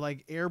some sort of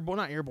like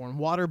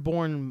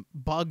waterborne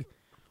bug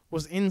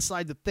was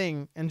inside the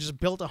thing and just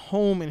built a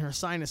home in her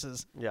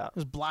sinuses. Yeah.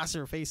 Just blasted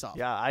her face off.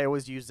 Yeah, I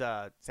always use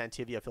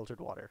Santivia filtered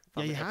water.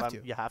 Yeah, you have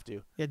to. You have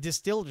to. Yeah,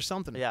 distilled or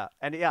something. Yeah,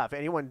 and yeah, if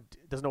anyone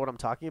doesn't know what I'm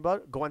talking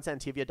about, go on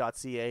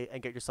Santivia.ca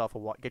and get yourself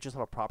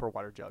a proper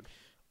water jug,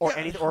 or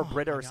anything, or a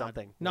Brita or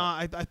something. No,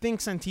 I think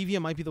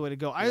Santivia might be the way to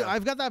go.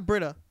 I've got that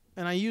Brita,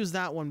 and I use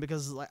that one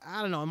because, like,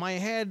 I don't know, in my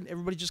head,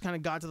 everybody just kind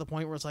of got to the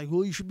point where it's like,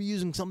 well, you should be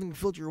using something to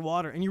filter your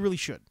water, and you really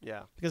should.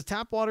 Yeah. Because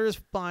tap water is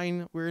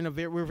fine. We're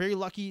very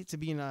lucky to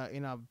be in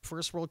a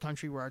first world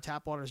country where our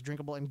tap water is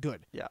drinkable and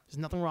good. Yeah. There's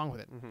nothing wrong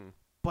with it. Mm-hmm.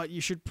 But you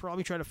should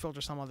probably try to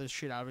filter some other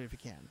shit out of it if you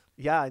can.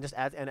 Yeah, and just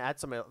add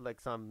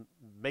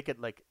make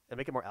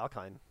it more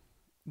alkaline.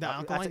 The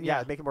alkaline,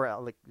 make it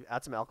more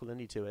add some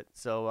alkalinity to it.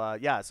 So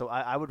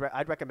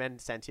I'd recommend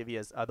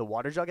Santivia's the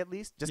water jug at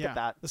least. Just get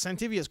that. The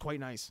Santivia is quite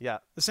nice. Yeah.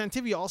 The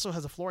Santivia also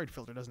has a fluoride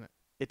filter, doesn't it?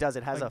 It does.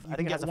 It has I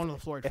think it has one of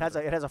the fluoride. It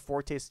has a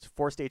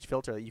four-stage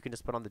filter that you can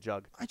just put on the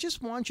jug. I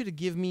just want you to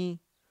give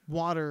me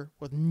water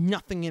with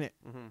nothing in it.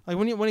 Mm-hmm.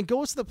 Like when it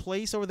goes to the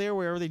place over there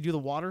wherever they do the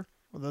water,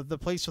 or the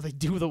place where they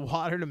do the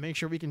water to make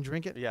sure we can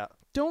drink it. Yeah.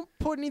 Don't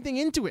put anything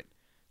into it.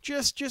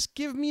 Just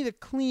give me the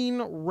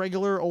clean,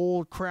 regular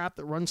old crap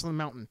that runs from the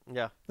mountain.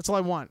 Yeah. That's all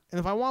I want. And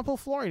if I want to put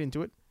fluoride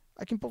into it,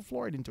 I can put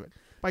fluoride into it.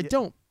 But I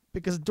don't,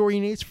 because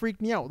Dorian Yates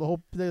freaked me out.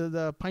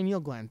 The pineal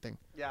gland thing.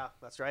 Yeah,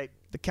 that's right.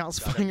 The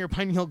calcifying your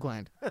pineal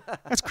gland.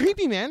 That's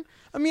creepy, man.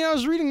 I mean, I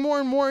was reading more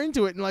and more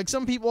into it, and like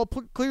some people,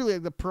 clearly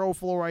like the pro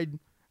fluoride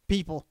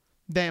people,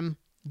 them,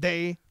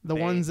 they,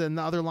 ones in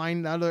the other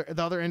line, the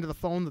other end of the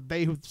phone, the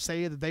they who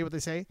say what they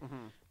say.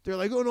 Mm-hmm. They're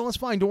like, oh no, it's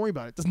fine. Don't worry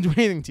about it. It doesn't do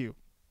anything to you.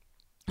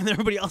 And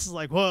everybody else is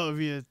like, whoa, if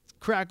you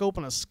crack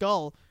open a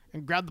skull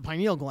and grab the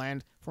pineal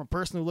gland from a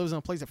person who lives in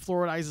a place that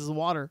fluoridizes the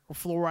water or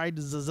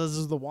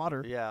fluoridizes the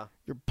water, Yeah.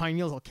 your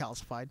pineal's all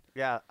calcified.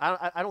 Yeah.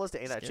 I don't listen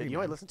to any of that Scary, shit. You know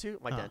what I man. listen to?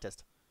 My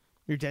dentist.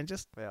 Your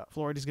dentist? Yeah.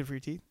 Fluoride is good for your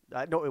teeth?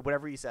 No,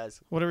 whatever he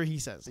says. Whatever he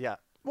says. Yeah.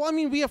 Well, I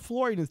mean, we have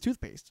fluoride in the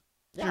toothpaste.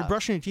 So Yeah. you're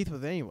brushing your teeth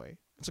with it anyway.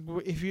 It's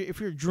like if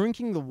you're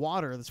drinking the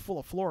water that's full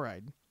of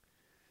fluoride,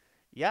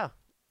 Yeah.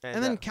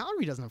 and then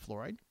Calgary doesn't have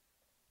fluoride.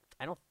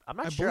 I'm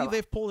not I sure. believe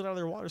they've pulled it out of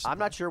their water supply. I'm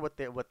not sure what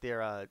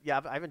their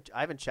yeah, I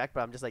haven't checked,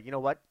 but I'm just like, you know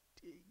what?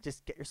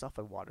 Just get yourself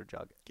a water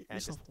jug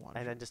and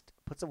then just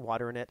put some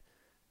water in it,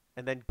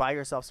 and then buy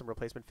yourself some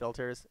replacement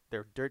filters.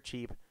 They're dirt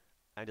cheap,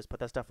 and just put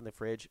that stuff in the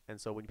fridge. And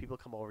so when people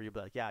come over, you'll be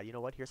like, yeah, you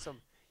know what? Here's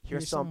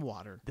some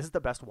water. This is the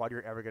best water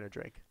you're ever gonna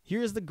drink.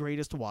 Here's the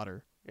greatest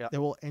water that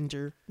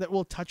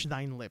will touch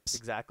thine lips.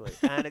 Exactly.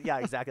 And yeah,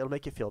 exactly. It'll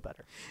make you feel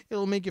better.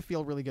 It'll make you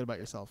feel really good about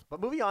yourself.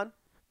 But moving on.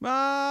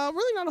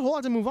 Really not a whole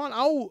lot to move on.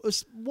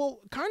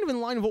 Well, kind of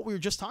in line with what we were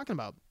just talking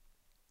about.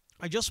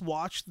 I just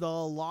watched the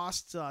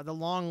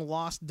long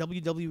lost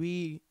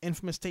WWE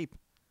infamous tape,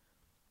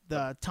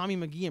 the Tommy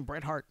McGee and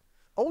Bret Hart.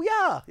 Oh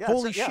yeah.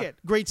 Holy shit!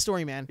 Great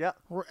story, man. Yeah.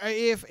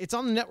 If it's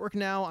on the network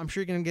now, I'm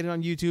sure you're gonna get it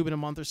on YouTube in a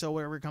month or so,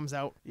 wherever it comes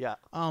out. Yeah.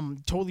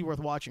 Totally worth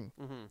watching.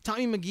 Mm-hmm.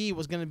 Tommy McGee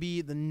was gonna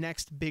be the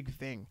next big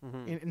thing. Mm-hmm.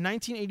 In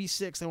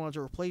 1986, they wanted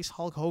to replace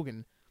Hulk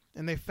Hogan,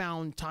 and they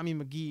found Tommy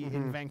McGee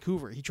in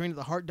Vancouver. He trained at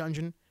the Hart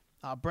Dungeon.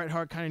 Bret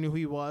Hart kind of knew who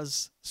he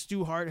was.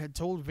 Stu Hart had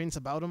told Vince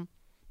about him.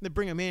 They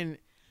bring him in.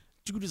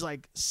 Dude is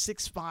like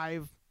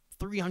 6'5",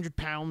 300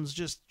 pounds,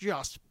 just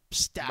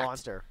stacked.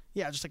 Monster.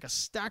 Yeah, just like a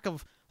stack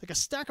of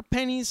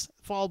pennies,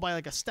 followed by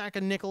like a stack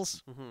of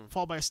nickels,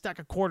 followed by a stack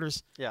of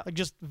quarters. Yeah. Like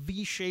just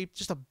V-shaped,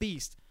 just a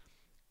beast.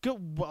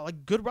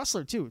 Good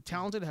wrestler too.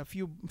 Talented, had a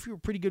few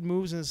pretty good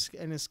moves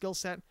in his skill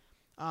set.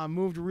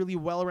 Moved really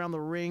well around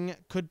the ring.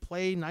 Could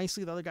play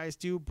nicely. The other guys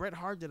do. Bret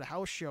Hart did a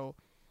house show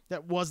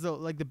that was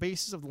the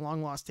basis of the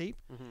long lost tape.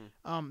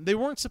 Mm-hmm. They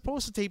weren't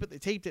supposed to tape it. They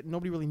taped it. And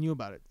nobody really knew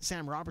about it.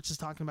 Sam Roberts is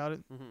talking about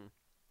it. Mm-hmm.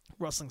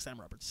 Wrestling Sam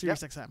Roberts,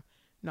 Sirius XM,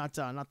 not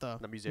the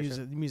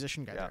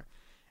musician guy Yeah. there.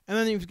 And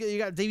then you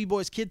got Davey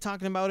Boy's kid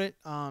talking about it.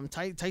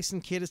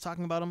 Tyson Kidd is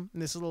talking about him in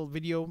this little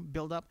video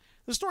build up.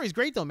 The story's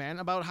great though, man,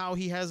 about how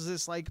he has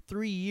this like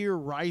 3-year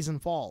rise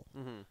and fall.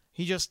 Mm-hmm.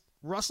 He just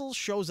Russell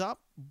shows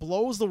up,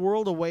 blows the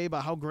world away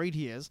about how great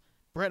he is.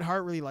 Bret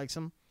Hart really likes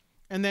him,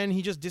 and then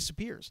he just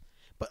disappears.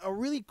 But a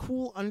really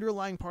cool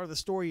underlying part of the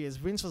story is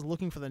Vince was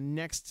looking for the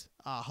next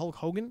Hulk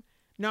Hogan,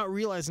 not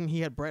realizing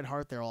he had Bret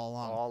Hart there all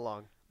along. All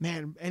along.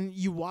 Man, and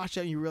you watch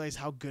that and you realize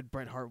how good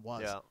Bret Hart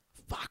was. Yeah.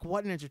 Fuck,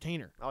 what an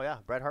entertainer. Oh yeah,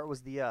 Bret Hart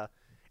was the. And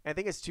I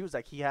think it's too is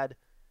like he had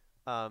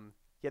the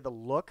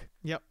look.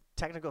 Yep.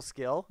 Technical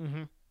skill.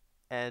 Mm-hmm.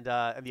 And the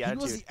attitude. He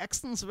was the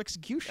excellence of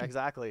execution.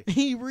 Exactly.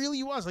 He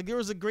really was. Like there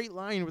was a great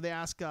line where they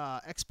ask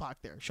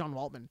X-Pac there, Sean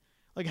Waltman,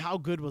 like how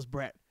good was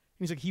Bret?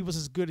 And he's like, he was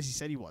as good as he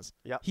said he was.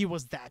 Yeah. He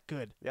was that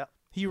good. Yeah.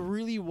 He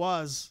really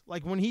was.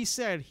 Like when he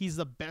said he's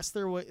the best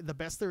there is, the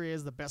best there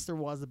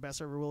was, the best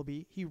there ever will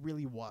be. He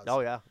really was.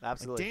 Oh yeah,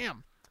 absolutely. Like,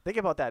 damn. Think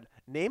about that.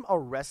 Name a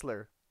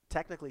wrestler,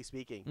 technically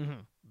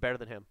speaking, better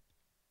than him.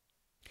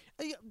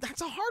 That's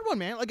a hard one,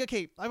 man. Like,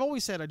 okay, I've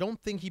always said I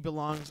don't think he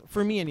belongs,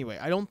 for me anyway,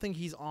 I don't think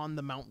he's on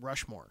the Mount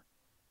Rushmore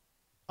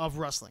of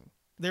wrestling.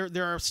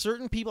 There are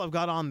certain people I've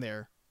got on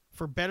there,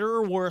 for better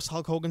or worse,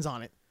 Hulk Hogan's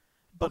on it.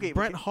 But Okay,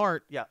 Bret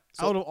Hart,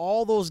 so, out of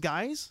all those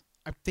guys,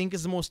 I think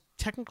is the most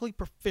technically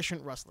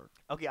proficient wrestler.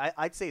 Okay,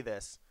 I'd say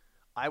this.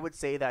 I would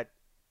say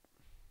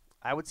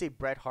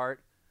Bret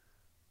Hart,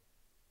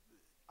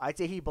 I'd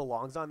say he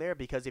belongs on there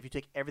because if you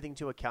take everything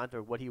into account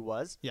of what he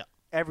was,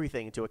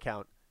 everything into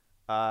account,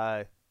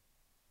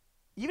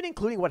 even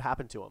including what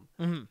happened to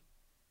him,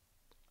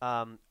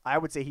 I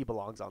would say he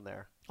belongs on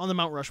there. On the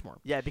Mount Rushmore.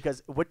 Yeah,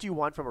 because what do you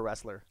want from a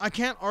wrestler? I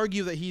can't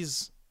argue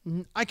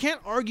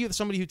with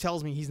somebody who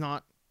tells me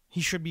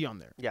he should be on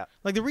there. Yeah.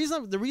 Like the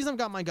reason I've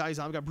got my guys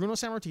on, I've got Bruno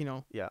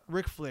Sammartino, Yeah.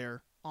 Ric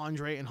Flair,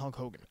 Andre, and Hulk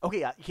Hogan.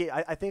 Okay,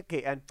 I think,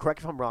 and correct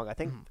if I'm wrong, I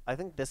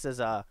think this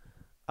is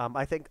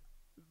I think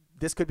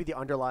this could be the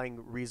underlying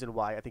reason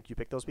why I think you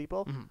picked those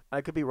people.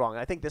 I could be wrong.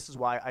 I think this is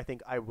why I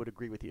think I would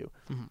agree with you,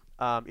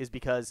 is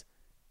because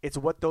it's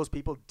what those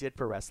people did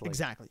for wrestling.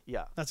 Exactly.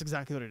 Yeah. That's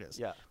exactly what it is.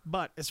 Yeah.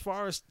 But as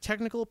far as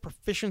technical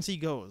proficiency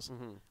goes,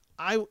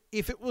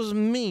 if it was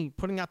me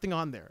putting that thing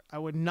on there, I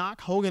would knock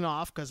Hogan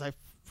off because I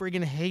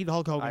friggin' hate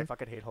Hulk Hogan. I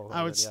fucking hate Hulk Hogan.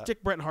 I would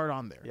stick Bret Hart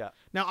on there. Yeah.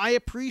 Now, I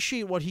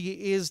appreciate what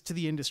he is to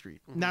the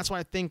industry. And that's why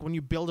I think when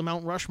you build a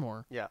Mount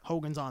Rushmore,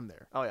 Hogan's on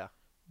there. Oh, yeah.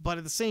 But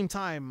at the same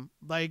time,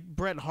 like,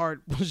 Bret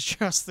Hart was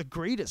just the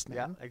greatest,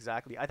 man. Yeah,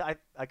 exactly.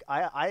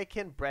 I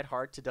akin Bret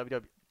Hart to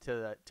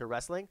WWE to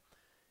wrestling.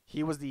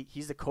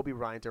 He's the Kobe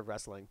Bryant of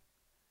wrestling.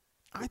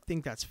 I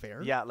think that's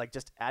fair. Yeah, like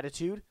just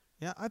attitude.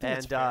 Yeah, I think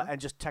that's fair. And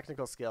just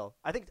technical skill.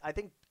 I think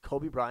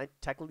Kobe Bryant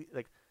technically,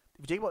 like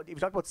if you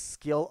talk about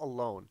skill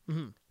alone,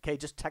 okay,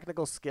 just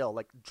technical skill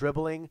like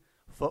dribbling,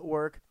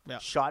 footwork,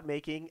 shot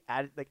making,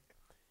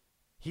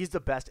 he's the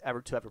best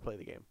ever to ever play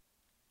the game.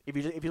 If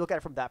you look at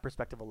it from that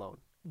perspective alone.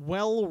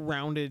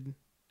 Well-rounded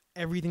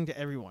everything to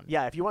everyone.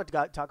 Yeah, if you want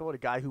to talk about a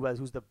guy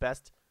who's the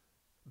best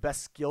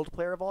skilled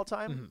player of all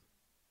time, Mm-hmm.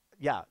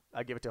 yeah,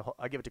 I give it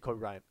to Kobe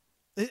Bryant.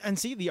 And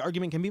see, the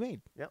argument can be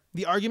made. Yep.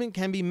 The argument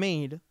can be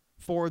made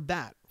for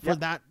that.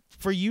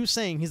 For you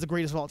saying he's the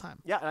greatest of all time.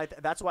 Yeah, and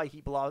that's why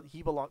he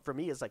belong for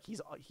me is like he's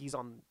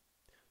on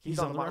the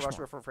Mount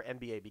Rushmore for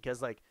NBA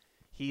because like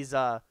he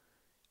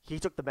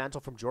took the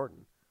mantle from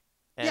Jordan.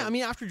 And yeah, I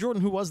mean after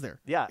Jordan, who was there?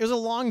 Yeah. It was a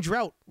long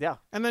drought. Yeah.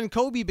 And then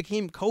Kobe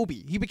became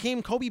Kobe. He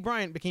became Kobe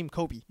Bryant became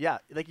Kobe. Yeah,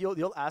 like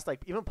you'll ask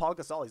like even Paul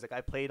Gasol, he's like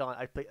I played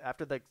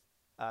after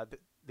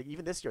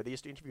even this year they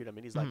just interviewed him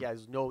and he's like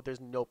there's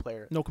no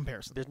player. No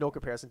comparison. There's no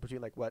comparison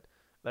between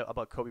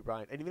about Kobe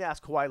Bryant. And even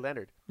ask Kawhi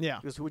Leonard. Yeah.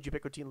 Because who would you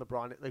pick between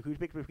LeBron? Like who would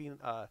you pick between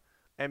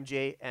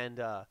MJ and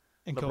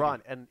LeBron?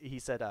 Kobe. And he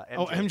said MJ.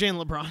 Oh, MJ and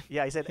LeBron.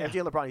 Yeah, he said MJ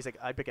and LeBron. He's like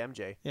I'd pick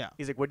MJ. Yeah.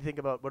 He's like what do you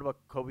think what about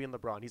Kobe and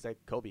LeBron? He's like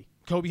Kobe.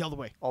 Kobe all the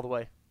way. All the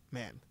way.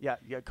 Man. Yeah,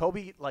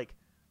 Kobe like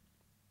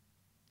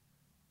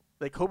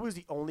Kobe was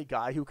the only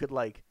guy who could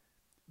like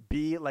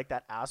be like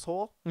that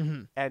asshole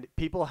and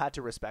people had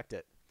to respect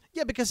it.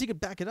 Yeah, because he could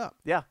back it up.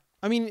 Yeah.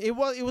 I mean, it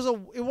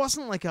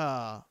wasn't like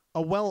a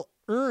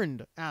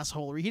well-earned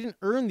assholery. He didn't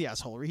earn the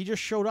assholery. He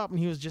just showed up and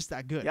he was just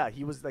that good. Yeah,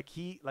 he was like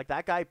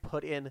that guy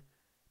put in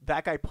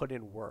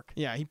work.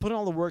 Yeah, he put in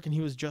all the work and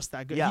he was just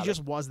that good. Yeah, he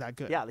just was that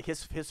good. Yeah, like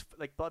his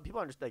like but people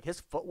understand like his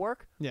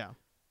footwork Yeah.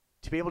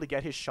 to be able to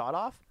get his shot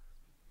off,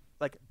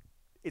 like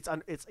it's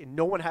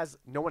no one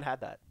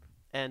had that,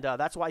 and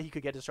that's why he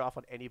could get his shot off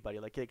on anybody.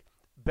 Like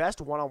best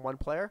one-on-one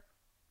player,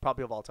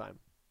 probably of all time.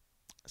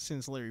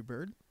 Since Larry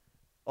Bird.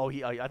 Oh,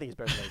 I think he's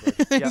better than Larry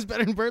Bird. He's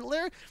better than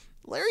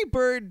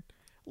Bird.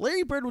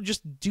 Larry Bird would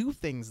just do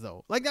things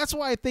though. Like that's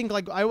why I think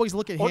like I always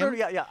look at him. No,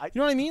 yeah. You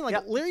know what I mean? Like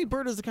yeah. Larry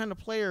Bird is the kind of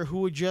player who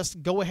would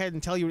just go ahead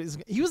and tell you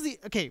he was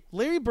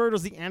Larry Bird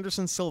was the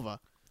Anderson Silva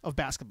of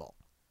basketball.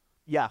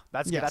 Yeah,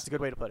 that's Yes. a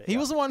good way to put it. He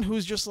was the one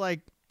who's just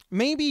like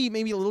maybe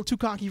a little too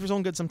cocky for his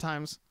own good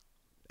sometimes,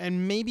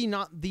 and maybe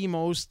not the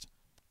most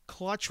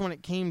clutch when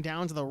it came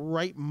down to the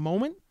right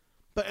moment,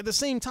 but at the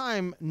same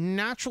time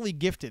naturally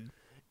gifted.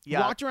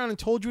 Yeah. Walked around and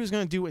told you he was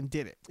going to do it and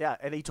did it. Yeah,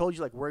 and he told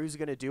you like where he was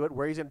going to do it,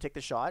 where he's going to take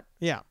the shot.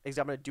 Yeah. He's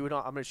I'm going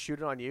to shoot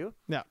it on you.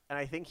 Yeah. And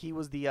I think he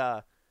was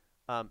the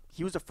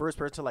first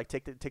person to like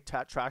take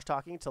trash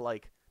talking to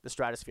like the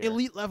stratosphere.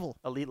 Elite level.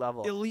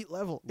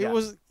 Yeah.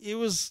 It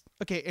was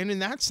okay, and in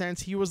that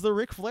sense, he was the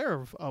Ric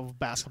Flair of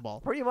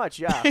basketball. Pretty much,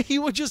 yeah. He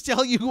would just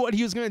tell you what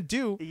he was going to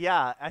do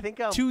Yeah, I think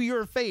to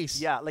your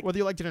face. yeah, like whether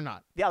you liked it or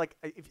not. Yeah, like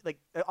if like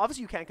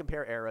obviously you can't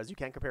compare eras, you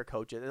can't compare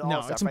coaches. No,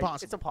 stuff, it's right?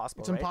 impossible. It's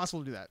impossible. It's right? impossible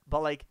to do that.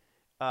 But like,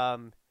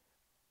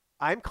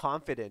 I'm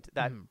confident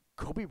that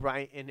Kobe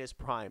Bryant in his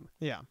prime,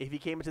 Yeah. if he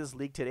came into this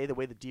league today, the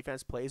way the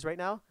defense plays right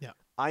now, Yeah.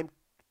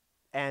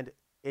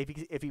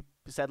 If he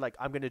said like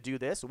I'm gonna do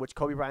this, which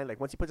Kobe Bryant like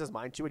once he puts his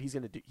mind to it,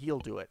 he'll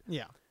do it.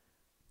 Yeah.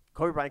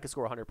 Kobe Bryant could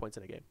score 100 points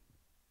in a game.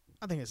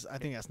 I think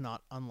that's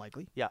not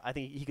unlikely. Yeah, I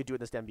think he could do it in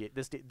this NBA.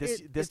 It's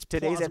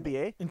Today's plausible.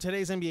 NBA. In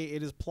today's NBA,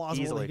 it is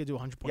plausible Easily. that he could do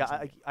 100 points.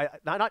 Yeah, I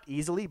not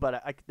easily, but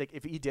I like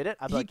if he did it,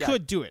 I'd be he like,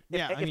 could do it. If,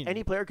 Yeah. if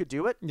any player could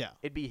do it, yeah.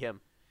 it'd be him.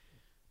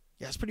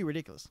 Yeah, it's pretty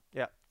ridiculous.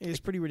 Yeah, It is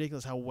pretty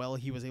ridiculous how well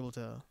he was able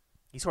to.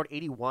 he scored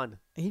 81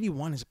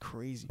 81 is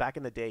crazy. back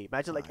in the day.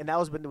 Imagine like, and that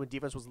was when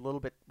defense was a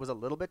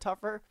little bit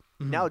tougher.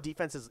 Now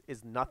defense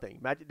is nothing.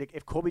 Imagine like,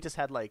 if Kobe just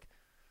had like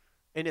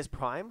in his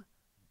prime,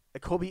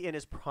 Kobe in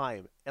his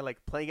prime, and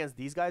like playing against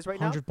these guys right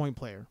now, 100-point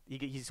player.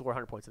 he scored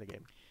 100 points in a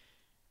game.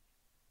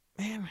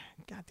 Man,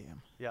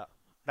 goddamn. Yeah,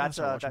 That's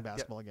that's watching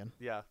basketball again.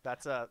 Yeah,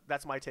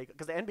 that's my take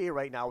because the NBA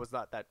right now is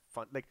not that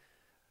fun. Like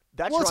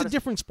that's Well, it's a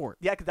different sport.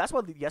 Yeah, because that's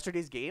why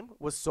yesterday's game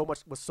was so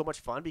much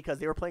fun because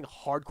they were playing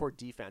hardcore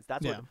defense.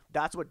 That's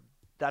what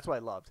I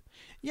loved.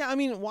 Yeah, I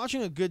mean,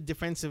 watching a good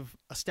defensive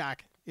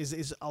stack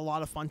is a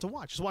lot of fun to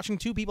watch. Just watching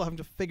two people having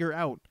to figure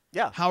out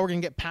how we're gonna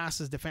get past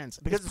this defense.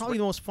 Because it's probably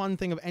the most fun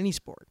thing of any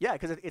sport. Yeah,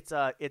 because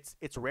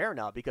it's rare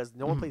now because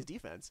no one plays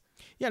defense.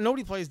 Yeah,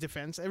 nobody plays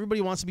defense.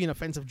 Everybody wants to be an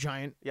offensive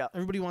giant. Yeah.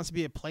 Everybody wants to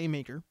be a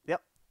playmaker.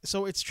 Yep.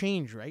 So it's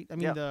changed, right? I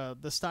mean, Yeah.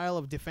 the style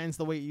of defense,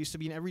 the way it used to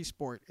be in every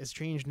sport, has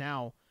changed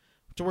now.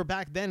 To where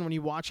back then, when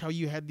you watch how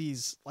you had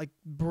these like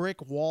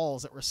brick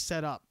walls that were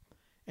set up,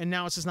 and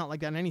now it's just not like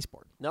that in any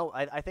sport. No,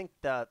 I think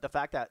the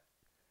fact that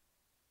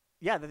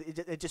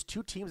it just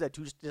two teams that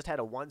just had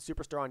a one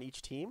superstar on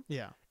each team.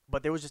 Yeah,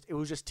 But it was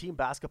just team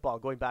basketball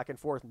going back and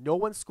forth. No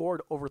one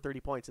scored over 30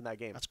 points in that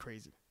game. that's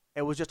crazy.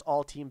 It was just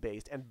all team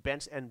based and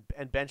bench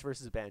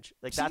versus bench.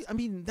 Like See, I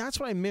mean, that's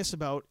what I miss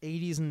about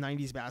 80s and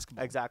 90s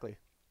basketball. exactly.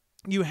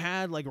 You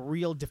had like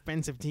real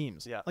defensive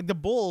teams. Yeah. Like the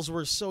Bulls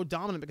were so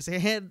dominant because they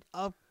had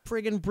a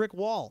friggin' brick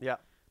wall. Yeah.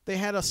 They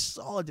had a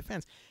solid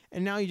defense.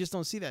 And now you just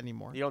don't see that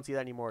anymore. You don't see that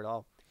anymore at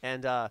all.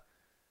 And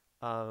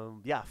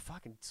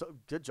fucking so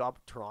good job,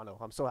 Toronto.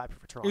 I'm so happy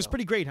for Toronto. It was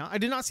pretty great, huh? I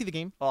did not see the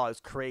game. Oh, it was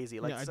crazy.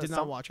 Like Yeah, I did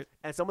not watch it.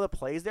 And some of the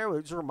plays there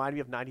just reminded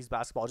me of 90s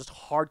basketball, just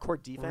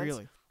hardcore defense.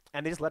 Really?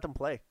 And they just let them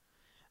play.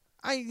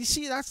 You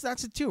see, that's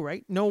it too,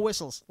 right? No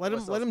whistles. Let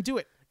him do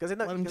it. Because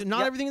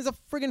Not everything is a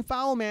friggin'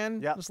 foul,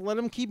 man. Yeah. Just let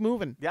him keep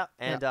moving. Yeah,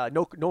 and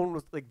no one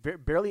was like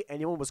barely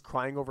anyone was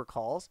crying over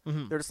calls.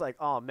 They're just like,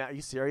 "Oh man, are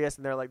you serious?"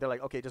 And they're like,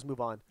 "Okay, just move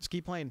on." Just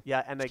keep playing.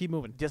 Yeah, and Just keep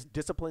moving. Just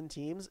disciplined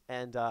teams,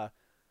 and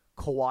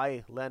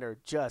Kawhi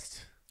Leonard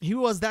just He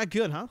was that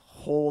good, huh?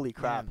 holy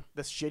crap, Man.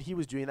 the shit he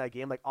was doing in that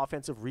game, like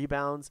offensive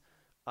rebounds.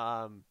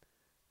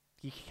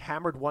 He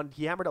hammered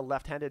a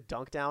left-handed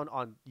dunk down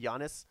on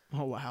Giannis.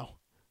 Oh wow.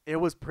 It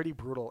was pretty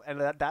brutal,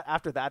 and that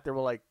after that, they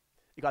were like,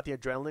 you got the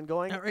adrenaline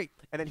going. All right.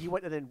 And then he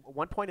went, and then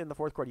one point in the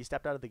fourth quarter, he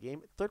stepped out of the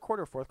game. Third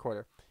quarter or fourth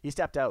quarter, he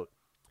stepped out.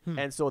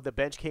 And so the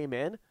bench came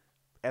in,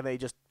 and they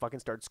just fucking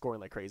started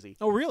scoring like crazy.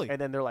 Oh really?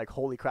 And then they're like,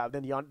 holy crap.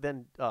 Then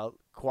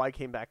Kawhi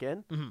came back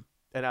in,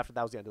 and after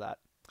that was the end of that.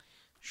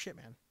 Shit,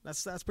 man.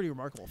 That's pretty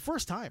remarkable.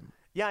 First time.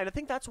 Yeah, and I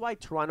think that's why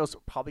Toronto's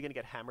probably going to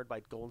get hammered by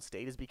Golden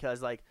State is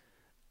because, like,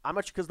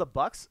 because the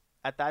Bucks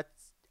at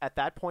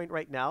that point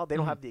right now, they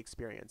don't have the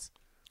experience.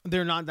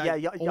 They're not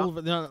that old.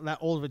 They're not that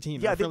old of a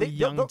team. Yeah, they're a fairly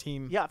young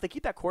team. Yeah, if they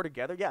keep that core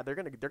together, yeah, they're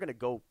gonna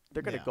go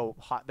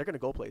hot. They're gonna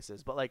go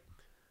places. But like,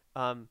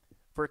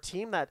 for a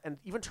team that, and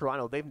even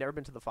Toronto, they've never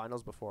been to the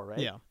finals before, right?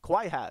 Yeah.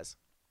 Kawhi has.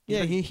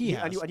 Yeah, he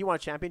has. And you won a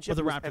championship.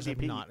 But the he was Raptors have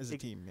MVP. not as a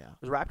team. Yeah.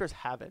 The Raptors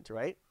haven't,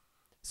 right?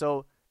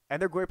 So,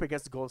 and they're going up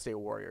against the Golden State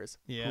Warriors,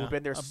 Yeah. who've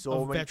been there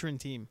a veteran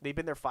team. They've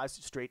been there 5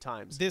 straight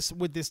times.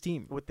 With this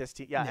team.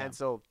 Yeah, and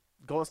so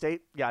Golden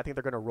State, yeah, I think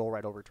they're going to roll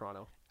right over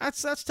Toronto.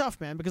 That's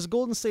tough, man, because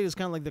Golden State is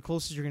kind of like the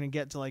closest you're going to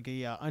get to like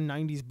a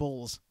 90s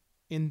Bulls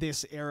in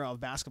this era of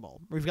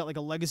basketball. Where you've got like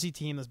a legacy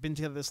team that's been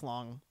together this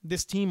long.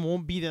 This team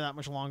won't be there that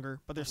much longer,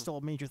 but they're still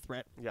a major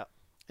threat. Yeah.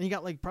 And you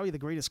got like probably the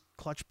greatest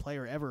clutch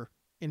player ever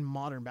in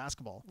modern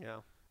basketball. Yeah.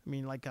 I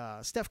mean, like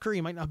Steph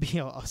Curry might not be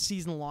a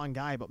season-long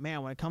guy, but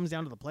man, when it comes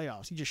down to the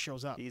playoffs, he just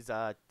shows up. He's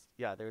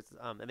there's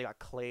and they got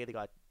Clay, they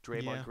got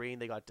Draymond Green,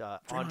 they got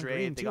Andre,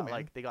 Green they too, got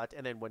man. like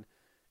and then when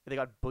they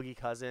got Boogie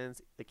Cousins,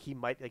 like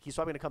he's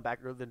probably gonna come back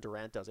earlier than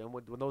Durant does, and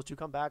when those two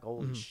come back,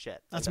 holy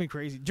shit, That's gonna be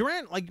crazy.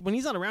 Durant, like when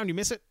he's not around, you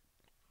miss it.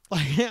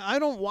 Like I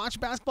don't watch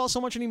basketball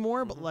so much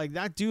anymore, but like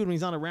that dude when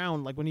he's not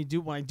around, like when I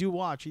do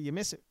watch, you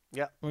miss it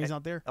yeah, when he's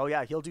not there. Oh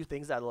yeah, he'll do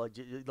things that like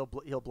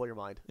he'll blow your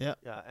mind. Yeah,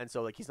 and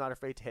so like he's not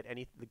afraid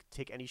to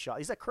take any shot.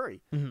 He's like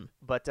Curry, Mm-hmm.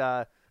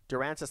 but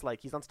Durant's just like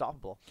he's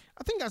unstoppable.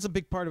 I think that's a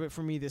big part of it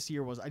for me this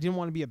year was I didn't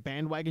want to be a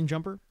bandwagon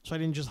jumper, so I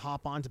didn't just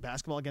hop on to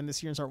basketball again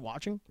this year and start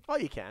watching. Oh,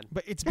 you can,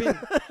 but it's been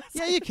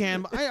yeah, you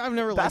can. But I've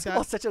never liked that.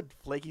 Basketball's such a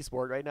flaky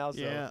sport right now.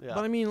 So, yeah,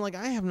 but I mean, like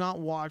I have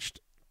not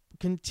watched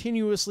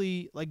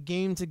continuously like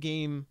game to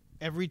game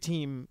every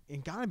team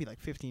in gotta be like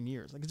 15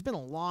 years. Like it's been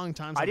a long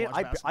time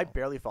since I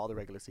barely follow the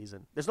regular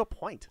season. There's no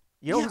point.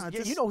 You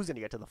know who's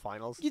gonna get to the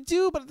finals. You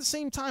do, but at the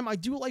same time, I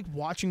do like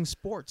watching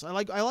sports. I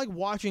like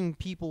watching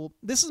people.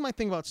 This is my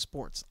thing about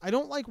sports. I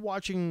don't like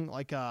watching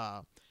like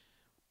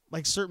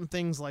certain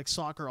things like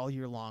soccer all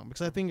year long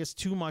because I think it's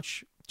too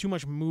much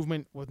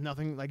movement with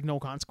nothing, like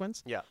no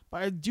consequence. Yeah.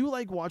 But I do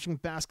like watching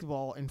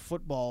basketball and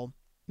football,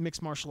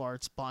 mixed martial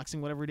arts,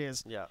 boxing, whatever it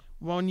is. Yeah.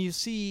 When you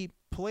see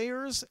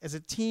players as a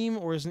team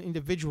or as an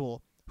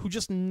individual who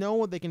just know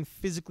what they can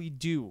physically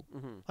do,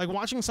 like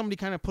watching somebody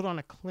kind of put on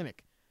a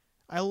clinic.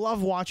 I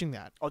love watching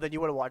that. Oh, then you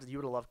would have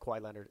loved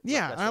Kawhi Leonard.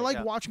 Yeah, and I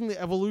like watching the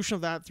evolution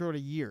of that throughout a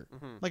year.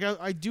 Like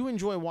I do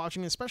enjoy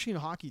watching, especially in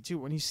hockey too,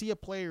 when you see a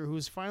player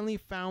who's finally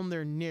found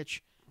their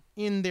niche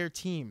in their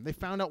team. They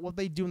found out what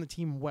they do in the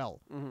team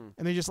well, and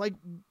they just like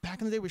back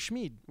in the day with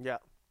Schmid. Yeah.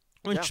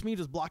 When Schmid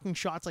was blocking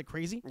shots like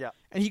crazy, yeah,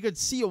 and he could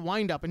see a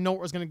windup and know where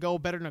it was going to go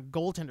better than a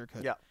goaltender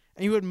could. Yeah,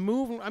 and he would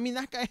move. I mean,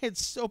 that guy had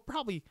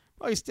probably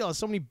still has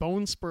so many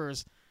bone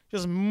spurs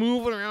just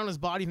moving around his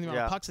body from the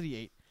amount of pucks that he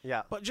ate.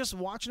 Yeah, but just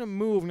watching him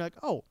move, and you're like,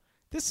 oh,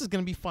 this is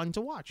going to be fun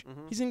to watch.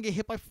 He's going to get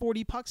hit by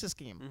 40 pucks this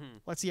game.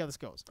 Let's see how this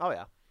goes. Oh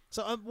yeah.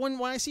 So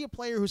when I see a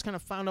player who's kind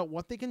of found out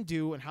what they can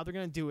do and how they're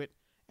going to do it,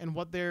 and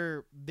what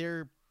their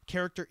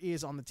character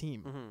is on the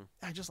team,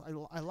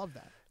 I love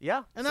that.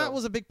 Yeah, and that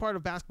was a big part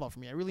of basketball for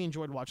me. I really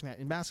enjoyed watching that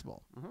in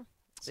basketball.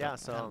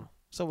 So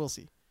we'll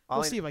see.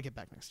 We'll see if I get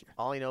back next year.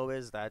 All I know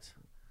is that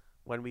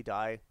when we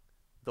die,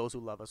 those who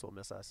love us will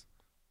miss us.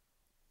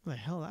 Where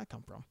the hell did that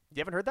come from?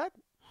 You haven't heard that?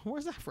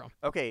 Where's that from?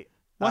 Okay.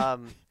 What?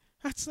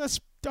 That's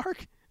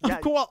dark. Yeah.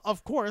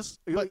 Of course.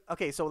 But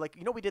okay, so like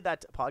we did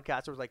that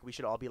podcast where like we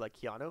should all be like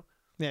Keanu.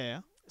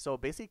 Yeah. So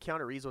basically,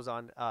 Keanu Reeves was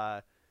on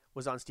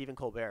Stephen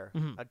Colbert.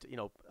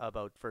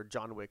 About for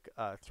John Wick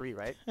 3,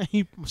 right?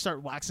 He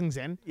start waxing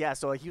zen. Yeah.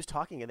 So he was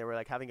talking, and they were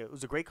like it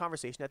was a great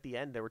conversation at the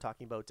end. They were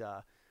talking about.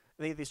 I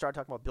think they started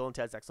talking about Bill and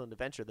Ted's Excellent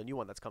Adventure, the new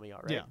one that's coming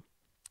out, right? Yeah.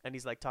 And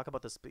he's like talking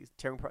about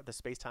tearing apart the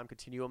space time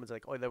continuum. It's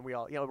like, oh, then we're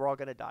all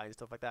gonna die and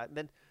stuff like that. And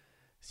then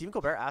Stephen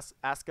Colbert asks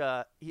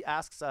Keanu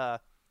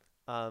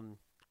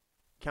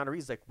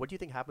Reeves, like, what do you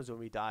think happens when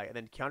we die? And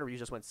then Keanu Reeves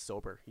just went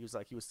sober.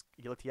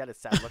 He had a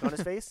sad look on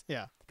his face.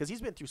 Yeah, because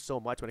he's been through so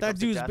much when it that comes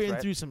to death. That dude's been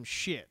right? through some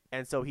shit.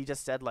 And so he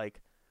just said,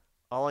 like,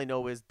 all I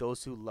know is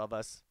those who love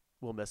us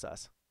will miss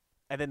us.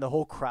 And then the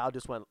whole crowd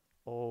just went,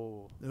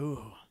 oh.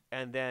 Ooh.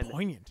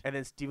 Poignant. and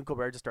then Stephen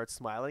Colbert just starts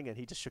smiling, and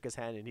he just shook his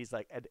hand, and he's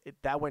like,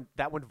 that went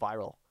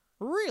viral.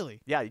 Really?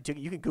 Yeah, you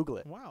can Google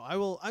it. Wow. I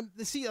will.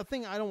 See a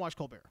thing. I don't watch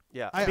Colbert.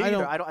 Yeah, I me neither.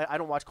 don't- I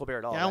don't watch Colbert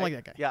at all. Yeah, I don't right?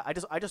 like that guy. Yeah,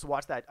 I just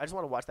watched that. I just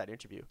want to watch that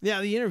interview. Yeah,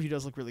 the interview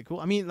does look really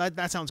cool. I mean,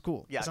 that sounds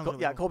cool. Yeah, That sounds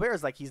really cool. Colbert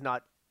is like he's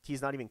not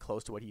even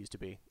close to what he used to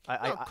be.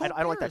 I don't like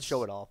Colbert that is-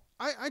 show at all.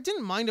 I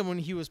didn't mind him when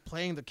he was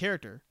playing the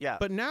character. Yeah.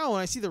 But now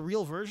when I see the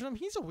real version of him,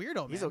 he's a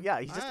weirdo, He's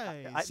man. he's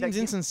just He seems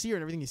insincere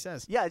in everything he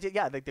says. Yeah,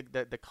 like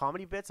the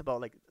comedy bits about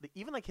like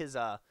even like his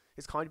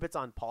comedy bits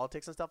on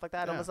politics and stuff like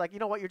that. Yeah. I was like, you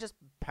know what, you're just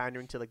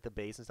pandering to like the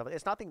base and stuff.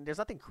 It's nothing. There's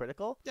nothing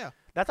critical. Yeah.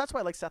 That's why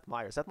I like Seth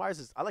Meyers. Seth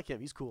Meyers I like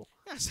him. He's cool.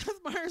 Yeah, Seth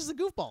Meyers is a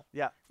goofball.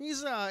 Yeah,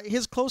 He's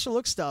his closer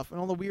look stuff and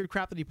all the weird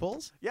crap that he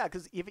pulls. yeah.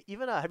 Because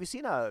even have you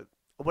seen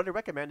what I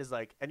recommend is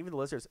like, and even the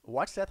listeners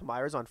watch Seth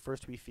Meyers on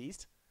First We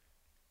Feast.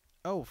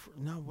 Oh no!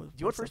 Do you know what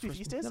what's First that We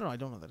Feast is? No, I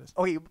don't know what that is.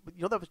 Okay, you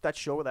know that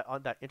show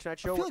on that internet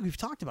show. I feel like we've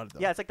talked about it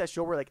though. Yeah, it's like that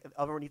show where like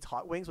everyone eats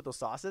hot wings with those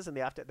sauces, and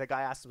the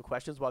guy asks them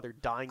questions while they're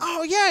dying.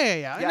 Oh yeah.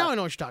 Yeah. Now I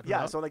know what you're talking Yeah,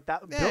 about. so like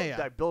that. Yeah,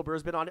 yeah. Bill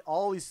Burr's been on it.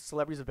 All these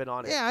celebrities have been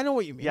on it. Yeah, I know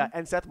what you mean. Yeah,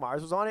 and Seth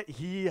Meyers was on it.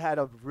 He had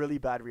a really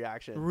bad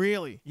reaction.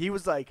 Really? He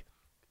was like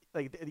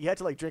he had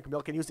to like drink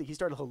milk, and he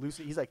started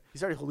hallucinating. He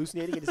started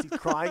hallucinating and he's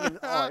crying, and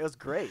it was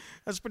great.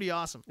 That's pretty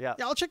awesome. Yeah.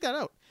 Yeah, I'll check that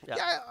out. Yeah.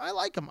 Yeah, I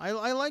like him. I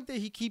like that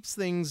he keeps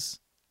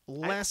things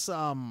less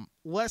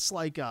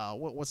like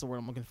what's the word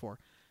I'm looking for?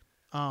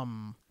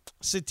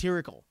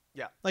 Satirical.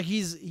 Yeah. Like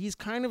he's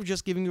kind of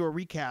just giving you a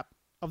recap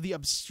of the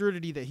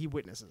absurdity that he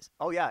witnesses.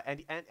 Oh yeah,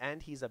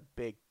 and he's a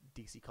big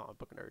DC comic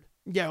book nerd.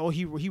 Yeah, well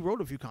he wrote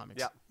a few comics.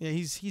 Yeah. Yeah,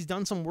 he's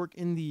done some work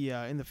in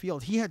the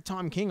field. He had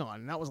Tom King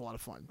on, and that was a lot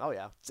of fun. Oh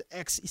yeah. It's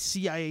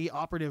ex-CIA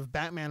operative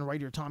Batman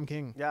writer Tom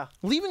King. Yeah.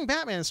 Leaving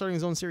Batman and starting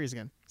his own series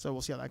again. So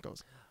we'll see how that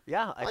goes.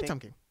 Yeah. I like Tom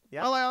King.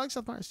 Yeah. I like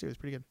Seth Meyers too. It's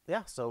pretty good.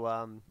 Yeah. So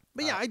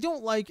But yeah, I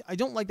don't like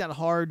that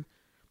hard,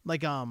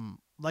 like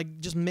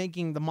just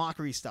making the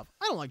mockery stuff.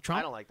 I don't like Trump.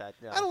 I don't like that.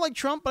 Yeah. I don't like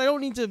Trump, but I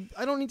don't need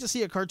to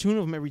see a cartoon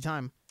of him every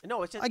time.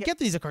 No, it's just I get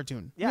that he's a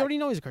cartoon. Yeah. You already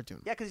know he's a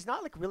cartoon. Yeah, because he's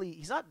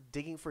not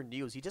digging for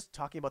news. He's just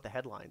talking about the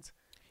headlines.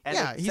 And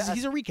Yeah, like, he's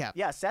Seth- a recap.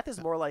 Yeah, Seth is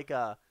more like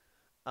like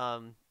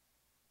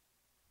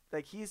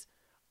he's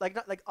like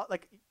not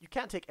like you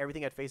can't take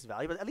everything at face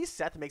value, but at least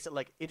Seth makes it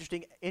like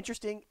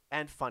interesting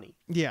and funny.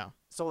 Yeah.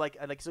 So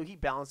so he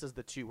balances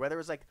the two. Whether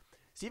it's like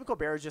Stephen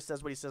Colbert just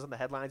says what he says on the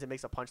headlines and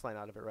makes a punchline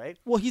out of it, right?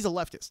 Well, he's a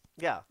leftist.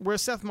 Yeah,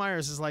 Whereas Seth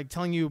Meyers is like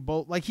telling you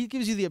both, like he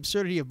gives you the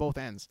absurdity of both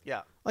ends.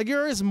 yeah, Like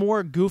there is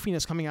more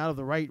goofiness coming out of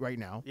the right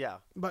now, yeah,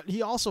 but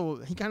he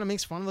kind of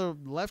makes fun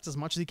of the left as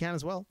much as he can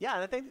as well.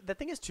 yeah. And the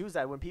thing is too is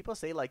that when people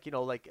say like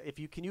like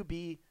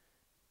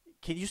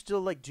can you still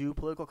like do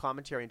political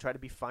commentary and try to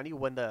be funny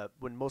when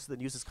most of the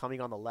news is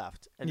coming on the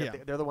left and Yeah.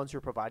 they're the ones who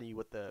are providing you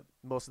with the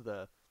most of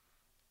the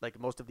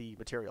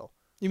material.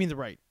 You mean the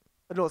right?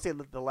 No, let's say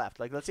the left.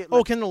 Like let's say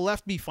Oh, can the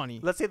left be funny?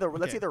 let's say the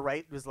Okay.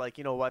 right was like,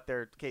 you know what,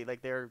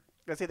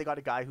 let's say they got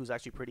a guy who's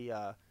actually pretty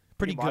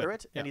Pretty good,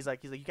 moderate, yeah. and he's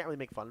like you can't really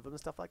make fun of him and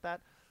stuff like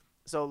that.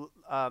 So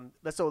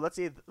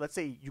let's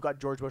say you got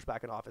George Bush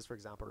back in office, for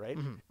example, right?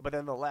 Mhm. But then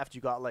on the left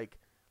you got like,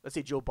 let's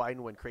say Joe Biden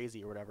went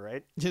crazy or whatever,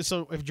 right? Just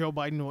so if Joe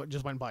Biden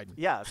just went Biden.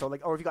 Yeah. So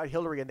like, or if you got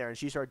Hillary in there and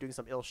she started doing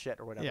some ill shit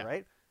or whatever, Yeah.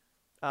 right?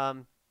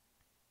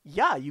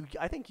 Yeah.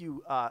 I think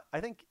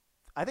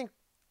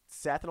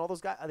Seth and all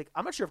those guys.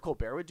 I'm not sure if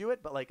Colbert would do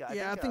it, but like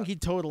I think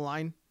he'd toe the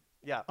line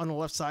yeah. on the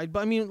left side.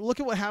 But I mean, look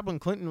at what happened when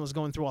Clinton was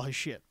going through all his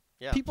shit.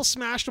 Yeah. People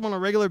smashed him on a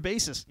regular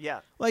basis. Yeah.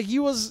 Like he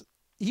was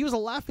a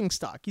laughing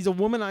stock. He's a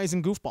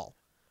womanizing goofball,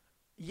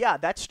 Yeah,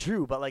 that's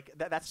true, but like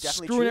that's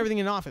definitely screwing true. everything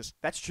in office.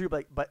 That's true,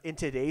 but in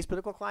today's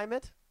political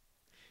climate,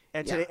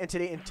 and Yeah. in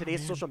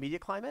today's social media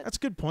climate, That's a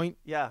good point.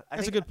 yeah,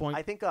 that's a good point.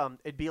 I think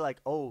it'd be like,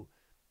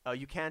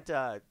 you can't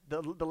the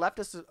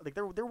leftists like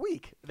they're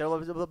weak. They'll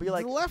be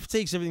like, the left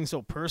takes everything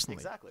so personally.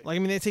 Exactly. Like I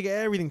mean, they take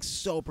everything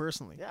so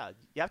personally. yeah,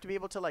 you have to be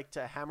able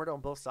to hammer it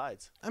on both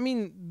sides. I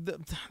mean,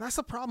 that's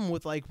the problem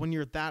with like when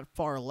you're that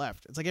far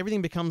left. It's like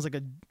everything becomes like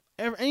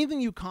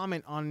anything you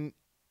comment on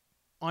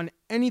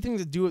anything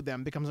to do with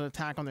them becomes an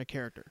attack on their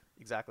character,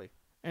 Exactly.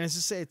 and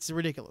it's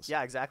ridiculous.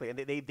 Yeah, exactly. And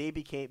they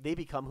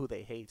become who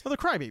they hate. Well, they're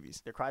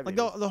crybabies. They're crybabies. Like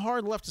the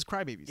hard left is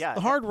crybabies. Yeah.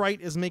 The hard right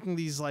is making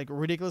these like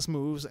ridiculous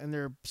moves, and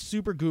they're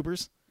super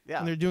goobers. Yeah.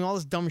 And they're doing all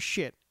this dumb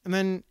shit, and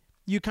then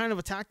you kind of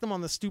attack them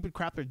on the stupid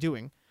crap they're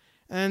doing,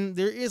 and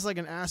there is like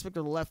an aspect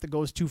of the left that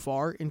goes too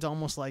far into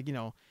almost like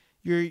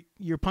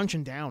you're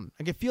punching down.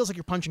 Like it feels like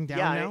you're punching down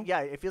now.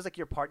 Yeah, it feels like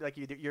you're part, like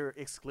you're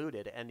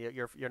excluded, and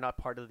you're not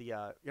part of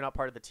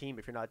the team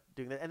if you're not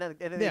doing that. And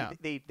then Yeah.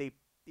 they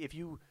if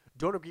you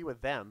don't agree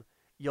with them,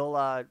 you'll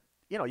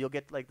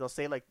get like you'll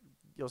say like,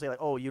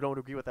 oh, you don't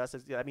agree with us,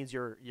 that means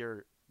you're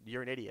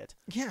an idiot.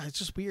 Yeah, it's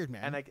just weird,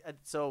 man. And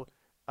so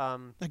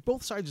like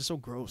both sides are so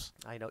gross.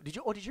 I know. Did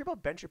you hear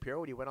about Ben Shapiro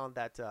when he went on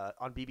that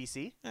on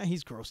BBC?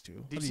 He's gross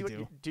too. Did What you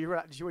do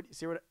you do?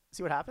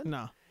 see what happened?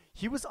 No.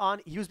 He was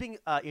being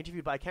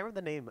interviewed by I can't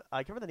remember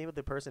the name of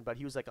the person, but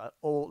he was like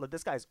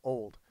this guy's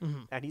old,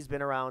 and he's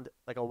been around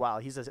like a while.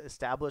 He's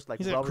established, like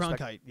He's like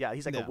well-respected. Cronkite. Yeah,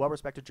 he's like a Yeah.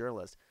 well-respected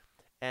journalist,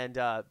 And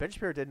Ben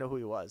Shapiro didn't know who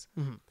he was,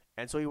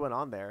 and so he went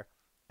on there,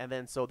 and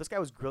then so this guy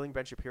was grilling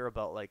Ben Shapiro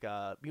about like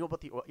about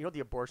the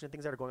abortion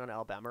things that are going on in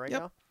Alabama right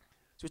now.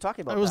 So he's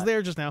talking about. I was that.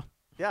 there just now.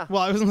 Yeah.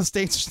 Well, I was in the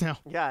States just now.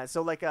 Yeah.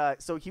 So like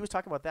so he was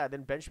talking about that.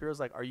 Then Ben Shapiro's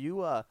like, "Are you?"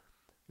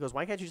 He goes,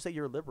 "Why can't you just say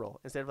you're a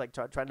liberal instead of like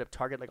trying to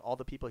target like all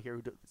the people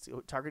here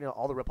targeting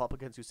all the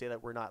Republicans who say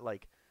that we're not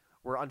like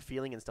we're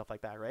unfeeling and stuff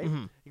like that, right?"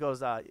 He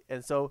goes,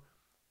 and so.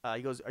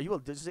 He goes, "Are you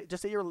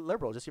just say you're a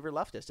liberal? Just say you're a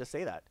leftist. Just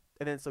say that."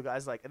 And then so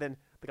guys like, and then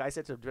the guy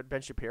said to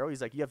Ben Shapiro,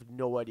 he's like, "You have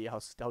no idea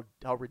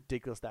how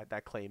ridiculous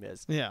that claim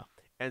is." Yeah.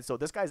 And so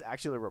this guy's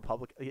actually a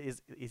Republican.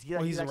 He's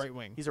a right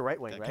wing. He's a right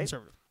wing, right?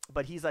 Conservative.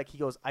 But he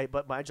goes,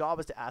 But my job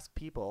is to ask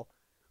people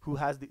who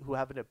have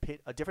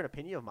a different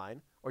opinion of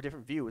mine or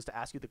different view is to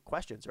ask you the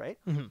questions, right?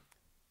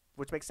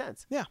 Which makes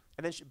sense. Yeah.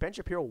 And then Ben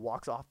Shapiro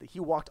walked off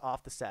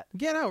the set.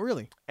 Get out,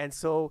 really? And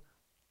so.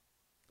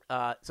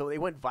 So it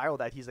went viral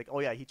that he's like, "Oh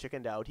yeah, he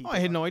chickened out." I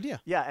had no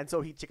idea. Yeah, and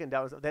so he chickened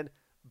out. Then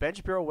Ben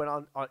Shapiro went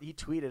on. He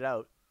tweeted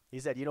out. He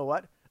said, "You know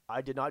what?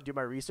 I did not do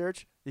my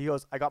research." He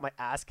goes, "I got my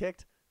ass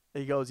kicked."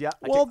 And he goes, "Yeah."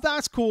 Well,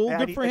 that's cool.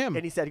 Good for him.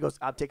 And he said, "He goes,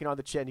 I'm taking on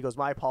the chin." He goes,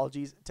 "My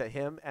apologies to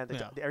him and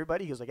to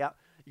everybody." He goes, "Like, yeah."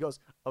 He goes,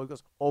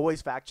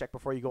 "Always fact check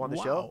before you go on the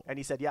show." And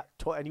he said, "Yeah,"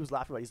 and he was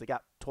laughing about it. He's like, "Yeah,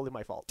 totally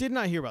my fault." Did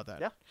not hear about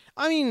that. Yeah.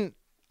 I mean,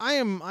 I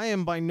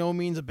am by no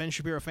means a Ben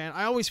Shapiro fan.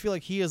 I always feel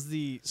like he is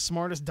the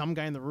smartest dumb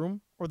guy in the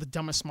room, or the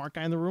dumbest smart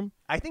guy in the room.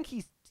 I think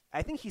he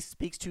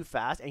speaks too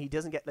fast, and he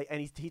doesn't get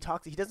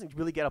he doesn't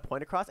really get a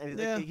point across, and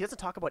he doesn't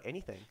talk about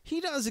anything.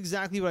 He does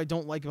exactly what I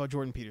don't like about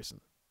Jordan Peterson.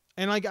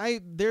 And like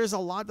there's a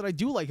lot that I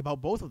do like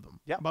about both of them.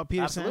 Yeah, about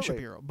Peterson and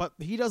Shapiro. But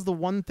he does the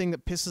one thing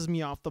that pisses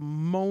me off the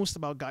most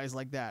about guys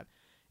like that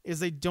is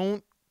they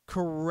don't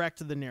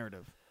correct the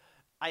narrative.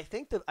 I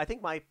think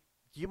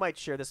you might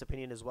share this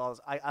opinion as well. As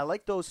I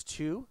like those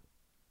two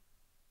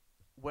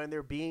when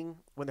they're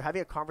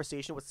having a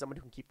conversation with someone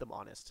who can keep them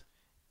honest.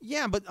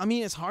 Yeah, but I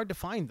mean it's hard to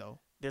find though.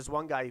 There's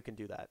one guy who can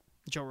do that.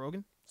 Joe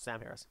Rogan? Sam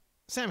Harris.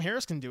 Sam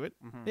Harris can do it.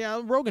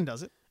 Yeah, Rogan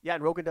does it. Yeah,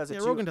 and Rogan does it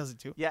too. Yeah, Rogan does it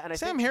too. Yeah, and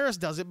Sam Harris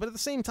does it, but at the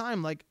same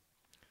time, like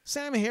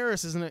Sam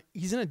Harris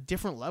he's in a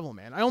different level,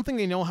 man. I don't think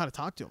they know how to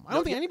talk to him. I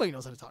don't think anybody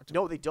knows how to talk to him.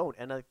 No, they don't.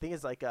 And the thing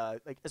is, like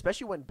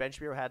especially when Ben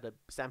Shapiro had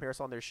Sam Harris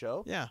on their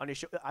show. Yeah. On his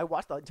show, I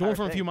watched the entire The one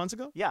from thing. a few months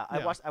ago. Yeah, I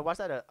watched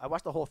that. I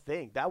watched the whole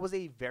thing. That was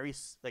a very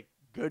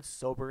good,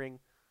 sobering,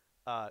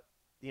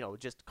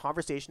 just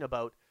conversation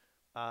about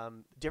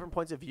different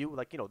points of view.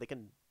 Like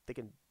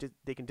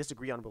they can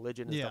disagree on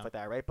religion and stuff like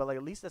that, right? But like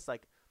at least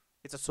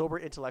it's a sober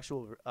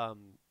intellectual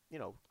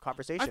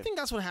conversation. I think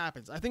that's what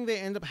happens. I think they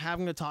end up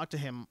having to talk to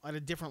him at a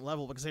different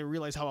level because they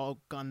realize how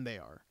outgunned they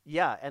are.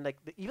 Yeah, and like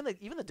even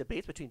the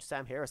debates between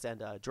Sam Harris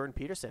and Jordan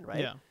Peterson,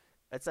 right? Yeah,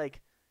 it's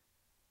like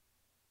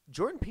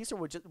Jordan Peterson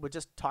would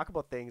just talk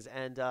about things,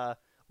 and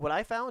what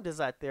I found is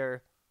that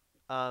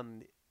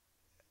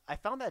I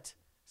found that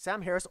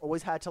Sam Harris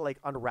always had to like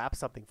unwrap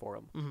something for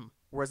him,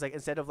 whereas like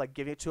instead of like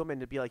giving it to him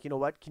and to be like, you know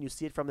what, can you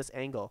see it from this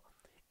angle?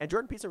 And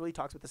Jordan Peterson really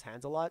talks with his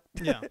hands a lot.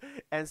 Yeah,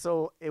 and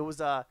so it was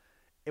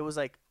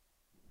like.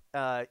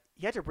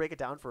 He had to break it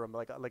down for him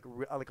like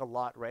a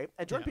lot, right?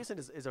 And Jordan Peterson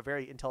is a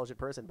very intelligent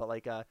person, but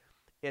like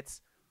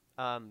it's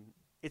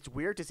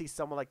weird to see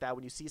someone like that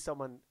when you see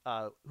someone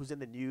who's in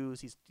the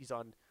news. He's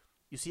on.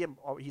 You see him.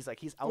 He's out.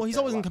 Well, he's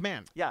always in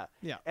command. Yeah,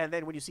 yeah. And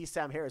then when you see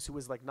Sam Harris, who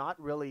is like not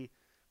really,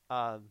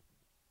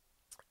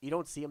 you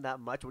don't see him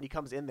that much when he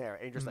comes in there,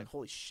 and you're just like,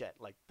 holy shit,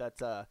 like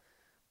that's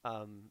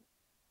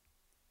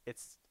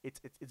it's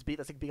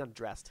like being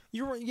undressed.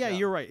 You're right. Yeah,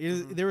 you're right.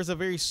 There is a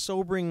very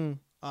sobering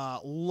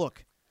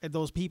look at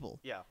those people.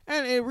 Yeah.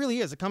 And it really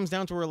is. It comes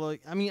down to where,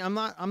 like, I mean, I'm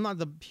not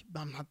the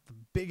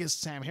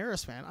biggest Sam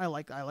Harris fan. I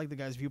like the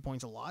guy's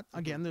viewpoints a lot.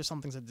 Again, there's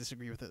some things I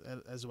disagree with it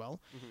as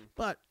well.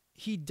 But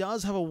he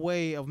does have a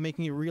way of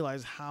making you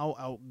realize how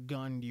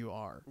outgunned you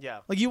are. Yeah.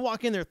 Like you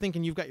walk in there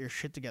thinking you've got your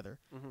shit together,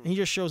 and he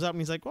just shows up and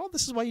he's like, "Well,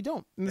 this is why you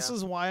don't, and this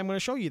is why I'm going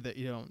to show you that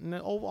you don't." And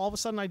then, all of a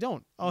sudden I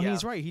don't. Oh,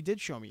 he's right. He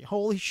did show me.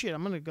 Holy shit!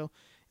 I'm going to go.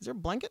 Is there a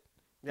blanket?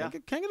 Yeah.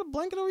 Can I get a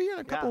blanket over here and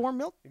a cup of warm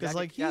milk? Because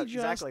like he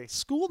just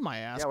schooled my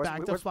ass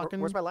back to fucking.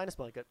 Where's my Linus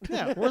blanket?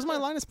 Yeah, where's my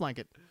Linus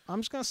blanket? I'm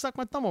just gonna suck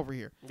my thumb over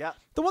here. Yeah.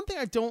 The one thing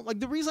I don't like,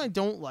 the reason I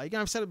don't like,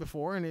 and I've said it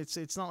before, and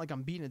it's not like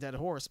I'm beating a dead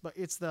horse, but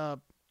it's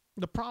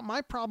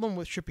my problem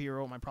with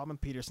Shapiro, my problem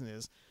with Peterson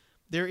is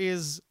there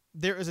is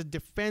a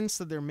defense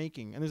that they're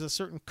making, and there's a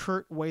certain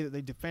curt way that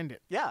they defend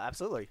it. Yeah,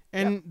 absolutely.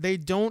 And they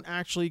don't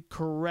actually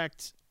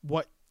correct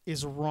what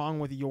is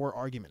wrong with your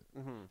argument.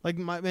 Like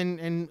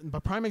and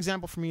a prime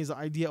example for me is the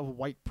idea of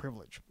white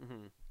privilege.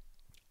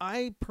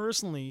 I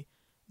personally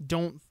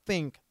don't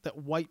think that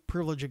white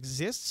privilege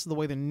exists the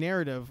way the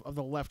narrative of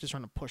the left is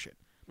trying to push it.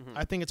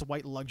 I think it's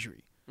white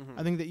luxury.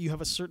 I think that you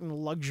have a certain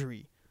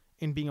luxury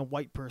in being a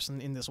white person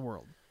in this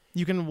world.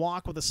 You can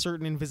walk with a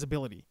certain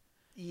invisibility.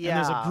 Yeah. And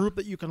there's a group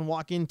that you can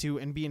walk into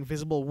and be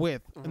invisible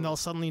with, and they'll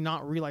suddenly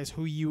not realize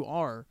who you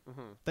are.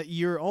 That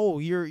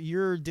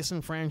you're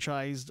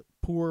disenfranchised,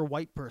 poor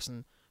white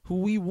person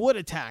who we would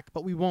attack,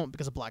 but we won't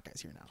because a black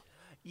guy's here now.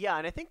 Yeah,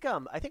 and I think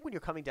when you're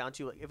coming down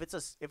to like, if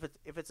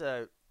it's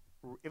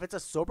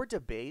sober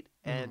debate,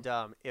 and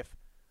if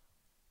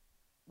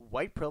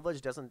white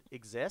privilege doesn't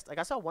exist, like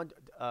I saw one,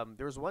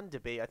 there was one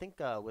debate I think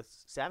with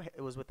Sam,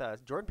 it was with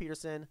Jordan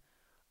Peterson,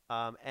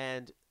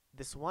 and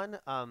this one,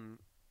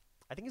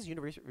 I think he's a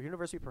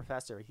university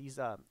professor. He's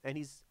and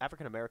he's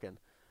African American,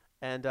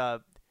 and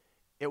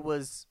it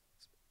was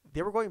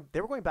they were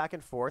going back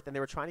and forth, and they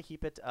were trying to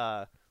keep it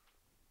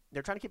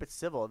they're trying to keep it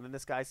civil. And then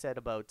this guy said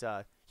about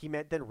he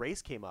meant then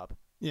race came up,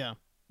 Yeah.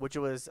 which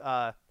was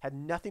had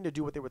nothing to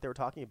do with what they were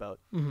talking about.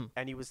 Mm-hmm.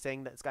 And he was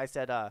saying that this guy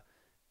said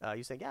he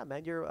was saying, yeah,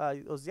 man, you're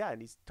it was, yeah,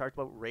 and he's talked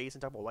about race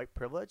and talked about white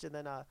privilege, and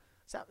then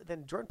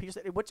Jordan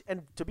Peterson, which,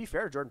 and to be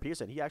fair to Jordan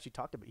Peterson, he actually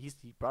talked about, he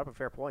brought up a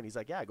fair point. He's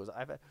like, yeah, he goes,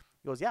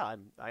 yeah,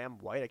 I am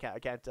white. I can't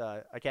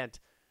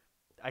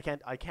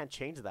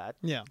change that.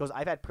 Yeah. He goes,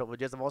 I've had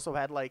privileges. I've also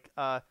had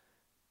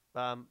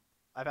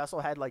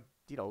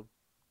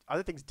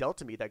other things dealt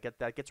to me that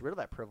gets rid of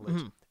that privilege.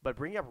 Mm-hmm. But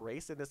bringing up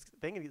race in this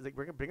thing, and he's like,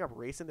 bring up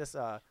race in this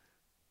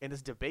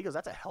debate, he goes,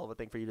 that's a hell of a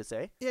thing for you to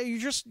say. Yeah, you're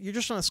just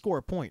trying to score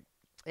a point.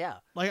 Yeah.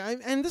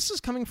 And this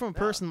is coming from a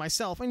person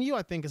myself, and you,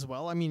 I think, as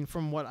well. I mean,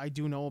 from what I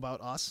do know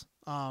about us,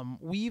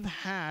 we've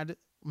had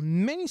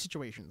many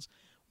situations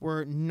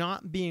where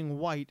not being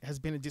white has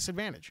been a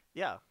disadvantage.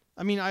 Yeah.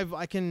 I mean,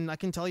 I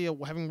can tell you,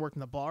 having worked in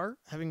the bar,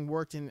 having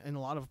worked in a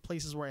lot of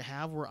places where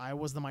I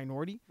was the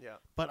minority. Yeah.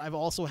 But I've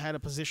also had a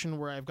position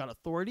where I've got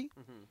authority.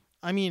 Mm-hmm.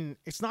 I mean,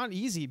 it's not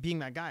easy being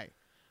that guy,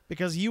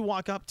 because you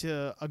walk up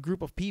to a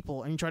group of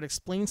people and you try to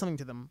explain something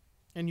to them,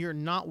 and you're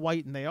not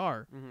white and they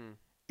are. Mm-hmm.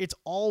 It's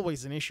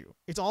always an issue.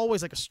 It's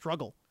always like a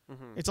struggle.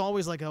 Mm-hmm. It's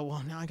always like,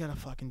 well, now I got to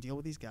fucking deal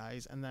with these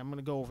guys, and then I'm going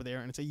to go over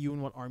there, and it's a you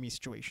and what army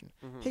situation.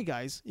 Mm-hmm. Hey,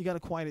 guys, you got to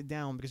quiet it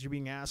down because you're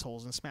being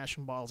assholes and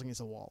smashing bottles against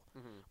the wall.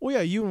 Mm-hmm. Oh,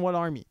 yeah, you and what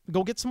army?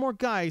 Go get some more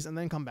guys and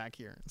then come back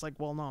here. It's like,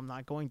 well, no, I'm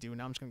not going to.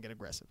 Now I'm just going to get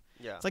aggressive.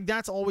 Yeah. It's like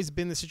that's always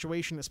been the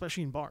situation,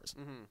 especially in bars,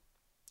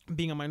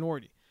 being a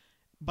minority.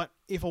 But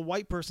if a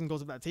white person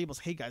goes up to that table and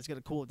says, hey, guys, you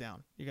got to cool it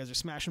down. You guys are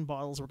smashing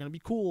bottles. We're going to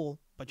be cool,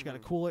 but you got to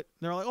cool it.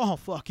 And they're like, oh,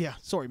 fuck, yeah.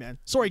 Sorry, man.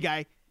 Sorry,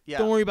 guy. Yeah.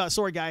 Don't worry about it.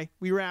 Sorry, guy.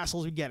 We were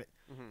assholes. We get it.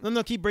 Mm-hmm. Then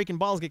they'll keep breaking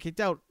bottles, get kicked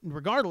out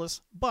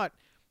regardless. But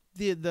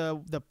the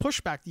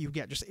pushback that you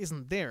get just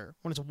isn't there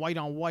when it's white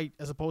on white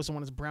as opposed to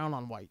when it's brown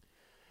on white.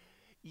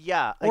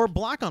 Yeah. Or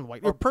black on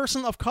white. Or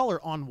person of color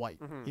on white.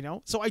 Mm-hmm. You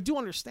know? So I do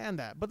understand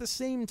that. But at the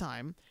same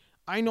time,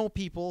 I know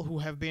people who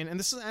have been, and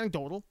this is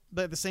anecdotal,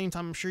 but at the same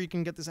time, I'm sure you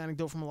can get this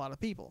anecdote from a lot of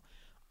people.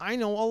 I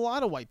know a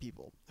lot of white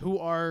people who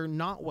are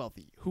not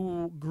wealthy,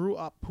 who grew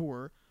up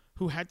poor,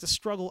 who had to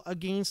struggle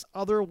against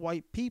other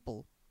white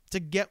people to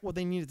get what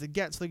they needed to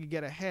get so they could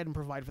get ahead and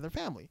provide for their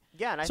family.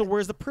 Yeah. And So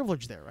where's the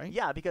privilege there, right?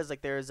 yeah, because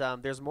like there's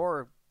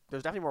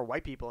definitely more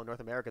white people in North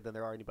America than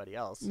there are anybody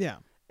else. Yeah.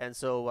 And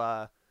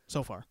so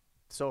So far.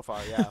 so far,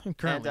 yeah.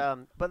 Currently.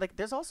 And but like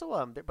there's also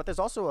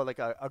like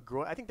a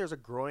growing, I think there's a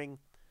growing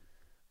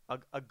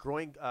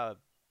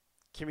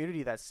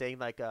community that's saying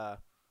like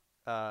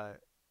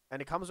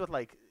and it comes with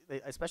like,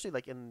 especially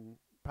like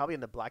probably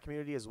in the black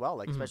community as well,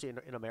 like Mm-hmm. especially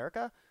in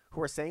America,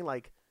 who are saying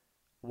like,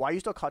 why are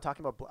you still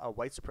talking about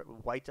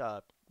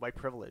white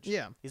privilege?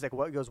 Yeah. He's like,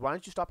 what? He goes, why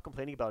don't you stop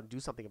complaining about it and do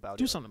something about it?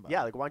 Do something about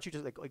yeah, it. like why don't you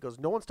just like, he goes,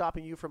 no one's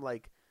stopping you from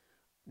going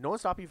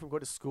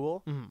to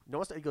school. Mm-hmm. No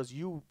one's. He goes,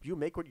 you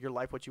make your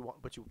life what you want,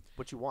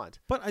 what you want.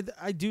 But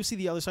I do see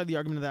the other side of the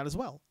argument of that as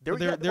well. There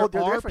There are are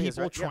differences,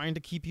 people right? Yeah. trying to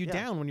keep you Yeah.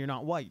 down when you're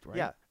not white, right?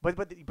 Yeah,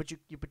 but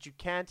you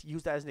can't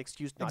use that as an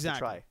excuse not to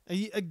try.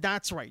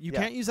 That's right. You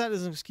Yeah. can't use that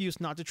as an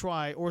excuse not to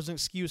try or as an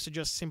excuse to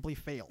just simply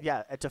fail.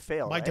 Yeah, to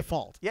fail By right?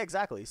 default. Yeah,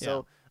 exactly.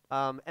 So,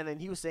 and then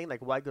he was saying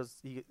like,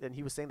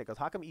 he was saying like,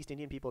 how come East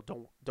Indian people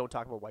don't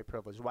talk about white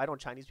privilege? Why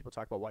don't Chinese people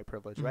talk about white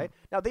privilege? Mm-hmm. Right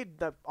now,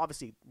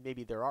 obviously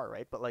maybe there are,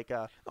 right, but like,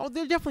 Oh,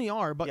 there definitely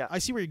are, but Yeah. I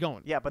see where you're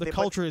going. Yeah, but the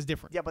culture is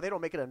different. yeah, but they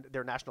don't make it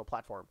their national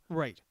platform.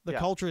 Right. The Yeah.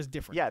 culture is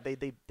different. Yeah,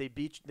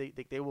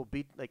 they will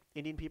beat like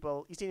Indian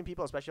people, East Indian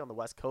people, especially on the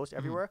West Coast, Mm-hmm.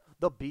 everywhere.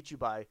 They'll beat you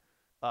by,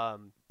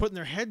 Putting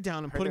their head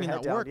down and Putting putting in their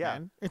that head down, work, yeah.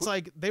 man. It's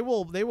like they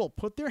will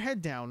put their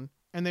head down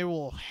and they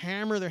will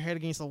hammer their head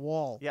against the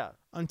wall yeah,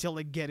 until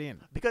they get in.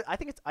 because I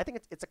think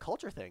it's a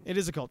culture thing. It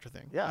is a culture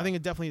thing. Yeah. I think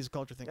it definitely is a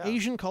culture thing. Yeah.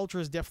 Asian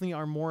cultures definitely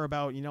are more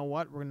about, you know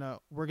what,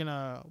 we're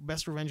gonna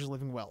best revenge is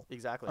living well.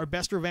 Exactly. Our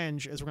best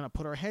revenge is we're gonna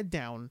put our head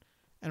down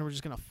and we're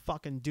just gonna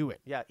fucking do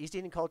it. Yeah, East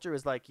Indian culture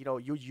is like, you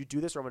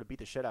do this or I'm gonna beat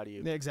the shit out of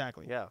you. Yeah,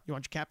 exactly. Yeah. You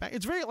want your cat back?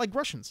 It's very like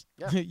Russians.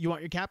 Yeah. You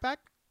want your cat back?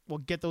 Well,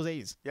 get those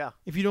A's. Yeah.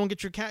 If you don't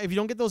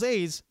get those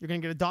A's, you're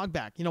gonna get a dog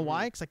back. You know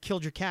why? Because I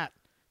killed your cat.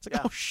 It's like, Mm-hmm.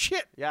 Yeah. oh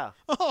shit. Yeah.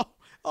 Oh,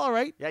 all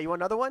right. Yeah, you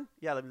want another one?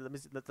 Yeah,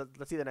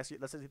 let's see the next.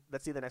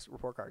 Let's see the next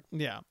report card.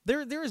 Yeah,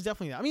 there is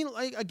definitely that. I mean,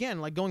 like again,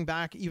 like going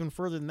back even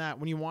further than that,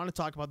 when you want to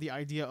talk about the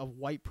idea of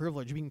white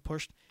privilege being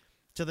pushed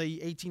to the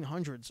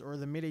 1800s or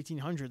the mid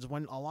 1800s,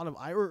 when a lot of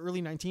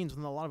early 19s,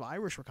 when a lot of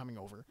Irish were coming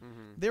over,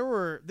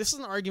 this is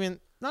an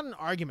argument, not an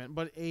argument,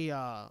 but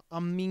a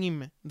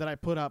meme that I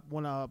put up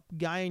when a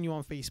guy I knew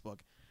on Facebook,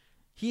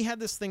 he had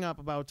this thing up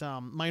about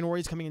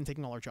minorities coming in and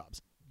taking all our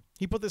jobs.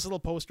 He put this little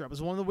poster up. It's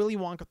one of the Willy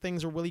Wonka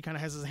things where Willy kind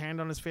of has his hand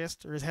on his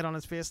fist or his head on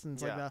his fist, and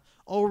it's like,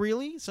 oh,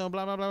 really? So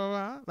blah, blah, blah, blah,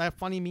 blah. That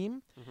funny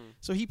meme.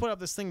 So he put up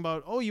this thing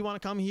about, oh, you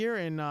want to come here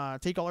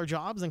and take all our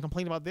jobs and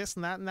complain about this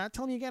and that?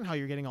 Tell me again how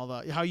you're getting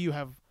how you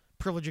have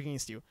privilege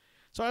against you.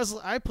 So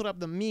I put up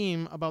the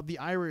meme about the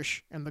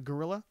Irish and the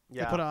gorilla.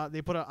 Yeah.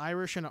 They put an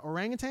Irish and an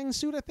orangutan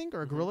suit, I think,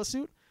 or a gorilla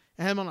suit,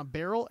 and had him on a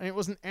barrel, and it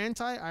was an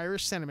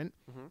anti-Irish sentiment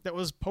that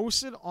was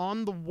posted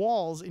on the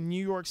walls in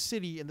New York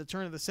City in the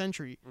turn of the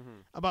century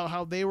about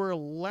how they were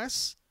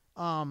worth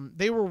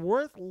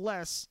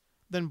less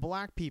than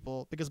black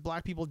people because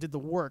black people did the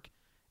work,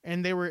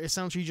 and they were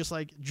essentially just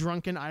like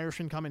drunken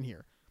Irishmen coming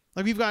here.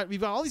 Like we've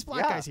got all these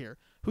black guys here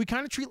who we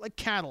kind of treat like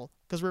cattle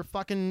because we're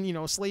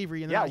fucking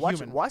slavery and they're not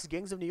human. Watch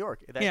Gangs of New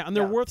York. And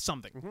they're worth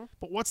something.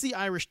 But what's the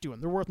Irish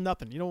doing? They're worth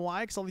nothing. You know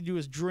why? Because all they do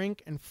is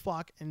drink and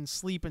fuck and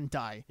sleep and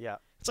die. Yeah.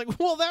 It's like,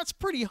 well, that's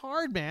pretty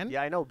hard, man.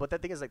 Yeah, I know. But the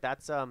thing is, like,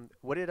 that's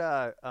what did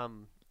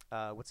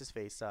what's his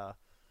face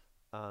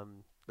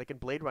like in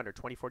Blade Runner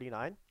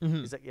 2049?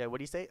 Is that what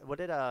did he say? What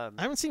did I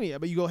haven't seen it yet,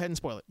 but you go ahead and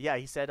spoil it. Yeah,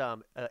 he said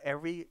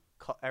every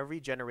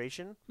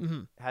generation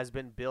has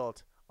been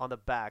built on the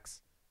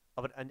backs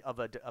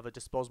of a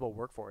disposable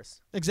workforce.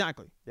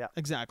 Exactly. Yeah.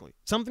 Exactly.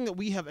 Something that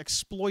we have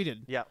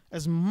exploited. Yeah.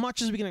 As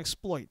much as we can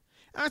exploit.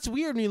 And that's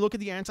weird when you look at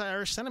the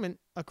anti-Irish sentiment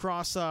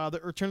across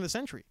the turn of the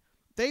century.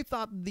 They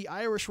thought the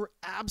Irish were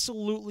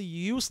absolutely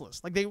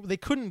useless. Like they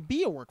couldn't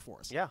be a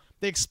workforce. Yeah.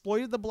 They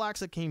exploited the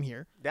blacks that came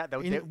here. Yeah.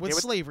 With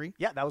slavery.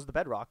 Yeah, that was the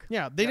bedrock.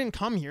 Yeah. They didn't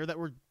come here. That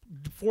were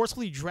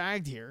forcefully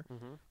dragged here.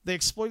 They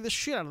exploited the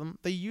shit out of them.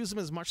 They used them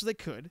as much as they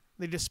could.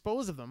 They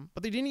disposed of them,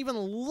 but they didn't even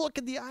look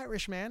at the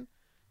Irish, man.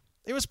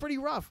 It was pretty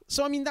rough.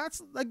 So I mean,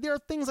 that's like there are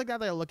things like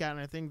that I look at, and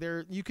I think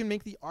you can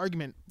make the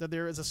argument that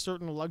there is a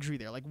certain luxury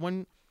there. Like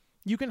when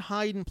you can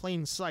hide in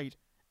plain sight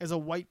as a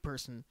white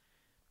person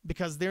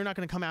because they're not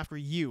going to come after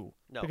you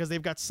because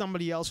they've got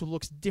somebody else who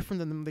looks different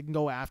than them they can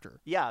go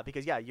after. Yeah,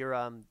 because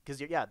because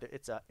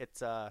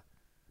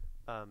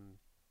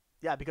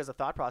the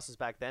thought process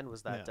back then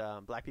was that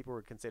black people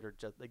were considered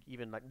just like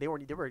they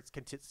were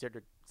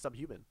considered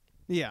subhuman.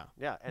 Yeah.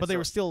 Yeah. But they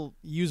were still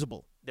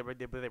usable. They were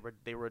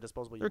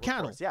disposable. They're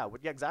cattle. Yeah,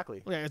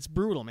 exactly. Yeah, it's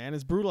brutal, man.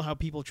 It's brutal how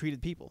people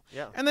treated people.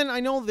 Yeah. And then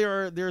I know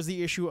there's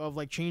the issue of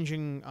like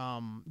changing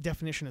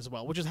definition as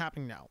well, which is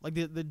happening now. Like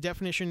the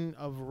definition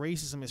of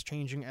racism is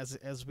changing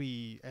as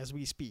we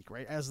speak,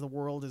 right? As the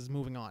world is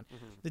moving on.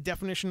 The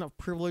definition of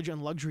privilege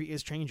and luxury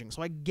is changing.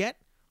 So I get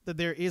that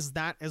there is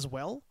that as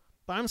well.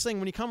 But I'm saying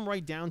when you come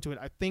right down to it,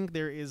 I think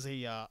there is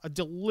a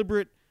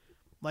deliberate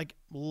like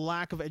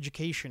lack of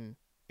education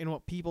in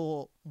what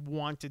people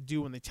want to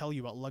do when they tell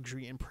you about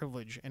luxury and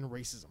privilege and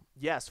racism.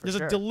 Yes, there's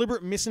a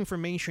deliberate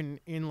misinformation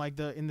in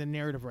the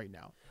narrative right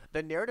now.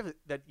 The narrative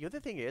that the other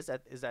thing is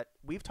that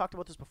we've talked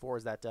about this before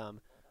is that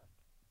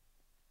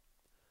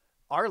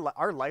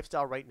our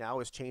lifestyle right now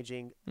is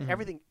changing.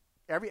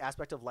 Every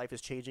aspect of life is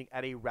changing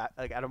at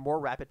a more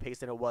rapid pace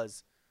than it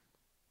was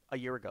a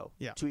year ago,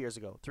 2 years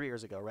ago, 3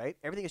 years ago, right?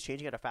 Everything is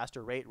changing at a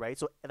faster rate, right?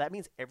 So that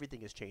means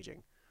everything is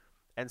changing,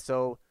 and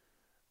so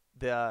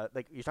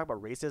like you talk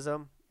about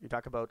racism, you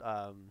talk about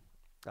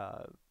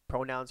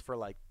pronouns for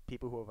like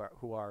people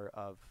who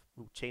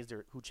change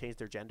their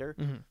gender,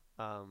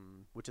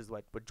 which is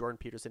what Jordan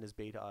Peterson is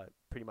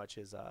pretty much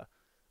his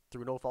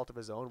through no fault of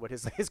his own what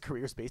his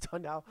career is based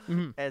on now.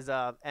 I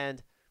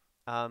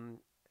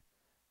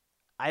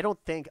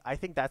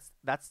think that's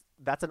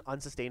an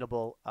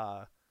unsustainable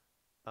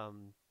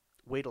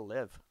way to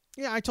live.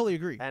 Yeah, I totally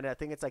agree. And I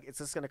think it's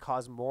just going to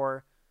cause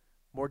more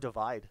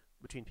divide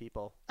between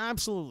people.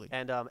 Absolutely.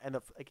 And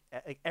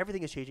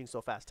everything is changing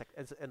so fast,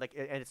 and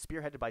it's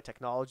spearheaded by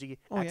technology,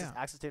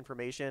 access to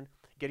information,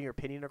 getting your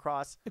opinion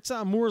across. It's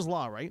Moore's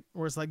law, right?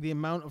 Where it's like the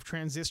amount of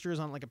transistors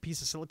on like a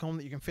piece of silicone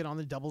that you can fit on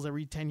the doubles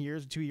every 10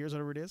 years or 2 years,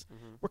 whatever it is.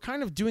 We're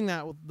kind of doing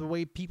that with the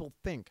way people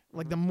think,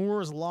 like the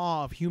Moore's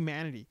law of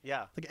humanity.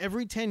 Yeah. Like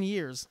every 10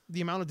 years,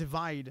 the amount of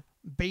divide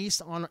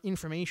based on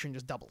information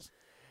just doubles.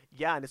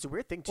 Yeah, and it's a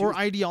weird thing too. Or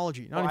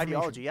ideology, not information.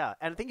 Ideology, yeah.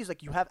 And the thing is,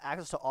 like, you have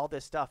access to all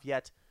this stuff,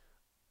 yet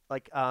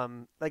like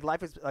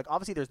life is like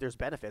obviously there's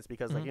benefits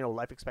because like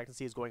life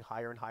expectancy is going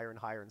higher and higher and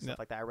higher and stuff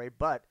like that, right?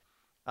 But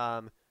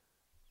our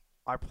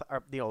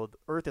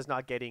Earth is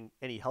not getting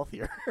any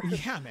healthier.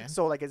 Yeah, man.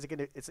 So like, is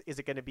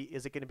it gonna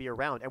be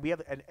around? And we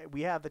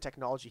have the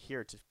technology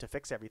here to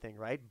fix everything,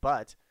 right?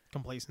 But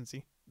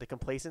complacency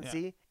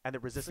and the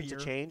resistance Fear,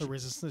 to change. The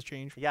resistance to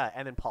change. Yeah,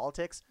 and then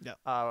politics. Yeah.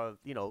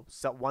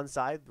 So one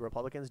side, the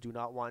Republicans do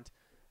not want.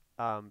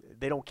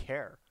 They don't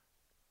care.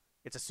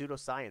 It's a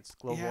pseudoscience.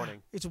 Global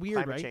warming. It's weird,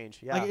 Climate right? change.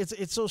 Yeah. Like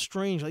it's so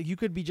strange. Like you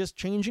could be just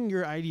changing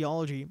your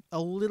ideology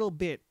a little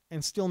bit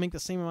and still make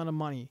the same amount of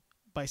money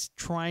by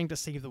trying to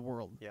save the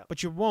world. Yeah.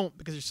 But you won't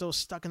because you're so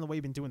stuck in the way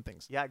you've been doing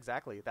things. Yeah,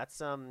 exactly.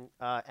 That's and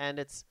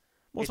it's.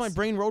 Well, it's my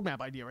brain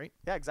roadmap idea, right?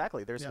 Yeah,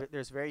 exactly.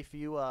 There's very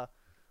few.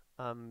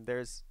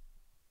 There's.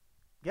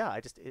 Yeah,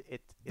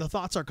 the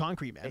thoughts are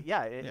concrete, man.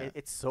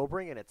 It's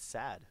sobering and it's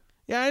sad.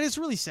 Yeah, it is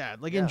really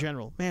sad. Like in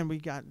general, man, we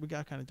got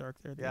kind of dark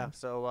there. Yeah.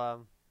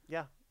 So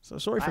So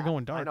sorry for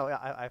going I dark. know. Yeah,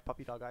 I have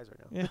puppy dog eyes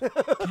right now.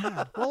 Yeah.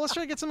 God. Well, let's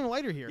try to get something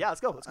lighter here. Yeah,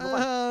 let's go. Let's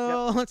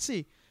go. Yep. Let's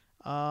see.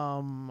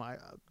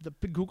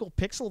 The Google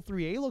Pixel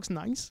 3a looks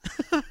nice.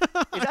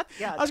 Is that,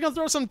 yeah. I was gonna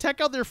throw some tech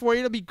out there for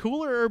you to be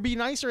cooler or be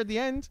nicer at the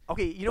end.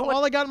 Okay, you know But what?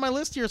 all I got on my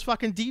list here is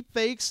fucking deep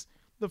fakes,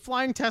 the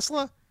flying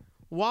Tesla.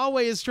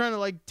 Huawei is trying to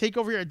like take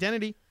over your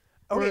identity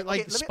or Okay, like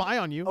let me- spy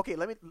on you. Okay, I'm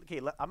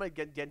gonna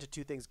get into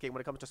two things. Okay,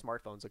 when it comes to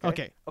smartphones. Okay.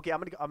 Okay. Okay, I'm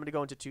gonna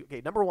go into two.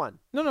 Okay, number one.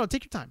 No,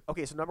 take your time.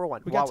 Okay, so number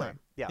one, We Huawei. got time.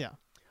 Yeah. Yeah.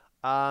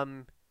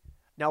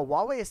 Now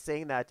Huawei is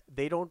saying that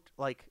they don't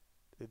like.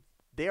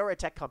 They are a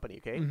tech company.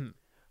 Okay. Mhm.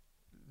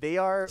 They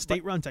are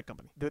State-run tech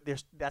company.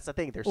 that's the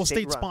thing. They're Well,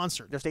 state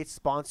state-sponsored. They're state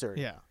sponsored.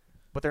 Yeah.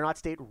 But they're not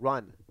state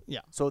run.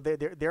 Yeah. So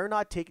they're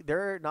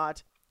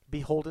not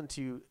beholden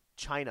to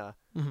China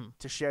Mhm.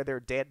 to share their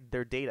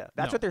data.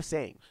 That's No. what they're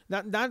saying.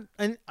 That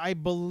and I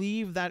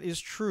believe that is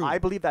true. I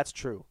believe that's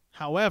true.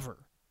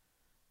 However,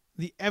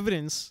 the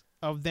evidence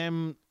of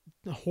them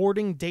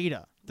hoarding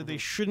data that they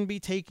shouldn't be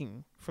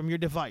taking from your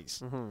device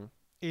Mm-hmm.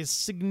 is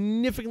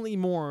significantly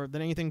more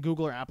than anything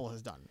Google or Apple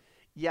has done.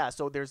 Yeah.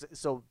 So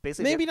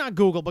basically Maybe not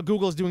Google, but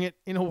Google is doing it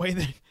in a way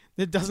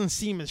that doesn't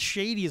seem as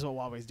shady as what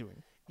Huawei's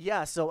doing.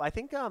 Yeah, so I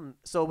think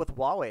so with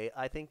Huawei,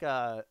 I think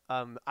I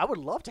would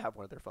love to have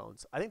one of their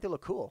phones. I think they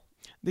look cool.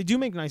 They do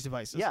make nice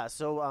devices. Yeah,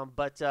 so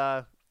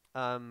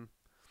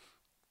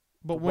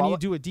But when you Huawei-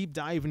 do a deep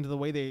dive into the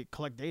way they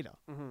collect data,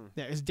 mhm.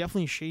 yeah, it's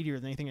definitely shadier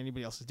than anything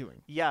anybody else is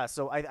doing. Yeah,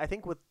 so I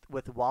think with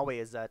Huawei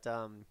is that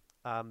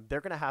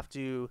they're gonna have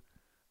to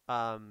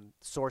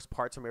source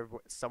parts from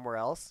somewhere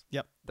else.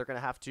 Yep. They're gonna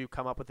have to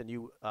come up with a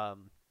new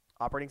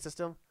operating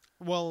system.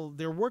 Well,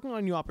 they're working on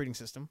a new operating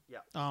system.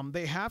 Yeah.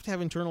 They have to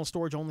have internal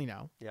storage only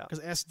now. Yeah.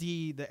 Because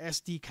the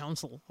SD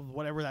Council of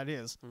whatever that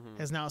is, Mhm.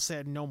 has now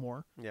said no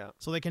more. Yeah.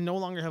 So they can no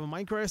longer have a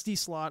micro SD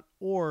slot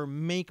or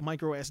make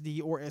micro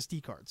SD or SD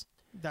cards.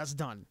 That's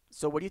done.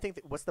 So what do you think?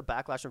 What's the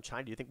backlash from China?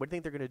 What do you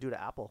think they're gonna do to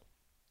Apple?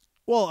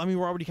 Well, I mean,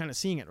 we're already kind of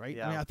seeing it, right?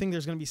 Yeah. I mean, I think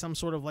there's going to be some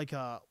sort of like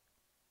at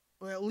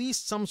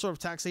least some sort of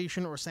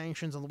taxation or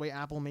sanctions on the way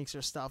Apple makes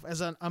their stuff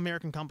as an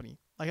American company.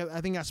 Like,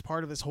 I think that's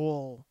part of this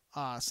whole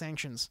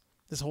sanctions,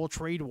 this whole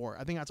trade war.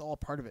 I think that's all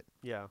part of it.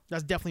 Yeah.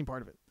 That's definitely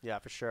part of it. Yeah,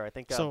 for sure. I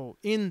think So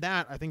in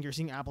that, I think you're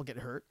seeing Apple get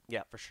hurt.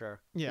 yeah, for sure.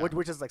 Yeah.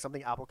 Which is like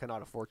something Apple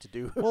cannot afford to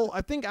do. Well,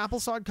 I think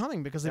Apple saw it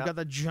coming because they've Yeah. got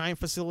that giant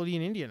facility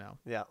in India now.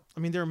 yeah. I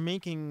mean, they're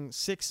making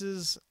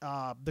 6s,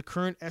 the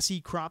current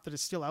SE crop that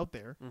is still out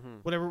there,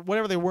 Mhm.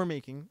 whatever they were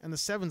making, and the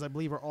 7s, I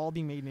believe, are all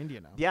being made in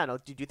India now. Yeah, no.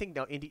 Do you think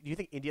do you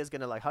think India's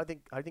gonna like how do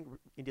you think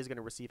India's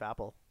gonna receive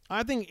Apple?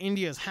 I think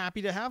India is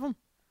happy to have them.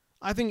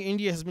 I think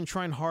India has been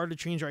trying hard to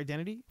change their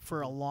identity for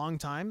a long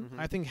time. Mhm.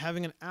 I think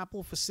having an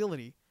Apple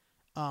facility,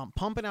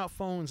 pumping out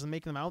phones and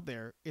making them out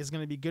there is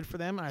going to be good for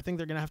them. And I think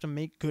they're going to have to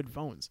make good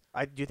phones.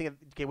 Do you think?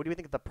 Okay, what do you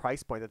think of the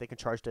price point that they can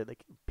charge to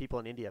like people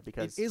in India?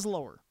 Because It is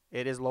lower.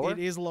 it is lower. It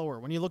is lower.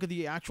 When you look at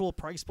the actual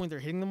price point they're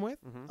hitting them with,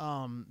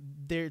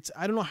 Mhm.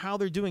 I don't know how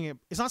they're doing it.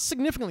 It's not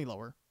significantly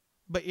lower,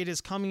 but it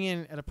is coming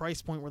in at a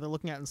price point where they're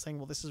looking at it and saying,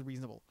 well, this is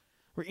reasonable.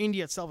 Where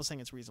India itself is saying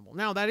it's reasonable.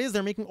 Now,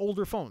 they're making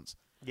older phones.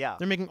 Yeah.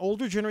 They're making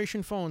older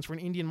generation phones for an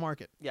Indian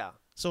market. Yeah.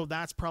 So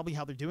that's probably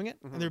how they're doing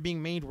it. Mhm. And they're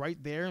being made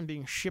right there and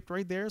being shipped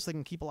right there so they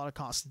can keep a lot of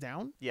costs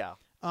down. Yeah.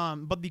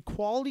 But the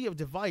quality of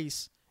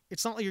device,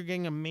 it's not like you're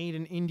getting a made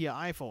in India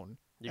iPhone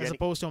You're as getting-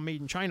 opposed to a made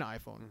in China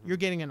iPhone. Mhm. You're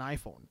getting an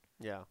iPhone.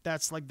 Yeah.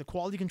 That's like the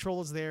quality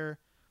control is there.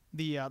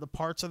 The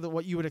parts are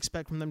what you would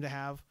expect from them to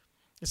have.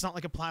 It's not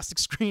like a plastic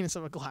screen instead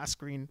of a glass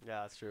screen.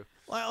 Yeah, that's true.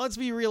 Well, let's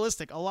be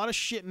realistic. A lot of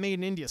shit made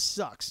in India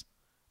sucks.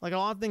 Like a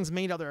lot of things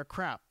made out there are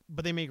crap,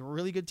 but they make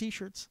really good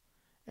T-shirts.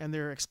 And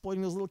they're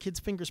exploiting those little kids'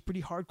 fingers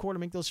pretty hardcore to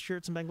make those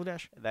shirts in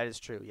Bangladesh. That is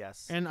true.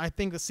 Yes. And I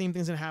think the same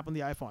thing's going to happen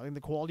with the iPhone. I think the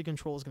quality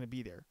control is going to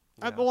be there.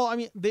 Yeah.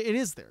 It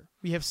is there.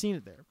 We have seen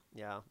it there.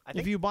 yeah. I If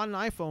think. you bought an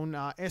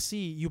iPhone SE,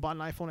 you bought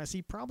an iPhone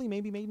SE, probably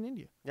maybe made in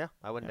India. Yeah,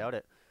 I wouldn't Yeah. doubt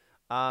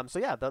it. So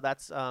yeah,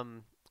 that's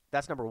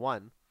number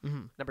one.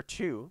 Mm-hmm. Number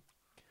two.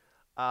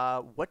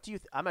 What do you?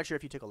 I'm not sure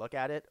if you took a look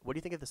at it. What do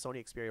you think of the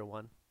Sony Xperia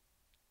 1?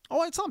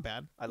 Oh, it's not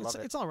bad. I love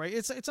it. It's all right.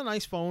 It's a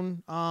nice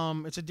phone.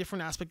 It's a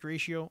different aspect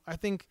ratio. I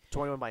think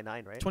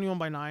 21:9, right?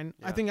 21:9. I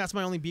Yeah. think that's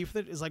my only beef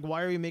with it. Is like,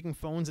 why are you making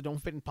phones that don't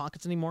fit in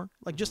pockets anymore?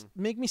 Like, just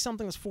Mm-hmm. make me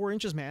something that's 4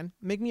 inches, man.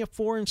 Make me a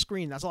 4-inch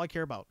screen. That's all I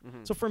care about.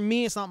 Mhm. So for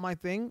me, it's not my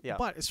thing. Yeah.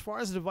 But as far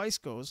as the device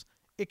goes,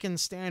 it can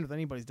stand with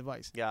anybody's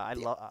device. Yeah, I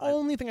The love.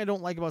 only thing I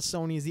don't like about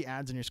Sony is the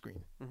ads on your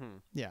screen.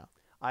 Yeah,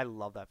 I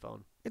love that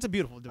phone. it's a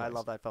beautiful device. I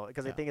love that phone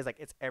because Yeah. the thing is like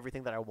it's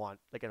everything that I want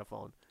like in a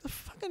phone. The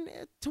fucking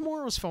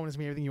tomorrow's phone is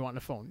me everything you want in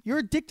a phone. You're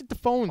addicted to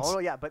phones. Oh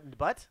yeah, but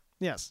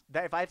Yes.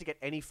 that if I had to get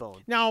any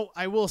phone. Now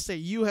I will say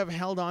you have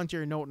held on to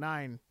your Note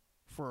 9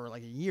 for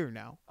like a year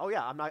now. Oh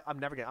yeah, I'm not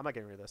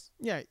getting rid of this.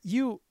 Yeah,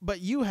 but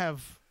you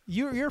have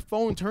your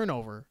phone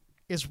turnover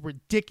is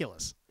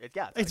ridiculous.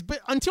 It's been,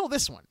 until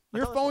this one.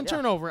 Your Until this phone one, yeah.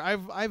 turnover.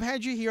 I've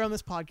had you here on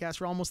this podcast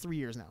for almost 3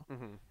 years now,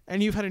 Mhm.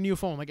 and you've had a new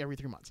phone like every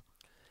 3 months.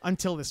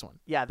 until this one.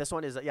 Yeah, this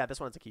one is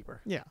a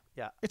keeper. Yeah.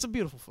 Yeah. It's a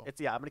beautiful phone.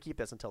 I'm gonna keep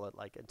this until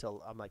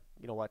I'm like,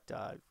 you know what,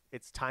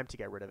 it's time to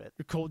get rid of it.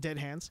 Your cold dead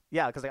hands.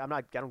 Yeah, because like,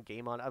 I don't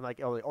game on. I'm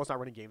like, oh, it's not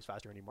running games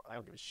faster anymore. I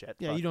don't give a shit.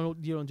 Yeah, Fuck. you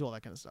don't do all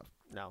that kind of stuff.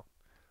 No,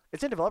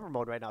 it's in developer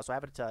mode right now. So I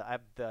have it.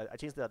 I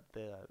changed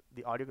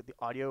the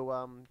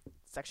audio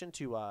section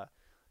to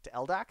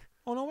LDAC.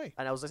 Oh no way.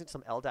 And I was listening to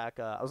some LDAC.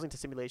 I was listening to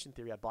Simulation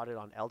Theory. I bought it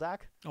on LDAC.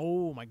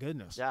 Oh my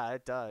goodness. Yeah,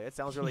 it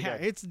sounds really yeah,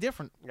 good. it's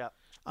different. Yeah.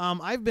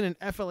 I've been an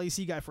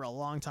FLAC guy for a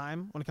long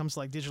time when it comes to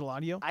like digital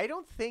audio. I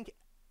don't think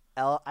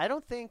that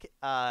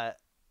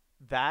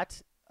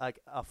like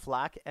a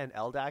FLAC and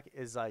LDAC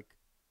is like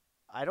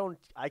I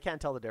can't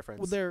tell the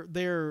difference. Well,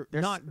 they're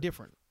not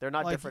different. They're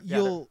not like different.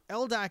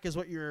 LDAC is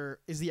what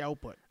is the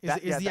output.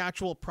 Is the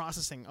actual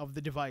processing of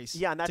the device.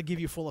 Yeah, and to give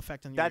you full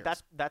effect on your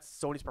ears.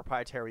 That's Sony's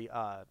proprietary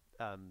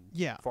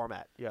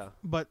format. Yeah.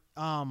 But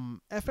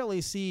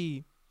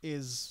FLAC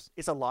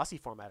it's a lossy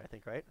format, I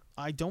think, right?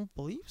 I don't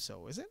believe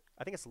so. Is it?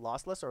 I think it's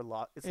lossless or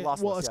it's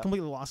lossless. Well, it's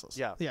completely lossless.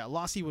 Yeah. Yeah,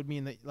 lossy would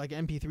mean that like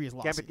MP3 is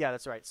lossy. Yeah,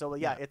 that's right. So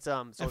it's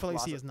so FLAC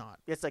it's is not.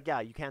 It's like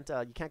you can't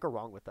go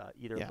wrong with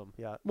either of them.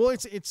 Yeah. Well,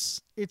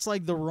 it's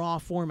like the raw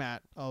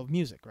format of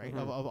music, right?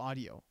 Mm-hmm. Of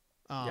audio.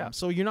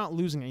 So you're not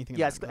losing anything.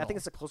 Yeah, I think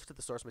it's closer to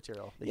the source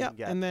material that you can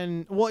get. And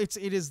then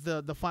it is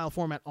the file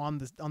format on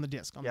the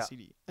disc on the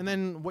CD. And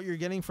then what you're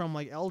getting from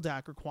like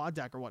LDAC or Quad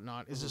DAC or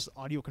whatnot is just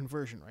audio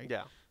conversion, right?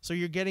 Yeah. So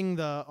you're getting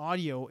the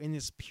audio in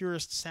this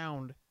purest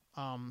sound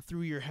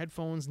through your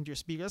headphones and your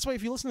speaker. That's why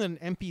if you listen to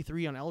an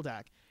MP3 on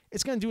LDAC,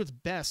 it's going to do its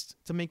best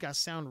to make that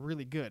sound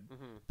really good.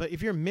 Mm-hmm. But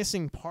if you're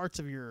missing parts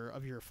of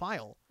your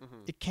file,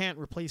 Mm-hmm. it can't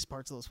replace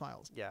parts of those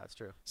files. Yeah, that's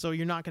true. So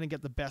you're not going to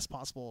get the best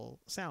possible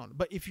sound.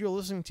 But if you're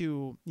listening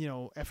to,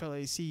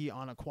 FLAC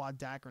on a Quad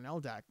DAC or an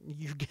LDAC,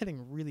 you're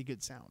getting really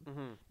good sound.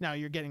 Mm-hmm. Now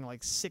you're getting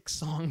like 6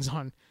 songs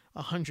on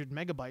 100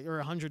 megabytes or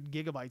 100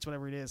 gigabytes,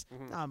 whatever it is,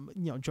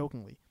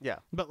 jokingly. Yeah.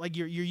 But like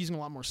you're using a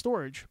lot more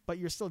storage, but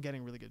you're still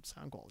getting really good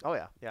sound quality. Oh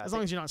yeah, yeah. As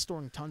long as you're not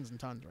storing tons and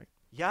tons, right?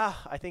 Yeah,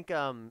 I think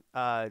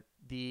I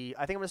think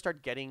I'm gonna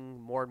start getting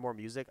more and more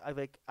music. I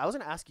was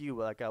gonna ask you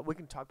we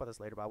can talk about this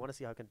later, but I want to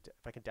see if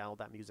I can download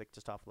that music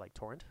just off like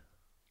torrent.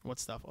 What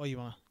stuff? Oh, you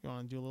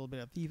wanna do a little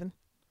bit of thieving?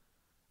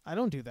 I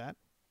don't do that.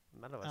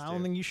 None of us. I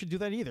don't think you should do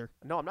that either.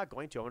 No, I'm not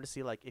going to. I want to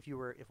see like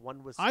if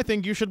one was. I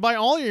think you should buy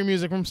all your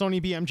music from Sony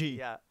BMG.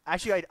 Yeah,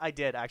 actually, I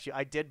did. Actually,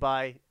 I did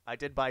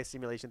buy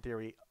Simulation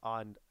Theory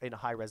in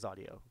high res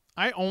audio.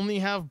 I only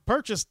have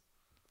purchased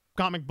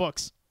comic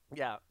books.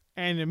 Yeah.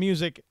 And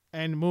music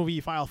and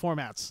movie file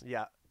formats.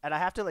 Yeah, and I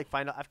have to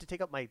I have to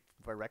take up my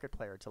record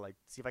player to like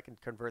see if I can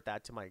convert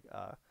that to my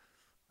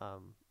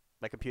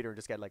my computer and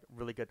just get like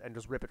really good and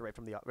just rip it right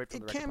from the record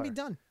player. It can be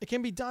done. It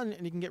can be done,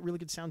 and you can get really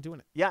good sound doing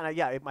it. Yeah,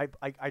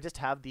 I just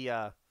have the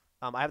I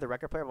have the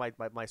record player.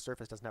 My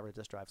Surface doesn't have a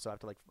disk drive, so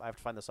I have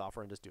to find the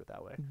software and just do it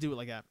that way. Do it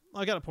like that.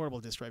 I got a portable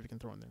disk drive you can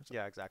throw in there. So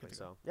yeah, exactly.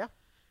 So yeah.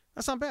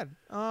 That's not bad.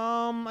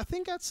 I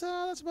think that's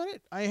about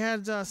it. I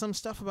had some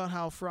stuff about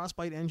how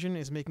Frostbite Engine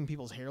is making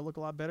people's hair look a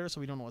lot better, so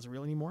we don't know what's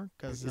real anymore.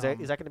 Cause, is that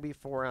going to be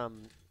for?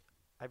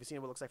 Have you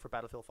seen what it looks like for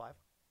Battlefield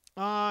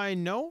 5?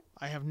 No,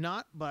 I have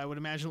not, but I would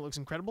imagine it looks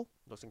incredible.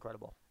 Looks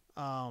incredible.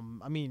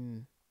 I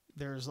mean,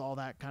 there's all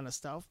that kind of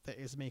stuff that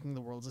is making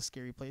the world a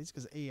scary place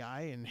because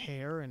AI and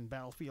hair and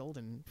Battlefield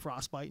and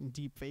Frostbite and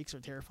deep fakes are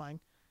terrifying.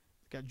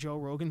 Got Joe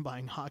Rogan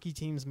buying hockey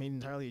teams made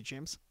entirely of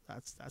chimps.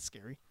 That's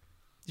scary.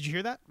 Did you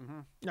hear that?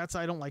 Mm-hmm.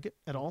 I don't like it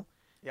at all.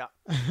 Yeah.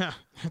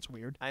 That's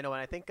weird. I know,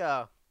 and I think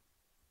and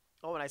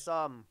I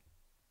saw an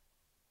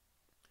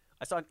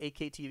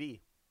 8K TV.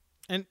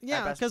 And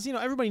yeah, because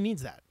everybody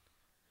needs that.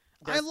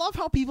 I love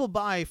how people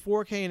buy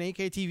 4K and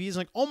 8K TVs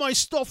like, oh, my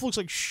stuff looks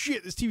like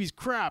shit. This TV's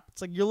crap.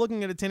 It's like you're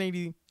looking at a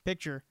 1080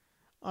 picture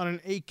on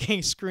an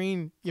 8K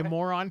screen, you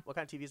moron. What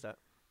kind of TV is that?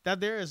 That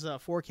there is a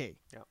 4K.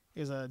 Yeah.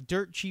 Is a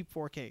dirt cheap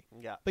 4K.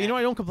 Yeah. But you know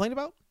what I don't complain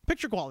about?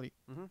 Picture quality.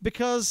 Mm-hmm.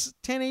 Because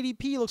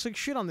 1080p looks like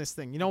shit on this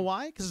thing. You know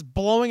why? Because it's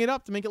blowing it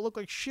up to make it look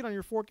like shit on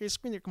your 4K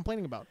screen you're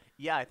complaining about.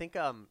 Yeah, I think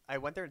I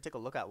went there and took a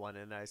look at one,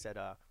 and I said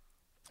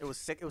it was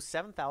sick. It was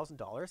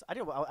 $7,000. I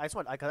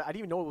didn't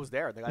even know it was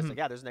there. The guy's like,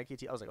 yeah, there's an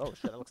 8K. I was like, oh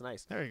shit, that looks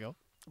nice. There you go.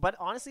 But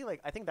honestly,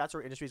 I think that's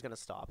where industry is gonna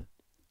stop.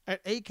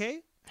 At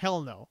 8K?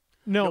 Hell no.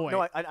 No way.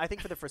 No, I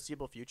think for the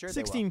foreseeable future,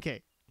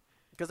 16K.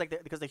 Because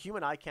the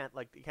human eye can't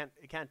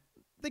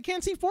They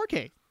can't see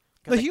 4K.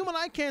 The human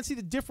eye can't see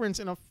the difference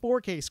in a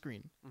 4K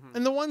screen. Mm-hmm.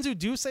 And the ones who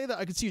do say that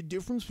I could see a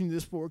difference between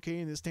this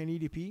 4K and this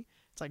 1080p,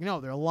 it's like, no,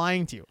 they're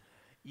lying to you.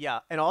 Yeah,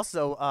 and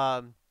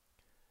also,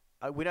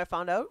 when I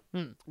found out,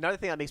 another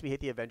thing that makes me hate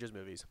the Avengers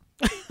movies.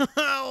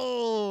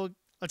 Oh,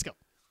 let's go.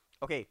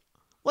 Okay.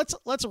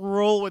 Let's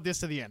roll with this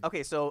to the end.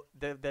 Okay, so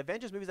the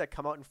Avengers movies that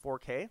come out in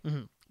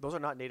 4K, those are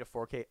not native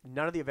 4K.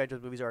 None of the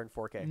Avengers movies are in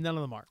 4K. None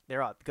of them are.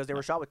 They're out because they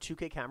were shot with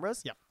 2K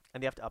cameras. Yep.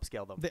 And they have to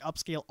upscale them. They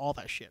upscale all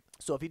that shit.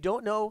 So if you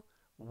don't know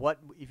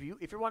if you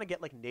want to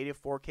get like native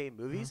 4K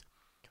movies,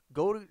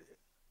 go to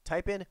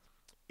type in,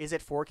 is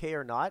it 4K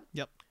or not?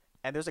 Yep.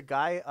 And there's a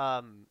guy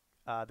on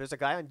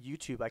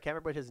YouTube. I can't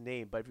remember his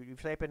name, but if you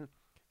type in,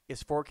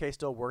 is 4K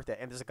still worth it?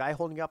 And there's a guy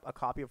holding up a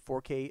copy of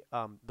 4K,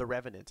 The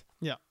Revenant.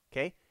 Yeah.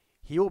 Okay.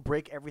 He will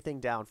break everything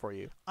down for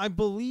you. I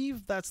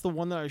believe that's the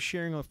one that I was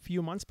sharing a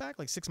few months back,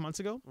 like 6 months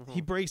ago. Mm-hmm.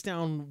 He breaks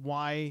down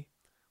why,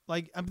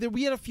 like,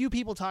 we had a few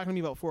people talking to me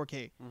about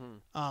 4K.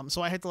 Mm-hmm.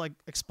 So I had to like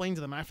explain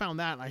to them. And I found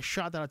that, and I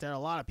shot that out to a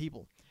lot of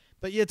people.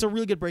 But yeah, it's a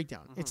really good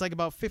breakdown. Mm-hmm. It's like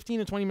about 15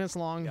 to 20 minutes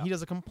long. Yeah. He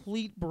does a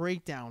complete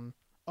breakdown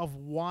of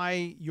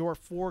why your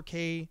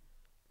 4K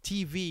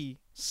TV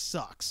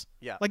sucks.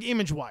 Yeah. Like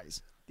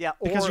image-wise. Yeah.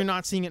 Because you're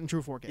not seeing it in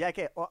true 4K. Yeah.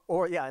 Okay.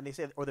 Or yeah, and they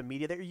say or the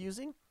media that you're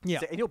using. Yeah.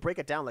 And he'll break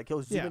it down. Like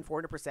he'll zoom Yeah. in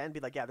 400% and be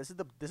like, yeah, this is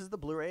the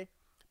Blu-ray,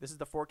 this is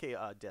the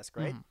 4K disc,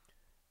 right? Mhm.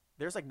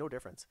 There's like no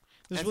difference.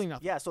 There's And really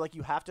nothing. Yeah. So like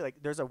you have to like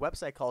there's a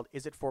website called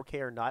Is It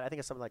 4K or Not? I think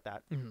it's something like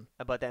that. Mhm.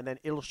 But then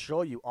it'll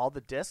show you all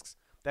the discs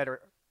that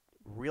are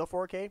real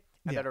 4K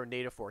and Yeah. that are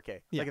native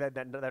 4K. Yeah. Like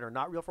that are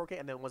not real 4K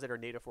and then ones that are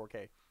native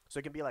 4K. So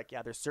it can be like,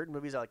 yeah, there's certain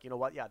movies that like, you know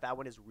what? Yeah, that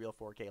one is real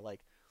 4K.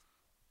 Like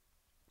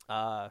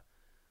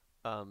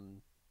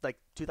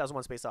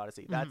 2001 Space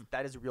Odyssey.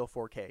 That is real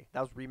 4K.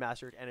 That was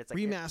remastered and it's like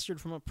Remastered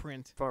from a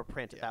print. from a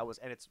print. Yeah. That was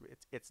and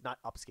it's not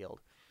upscaled.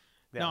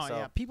 Yeah, No, so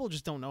yeah. People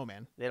just don't know,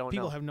 man. They don't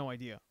People know. have no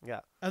idea. Yeah.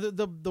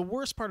 The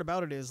worst part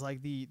about it is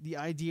like the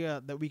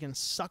idea that we can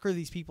sucker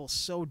these people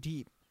so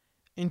deep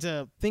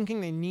into thinking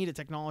they need a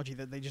technology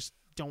that they just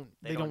don't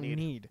They don't don't need.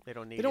 need. They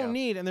don't need. They don't yeah.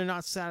 need, and they're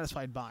not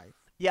satisfied by.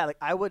 Yeah, like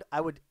I would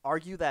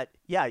argue that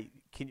yeah,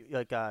 can you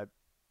like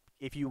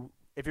if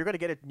you're gonna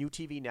get a new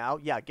TV now,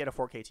 yeah, get a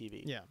 4K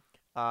TV. Yeah.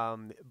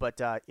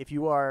 But if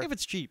you are If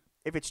it's cheap.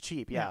 if it's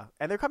cheap, yeah, Yeah.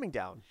 and they're coming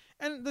down.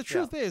 And the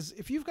truth is,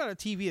 if you've got a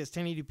TV that's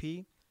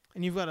 1080p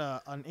and you've got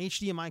an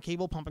HDMI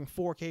cable pumping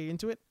 4K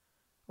into it,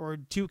 or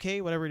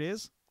 2K, whatever it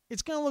is,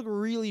 it's gonna look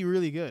really,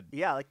 really good.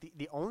 Yeah, like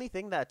the only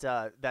thing that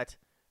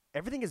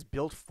everything is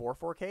built for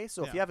 4K.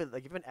 So if Yeah. you have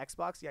if you have an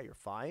Xbox, yeah, you're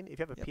fine. If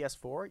you have a Yep.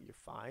 PS4, you're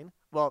fine.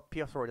 Well,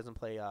 PS4 doesn't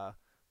play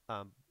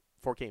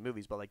 4K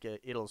movies, but like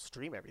it'll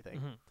stream everything.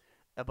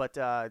 Mhm. But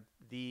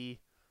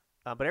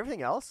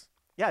everything else,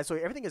 yeah. So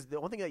everything is the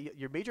only thing that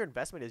your major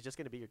investment is just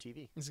going to be your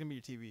TV. It's gonna be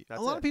your TV.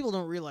 That's a lot it. of people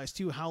don't realize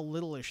too how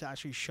little is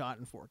actually shot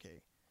in 4K.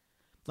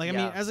 Like I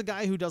Yeah. mean, as a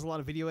guy who does a lot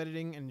of video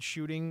editing and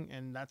shooting,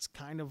 and that's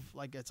kind of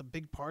like it's a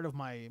big part of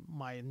my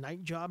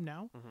night job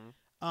now.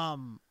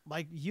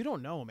 Like you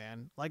don't know,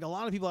 man. Like a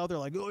lot of people out there,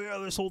 are like, oh yeah,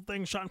 this whole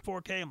thing shot in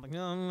 4K. I'm like,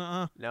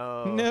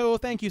 no,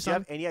 thank you, Do you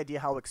have son. any idea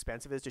how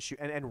expensive it is to shoot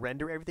and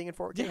render everything in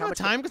 4K? Do you know How how much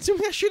time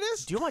consuming that shit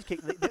is? Do you know how much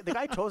the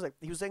guy told us, like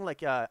he was saying like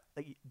do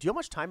you know how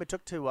much time it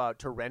took to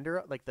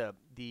render like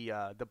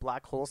the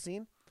black hole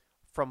scene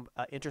from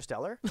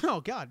Interstellar?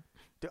 Oh god.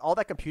 All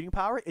that computing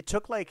power, it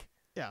took like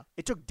Yeah.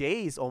 it took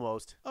days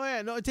almost. Oh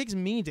yeah, no, it takes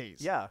me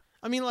days. Yeah.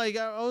 I mean, like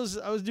I was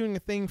doing a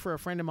thing for a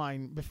friend of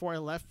mine before I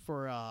left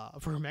for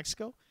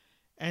Mexico,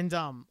 and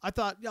I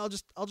thought yeah, I'll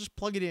just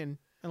plug it in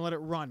and let it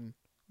run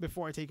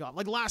before I take off.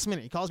 Like last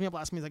minute, he calls me up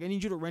last minute. He's like, I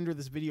need you to render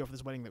this video for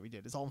this wedding that we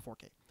did. It's all in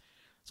 4K.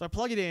 So I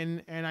plug it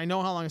in, and I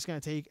know how long it's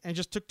gonna take, and it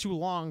just took too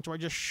long, so I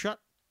just shut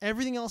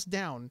everything else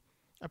down.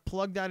 I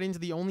plugged that into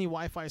the only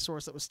Wi-Fi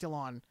source that was still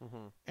on,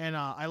 and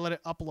I let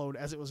it upload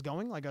as it was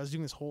going. Like I was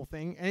doing this whole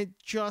thing, and it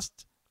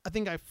just I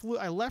think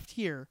I left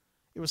here.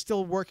 It was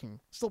still working,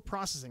 still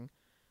processing.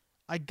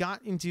 I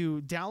got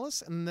into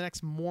Dallas, and the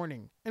next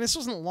morning, and this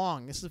wasn't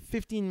long. This is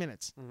 15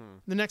 minutes.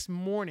 The next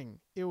morning,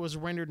 it was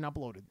rendered and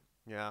uploaded.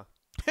 Yeah.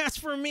 That's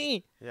for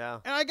me, Yeah.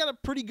 and I got a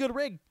pretty good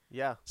rig.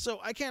 Yeah. So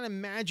I can't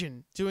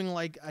imagine doing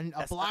like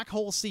a black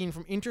hole scene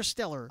from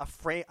Interstellar. A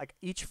frame, like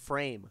each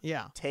frame,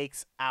 Yeah.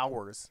 takes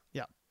hours.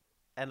 Yeah.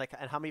 And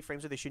how many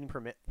frames are they shooting how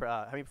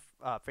many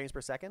frames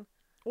per second?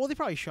 Well, they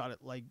probably shot it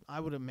like I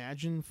would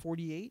imagine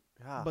 48,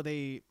 Yeah. but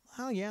they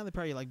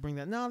probably like bring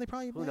that. No, they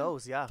probably Who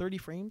knows? Yeah. 30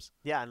 frames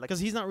Yeah, and like because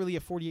he's not really a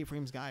 48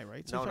 frames guy,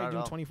 right? So No, he's not probably at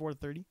doing all. 24 to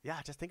 30,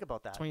 yeah, just think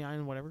about that.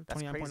 29, whatever,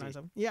 That's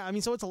 29.97. Yeah, I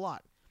mean, so it's a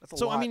lot. That's a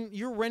So lot. I mean,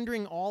 you're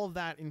rendering all of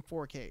that in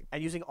 4K.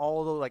 and using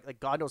all the like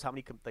God knows how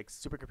many like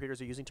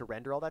supercomputers are using to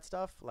render all that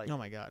stuff. Like, Oh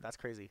my god. that's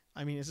crazy.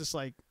 I mean, it's just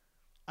like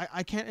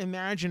I can't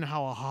imagine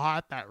how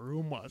hot that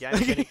room was. Yeah,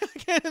 Like, you're kidding. I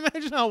can't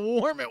imagine how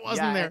warm it was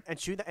in there. and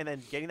shoot that, and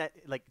then getting that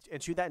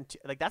and shoot that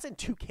like that's in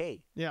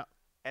 2K. Yeah.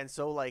 And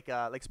so like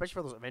especially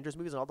for those Avengers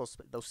movies and all those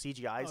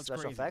CGI it's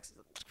special crazy. effects,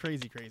 It's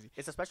crazy.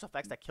 it's the special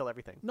effects that kill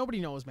everything. Nobody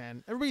knows,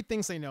 man. Everybody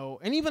thinks they know,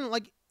 and even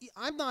like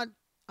I'm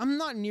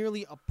not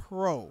nearly a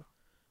pro.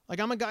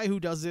 Like I'm a guy who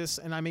does this,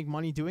 and I make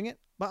money doing it,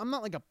 but I'm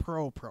not like a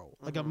pro,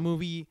 like a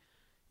movie,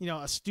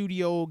 a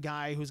studio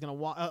guy who's gonna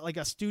like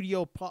a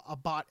a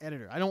bot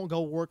editor. I don't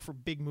go work for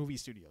big movie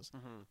studios.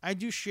 I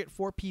do shit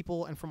for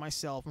people and for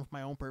myself and for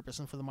my own purpose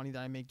and for the money that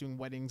I make doing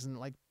weddings and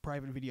like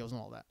private videos and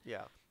all that.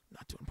 Yeah.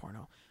 Not doing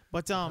porno,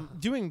 but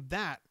doing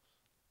that.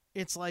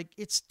 It's like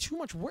it's too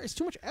much work. It's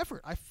too much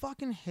effort. I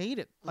fucking hate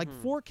it. Like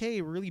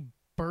 4K really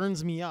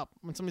burns me up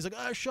when somebody's like,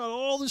 I shot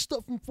all this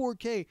stuff in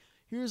 4K.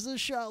 Here's the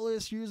shot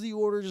list. Here's the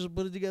order. Just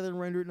put it together and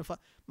render it in a file.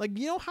 Like,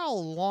 you know how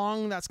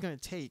long that's gonna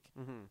take.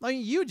 Like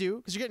you do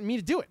because you're getting me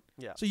to do it.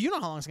 Yeah. So you know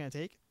how long it's gonna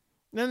take.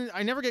 Then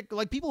I never get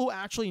like people who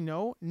actually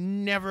know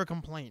never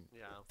complain.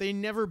 Yeah. They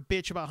never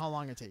bitch about how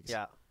long it takes.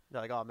 Yeah.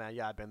 They're like, oh man,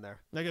 yeah, I've been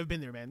there. Like, I've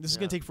been there, man. This is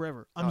Yeah. gonna take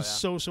forever. I'm Oh, yeah.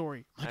 so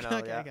sorry. I Like, know.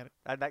 okay, Yeah. I get it.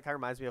 That kind of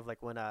reminds me of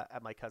like when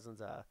at my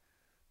cousin's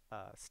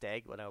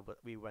stag when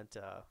we went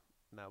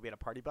no, we had a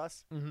party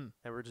bus Mm-hmm. and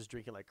we were just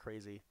drinking like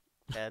crazy,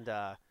 and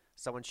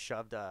someone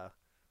shoved a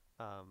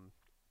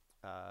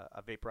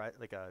vaporizer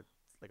like a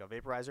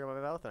vaporizer in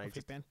my mouth, and I Okay,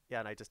 just Ben. yeah,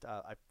 and I just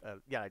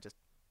I just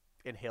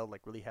inhaled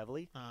like really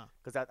heavily Uh,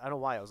 because I don't know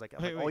why I was like,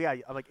 Wait, oh wait. yeah,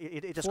 I'm like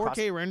it just crossed.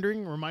 4K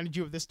rendering reminded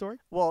you of this story?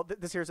 Well,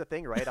 this here's the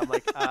thing, right? I'm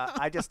like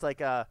I just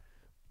like I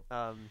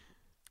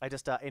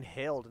just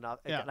inhaled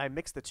Yeah. and I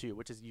mixed the two,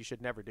 which is you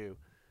should never do.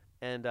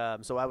 And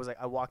so I was like,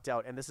 I walked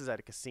out, and this is at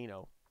a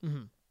casino.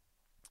 Mm-hmm.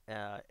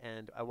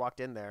 And I walked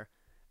in there,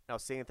 and I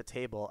was sitting at the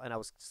table, and I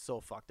was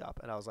so fucked up,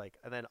 and I was like,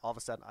 and then all of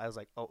a sudden I was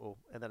like, oh,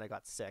 and then I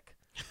got sick,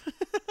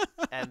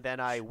 and then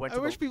I went I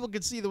to wish people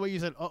could see the way you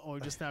said "uh-oh"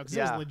 just now, because it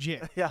Yeah. was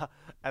legit. yeah,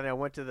 and then I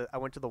went to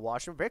the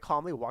washroom very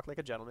calmly, walked like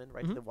a gentleman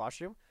right to Mhm. the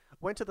washroom,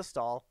 went to the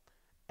stall,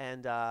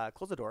 and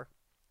closed the door,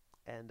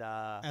 and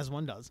As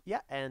one does.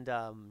 yeah, and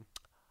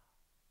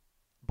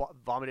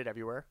vomited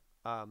everywhere,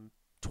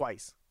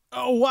 twice.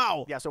 Oh,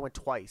 wow. Yeah, so I went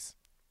twice.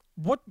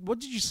 What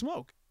did you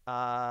smoke?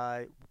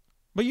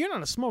 But you're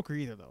not a smoker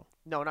either, though.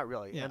 No, not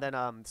really. Yeah. And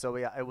then so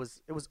yeah, it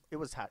was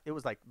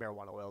like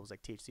marijuana oil. It was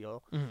like THC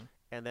oil. Mm-hmm.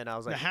 And then I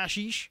was The like,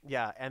 hashish.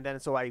 yeah. And then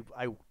so I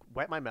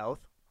wet my mouth,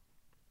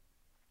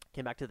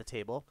 came back to the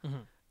table,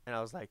 Mm-hmm. and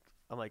I was like,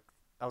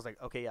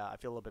 okay, yeah, I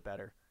feel a little bit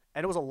better.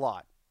 And it was a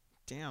lot.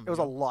 Damn. It was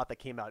a man. lot that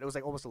came out. It was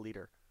like almost a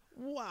liter.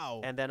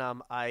 Wow. And then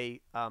I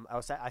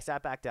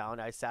sat back down.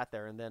 I sat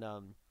there, and then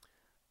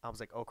I was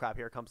like, oh crap,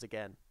 here it comes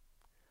again.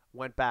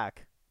 Went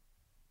back,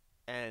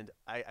 and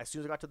as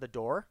soon as I got to the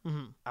door,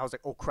 Mm-hmm. I was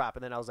like, oh crap,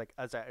 and then I was like,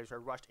 as I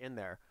rushed in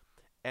there,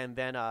 and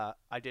then I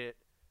did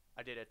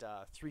it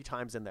 3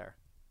 times in there,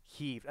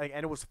 heave, and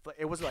it was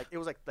like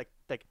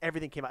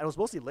everything came out. It was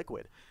mostly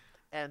liquid,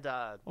 and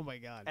Oh my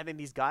god. and then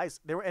these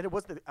guys and it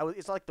wasn't.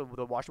 It's not like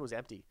the washroom was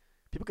empty.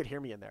 People could hear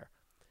me in there.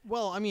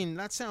 Well, I mean,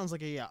 that sounds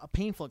like a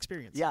painful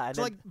experience. Yeah, and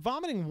so then- like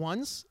vomiting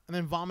once and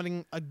then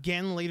vomiting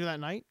again later that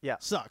night. Yeah.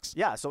 Sucks.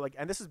 Yeah, so like,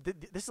 and this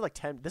is like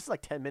 10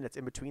 minutes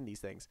in between these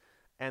things,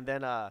 and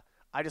then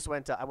I just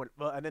went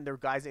well, and then there were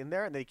guys in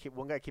there, and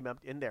one guy came up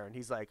in there, and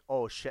he's like,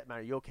 oh shit, man,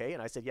 are you okay?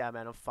 And I said, yeah,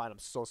 man, I'm fine. I'm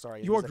so sorry.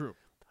 And Your he's like, group.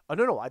 oh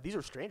no, these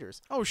are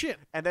strangers. Oh shit.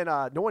 And then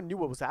no one knew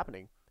what was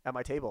happening at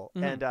my table,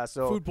 Mhm. and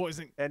so Food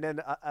poisoning. and then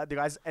the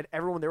guys and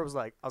everyone there was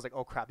like, I was like,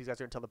 oh crap, these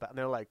guys are gonna tell the and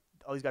they're like,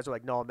 all these guys are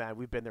like, no man,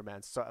 we've been there,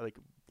 man. So like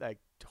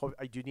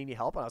do you need any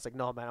help? And I was like,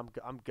 no man,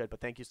 I'm good,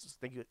 but thank you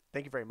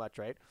very much,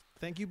 right?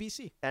 Thank you,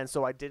 BC. And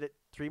so I did it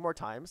 3 more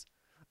times.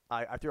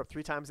 I threw up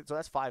 3 times, so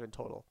that's 5 in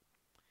total.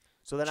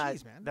 So then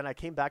Jeez, man. I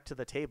came back to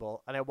the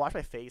table, and I washed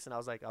my face, and I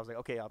was like,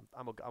 okay,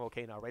 I'm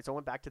okay now, right? So I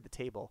went back to the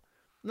table,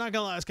 Not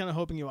gonna lie, I was kind of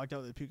hoping you walked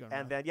out with a puke on your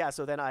and mouth. then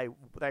so then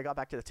when I got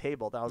back to the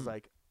table, then I was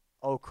like,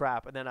 oh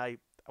crap, and then I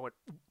went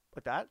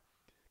like that,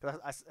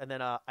 and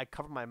then I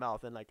covered my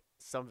mouth, and like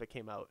some of it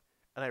came out,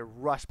 and I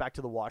rushed back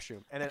to the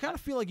washroom, and I then kind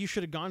of feel like you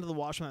should have gone to the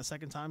washroom that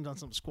second time, done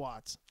some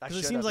squats. I Because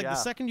it should seems have, like the yeah.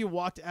 second you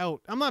walked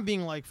out, I'm not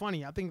being like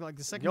funny. I think like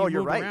the second No, you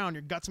you're moved right. around,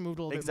 your guts moved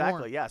a little bit exactly,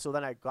 more. yeah. So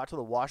then I got to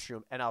the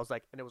washroom, and I was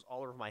like, and it was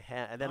all over my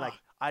hand, and then like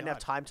Oh, I didn't have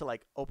God. time to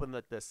like open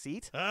the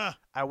seat. Ah,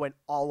 I went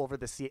all over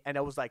the seat, and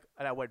I was like,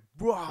 and I went,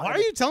 why are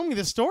you telling me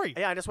this story?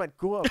 Yeah, I just went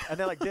go, and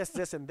then like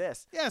this, and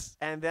this, Yes.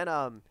 and then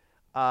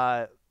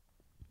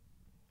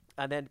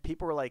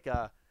people were like,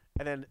 and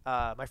then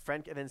my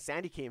friend, and then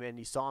Sandy came in, and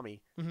he saw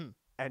me, Mm-hmm.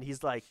 and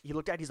he's like, he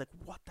looked at, it, he's like,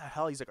 what the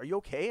hell? He's like, are you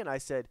okay? And I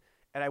said,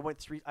 and I went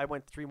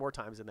 3 more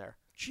times in there,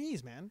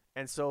 Jeez, man.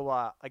 and so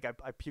like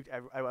I puked,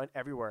 I went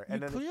everywhere, You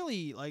and then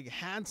clearly like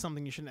had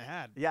something you shouldn't have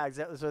had. yeah,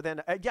 exactly. So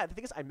then yeah, the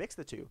thing is, I mixed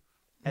the two,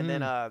 and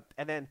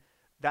then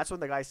that's when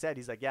the guy said,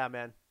 he's like, yeah,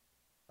 man,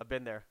 I've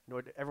been there.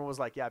 Everyone was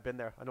like, yeah, I've been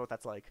there. I know what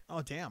that's like.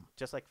 Oh damn.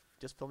 Just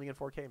filming in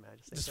 4K, man.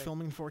 Same Just thing.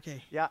 filming in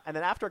 4K. Yeah, and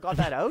then after I got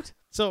that out,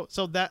 So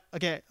that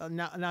okay.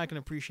 Now I can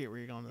appreciate where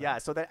you're going. With yeah.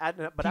 that. So then,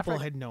 but People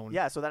after had known.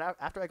 yeah, so then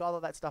after I got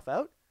all that stuff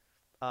out,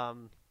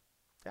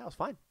 yeah, it was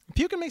fine.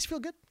 Puking makes you feel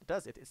good. It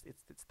does. It's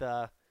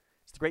the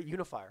great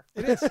unifier.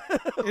 It is.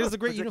 It is the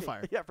great For drinking.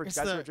 unifier. Yeah, for it's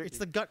guys who are the drinking. it's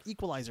the gut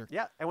equalizer.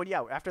 Yeah, and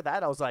after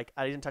that, I was like,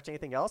 I didn't touch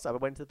anything else. I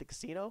went to the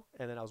casino,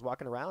 and then I was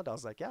walking around. I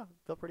was like, yeah,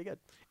 feel pretty good.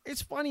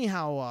 It's funny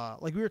how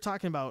like we were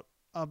talking about.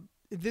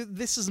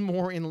 This is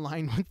more in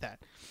line with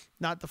that,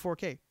 not the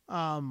 4K.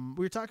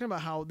 We were talking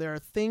about how there are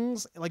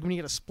things like when you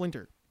get a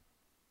splinter,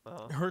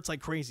 it hurts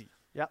like crazy.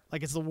 Yeah.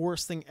 Like it's the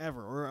worst thing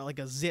ever, or like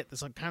a zit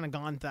that's like kind of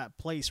gone to that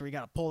place where you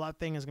got to pull that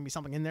thing. There's gonna be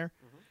something in there.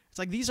 It's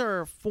like these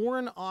are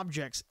foreign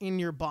objects in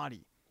your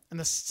body, and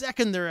the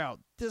second they're out,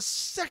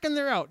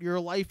 your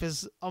life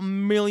is a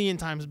million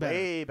times better.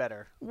 Way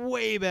better.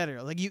 Way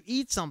better. Like you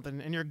eat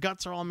something and your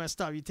guts are all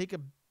messed up. You take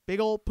a big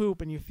old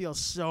poop and you feel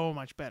so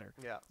much better.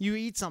 Yeah. You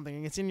eat something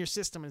and it's in your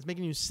system and it's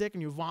making you sick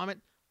and you vomit.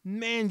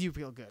 Man, do you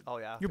feel good. Oh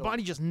yeah. Your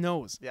body just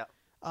knows. Yeah.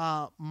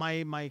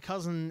 My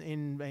cousin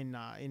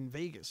in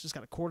Vegas just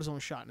got a cortisone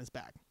shot in his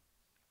back,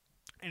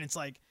 and it's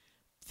like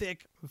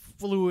thick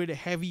fluid,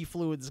 heavy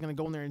fluid that's gonna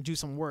go in there and do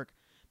some work.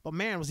 But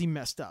man, was he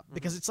messed up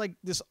because it's like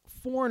this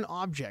foreign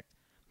object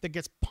that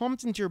gets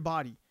pumped into your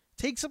body,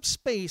 takes up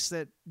space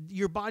that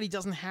your body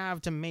doesn't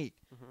have to make.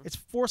 It's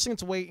forcing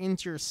its way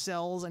into your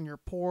cells and your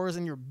pores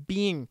and your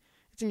being.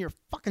 It's in your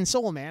fucking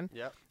soul, man.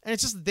 Yep. And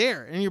it's just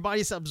there, and your body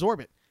has to absorb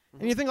it.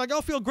 And you think like,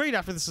 I'll feel great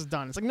after this is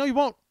done. It's like, no, you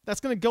won't. That's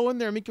going to go in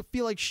there and make you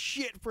feel like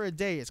shit for a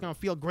day. It's going to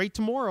feel great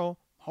tomorrow,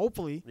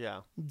 hopefully.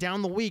 Yeah.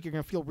 Down the week, you're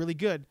going to feel really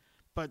good.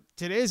 But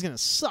today's going to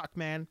suck,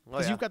 man,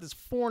 because you've got this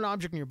foreign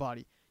object in your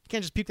body. You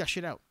can't just puke that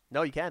shit out.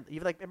 No, you can't.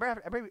 Even like,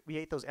 remember we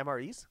ate those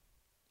MREs?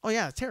 Oh,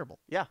 yeah, it's terrible.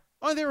 Yeah.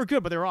 Oh, they were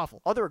good, but they were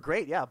awful. Oh, they were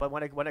great, yeah. But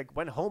when I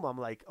went home, I'm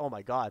like, oh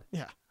my god.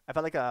 Yeah. I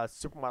felt like a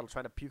supermodel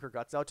trying to puke her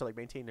guts out to like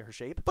maintain her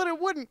shape. But it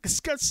wouldn't, 'cause it's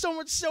got so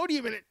much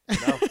sodium in it.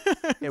 No,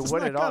 it It's wouldn't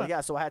not at all. gonna.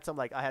 Yeah, so I had some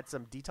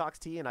detox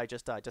tea, and I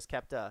just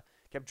kept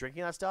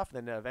drinking that stuff.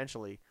 And then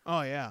eventually,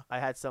 Oh, yeah. I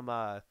had some.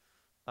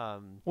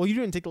 Well, you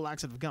didn't take the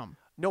laxative gum.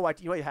 No, you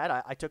know what I had?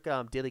 I took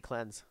Daily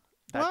Cleanse.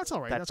 Well, that's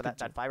all right. That's good,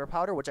 that too. fiber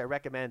powder, which I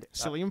recommend.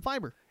 Psyllium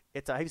fiber.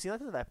 It's have you seen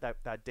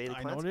that Daily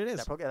I Cleanse? know what it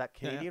is. That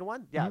Canadian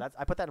one. Yeah, Mhm.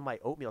 I put that in my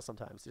oatmeal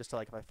sometimes, just to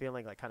like if I'm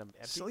feeling like kind of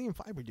empty. Psyllium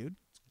fiber, dude.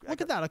 I Look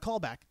got- at that, a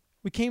callback.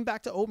 We came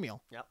back to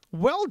oatmeal. Yep.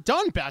 Well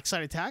done,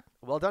 Backside Attack.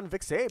 Well done,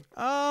 Vic Sabe.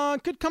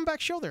 Good comeback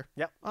show there.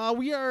 Yep.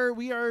 We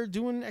are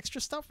doing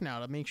extra stuff now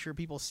to make sure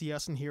people see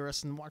us and hear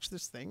us and watch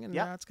this thing, and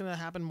Yep. that's gonna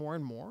happen more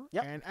and more.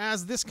 Yep. And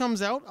as this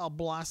comes out, I'll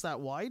blast that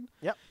wide.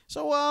 Yep.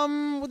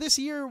 So with this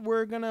year,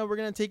 we're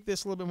gonna take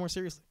this a little bit more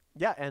seriously.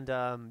 Yeah, and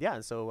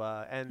so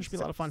It should be a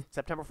lot of fun.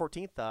 September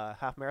 14th,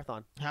 half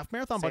marathon, Half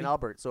marathon, St. buddy.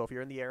 Albert. So if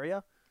you're in the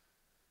area,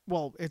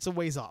 Well, it's a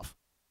ways off.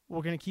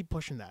 We're gonna keep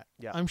pushing that.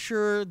 Yeah. I'm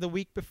sure the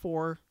week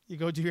before you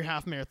go do your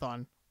half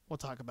marathon, we'll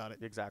talk about it.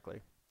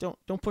 exactly.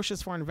 Don't push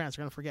this far in advance.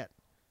 You're gonna forget.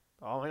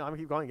 Oh, I'm gonna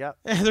keep going. Yeah,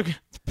 They're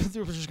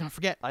just gonna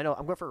forget. I know.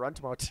 I'm going for a run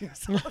tomorrow too.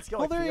 So let's go.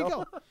 Well, there you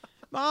Theo.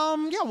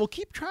 go. Yeah, we'll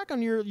keep track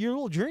on your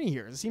little journey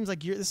here. It seems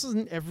like this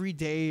isn't every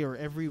day or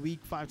every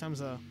week, 5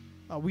 times a.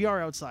 We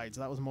are outside, so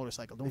that was a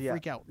motorcycle. Don't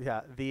freak out.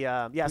 Yeah,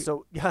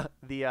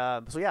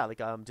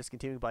 just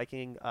continuing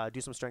biking.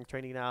 Do some strength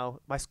training now.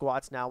 My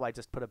squats now, I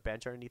just put a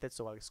bench underneath it,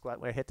 so I squat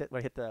when I hit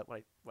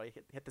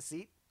the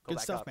seat. Go Good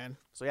back stuff, up. man.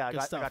 So yeah,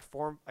 Good I stuff. got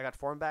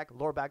form back,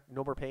 lower back,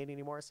 no more pain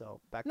anymore. So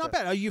back. Not to,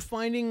 bad. Are you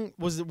finding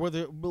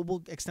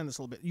we'll extend this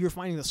a little bit. You're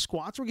finding the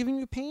squats were giving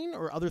you pain,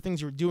 or other things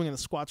you were doing and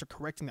the squats are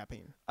correcting that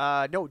pain?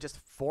 No, just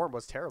form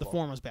was terrible. The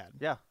form was bad.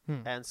 Yeah,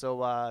 Hmm. and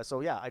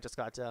so yeah, I just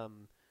got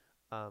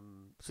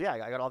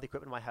I got all the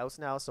equipment in my house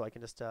now, so I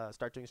can just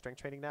start doing strength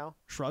training now.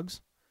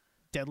 Shrugs,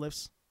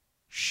 deadlifts,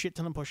 shit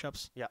ton of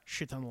push-ups, Yeah.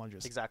 shit ton of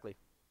lunges. Exactly.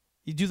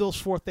 You do those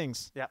 4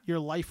 things. Yeah. Your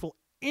life will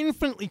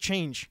infinitely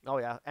change. Oh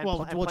yeah. And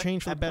Well, will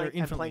change for the better and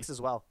infinitely. planks as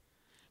well.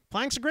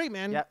 Planks are great,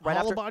 man. Yeah, right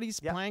Hollow after- bodies,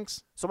 yeah.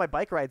 planks. So my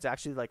bike ride's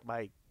actually like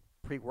my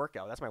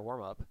pre-workout. That's my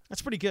warm-up.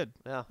 That's pretty good.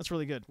 Yeah. That's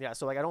really good. Yeah.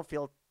 So like I don't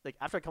feel like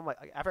after I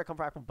come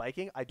back from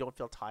biking, I don't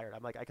feel tired.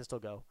 I'm like I can still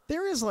go.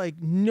 There is like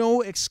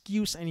no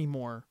excuse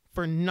anymore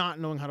for not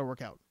knowing how to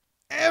work out.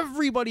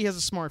 Everybody has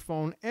a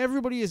smartphone.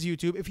 Everybody has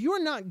YouTube. If you are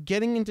not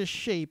getting into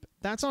shape,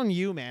 that's on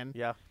you, man.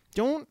 Yeah.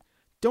 Don't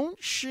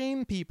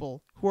shame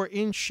people who are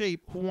in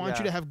shape who want you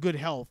Yeah. to have good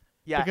health.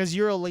 Yeah. Because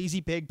you're a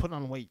lazy pig putting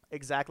on weight.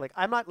 Exactly. Like,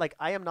 I am not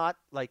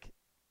like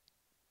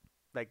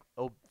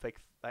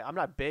I'm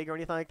not big or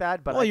anything like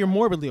that. But Well, you're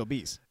morbidly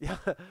obese. Yeah,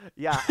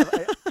 yeah.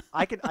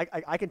 I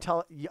can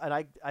tell, and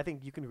I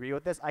think you can agree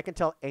with this. I can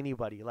tell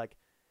anybody like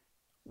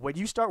when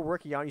you start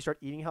working out and you start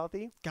eating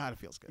healthy. God, it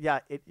feels good. Yeah,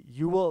 it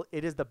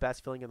is the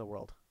best feeling in the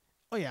world.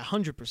 Oh yeah,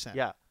 100%.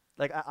 Yeah,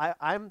 like I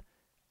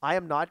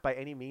am not by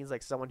any means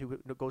like someone who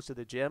goes to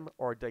the gym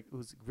or like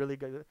who's really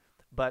good,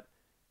 but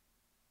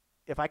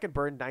if I can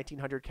burn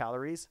 1,900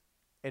 calories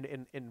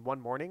in one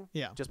morning,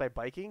 Yeah. just by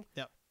biking,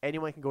 Yep.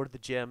 anyone can go to the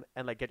gym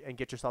and like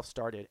get yourself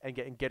started and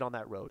get on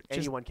that road. Just-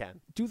 Anyone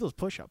can. Do those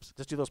push-ups.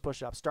 Just do those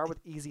push-ups. Start with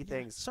easy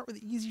things. Start with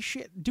easy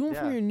shit. Do them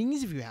Yeah. from your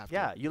knees if you have to.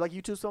 Yeah, you like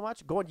YouTube so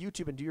much? Go on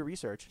YouTube and do your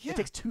research. Yeah. It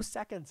takes 2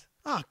 seconds.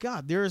 Oh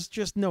God, there's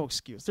just no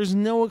excuse. There's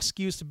no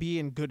excuse to be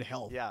in good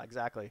health. Yeah,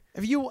 exactly.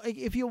 If you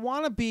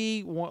want to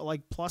be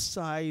like plus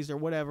size or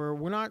whatever,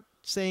 we're not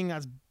saying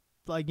that's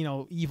like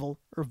evil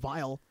or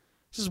vile.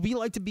 It's just we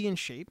like to be in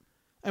shape,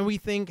 and we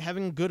think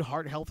having good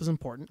heart health is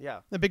important.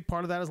 Yeah. A big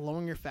part of that is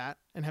lowering your fat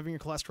and having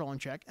your cholesterol in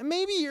check. And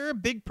maybe you're a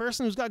big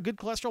person who's got good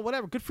cholesterol,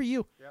 whatever. Good for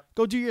you. Yep.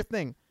 Go do your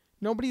thing.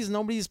 Nobody's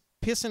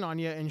pissing on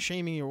you and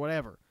shaming you or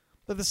whatever.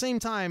 But at the same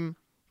time,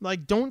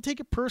 like, don't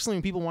take it personally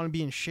when people want to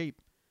be in shape,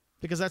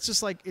 because that's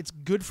just like, it's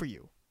good for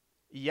you.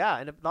 Yeah,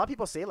 and a lot of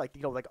people say like,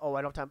 like, oh,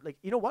 I don't have time. Like,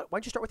 you know what? Why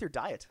don't you start with your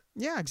diet?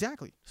 Yeah,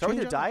 exactly. Start with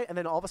Change your up- diet, and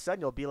then all of a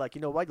sudden you'll be like,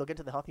 you know what? You'll get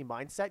into the healthy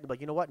mindset. You'll be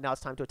like, you know what? Now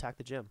it's time to attack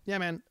the gym. Yeah,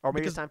 man. Or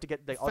maybe because it's time to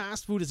get like,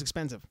 fast food is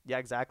expensive. yeah,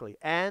 exactly.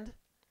 And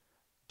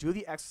do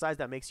the exercise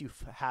that makes you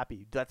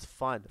happy. That's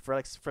fun.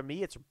 For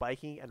me, it's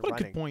biking and What a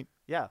running. good point.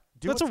 Yeah,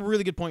 That's a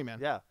really good point, man.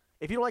 yeah.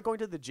 If you don't like going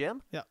to the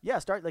gym, Yeah.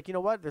 start like, you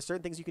know what? There's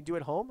certain things you can do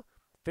at home.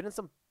 Fit in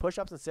some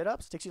push-ups and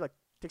sit-ups. Takes you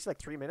like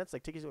 3 minutes.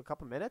 Like takes you a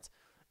couple minutes.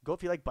 Go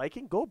if you like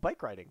biking. Go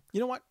bike riding. You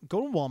know what?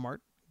 Go to Walmart,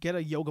 get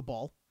a yoga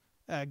ball,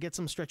 get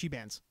some stretchy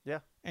bands, Yeah.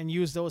 and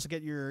use those to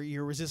get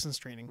your resistance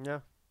training.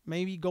 Yeah.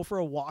 maybe go for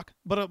a walk,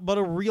 but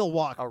a real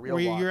walk, A real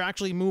where walk. you're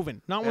actually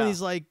moving, not one of Yeah.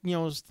 these like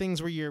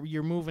things where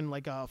you're moving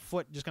like a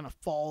foot just kind of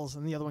falls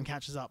and the other one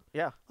catches up.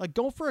 Yeah. Like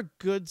go for a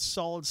good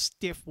solid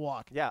stiff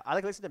walk. Yeah. I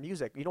like listening to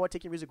music. You know what?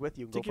 Take your music with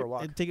you and go for a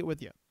walk. Take it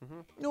with you.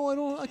 Mhm.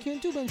 No, I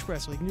can't do bench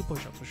press. Well, you can do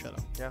push-ups, so shut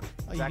up. Yeah. You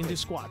can Exactly. do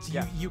squats.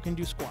 Yeah. You can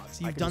do squats.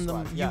 You've can do done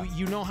them. squats, yeah.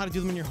 You know how to do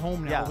them in your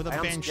home now Yeah, with a I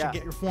am- bench yeah. to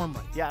get your form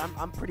right. Yeah,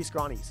 I'm pretty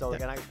scrawny, so like,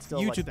 Yeah. and I still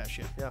YouTube like, that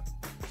shit. Yeah.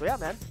 So yeah,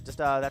 man. Just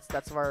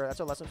that's our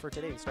lesson for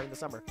today, starting the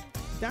summer.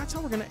 That's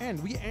how we're gonna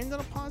end. We end on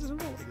a positive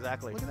note.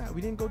 Exactly. Look at that.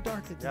 We didn't go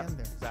dark at the Yeah. end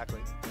there.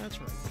 Exactly. That's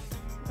right.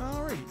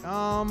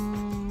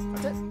 Alrighty.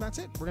 That's it. That's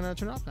it. We're gonna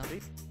turn it off now.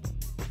 Sweet.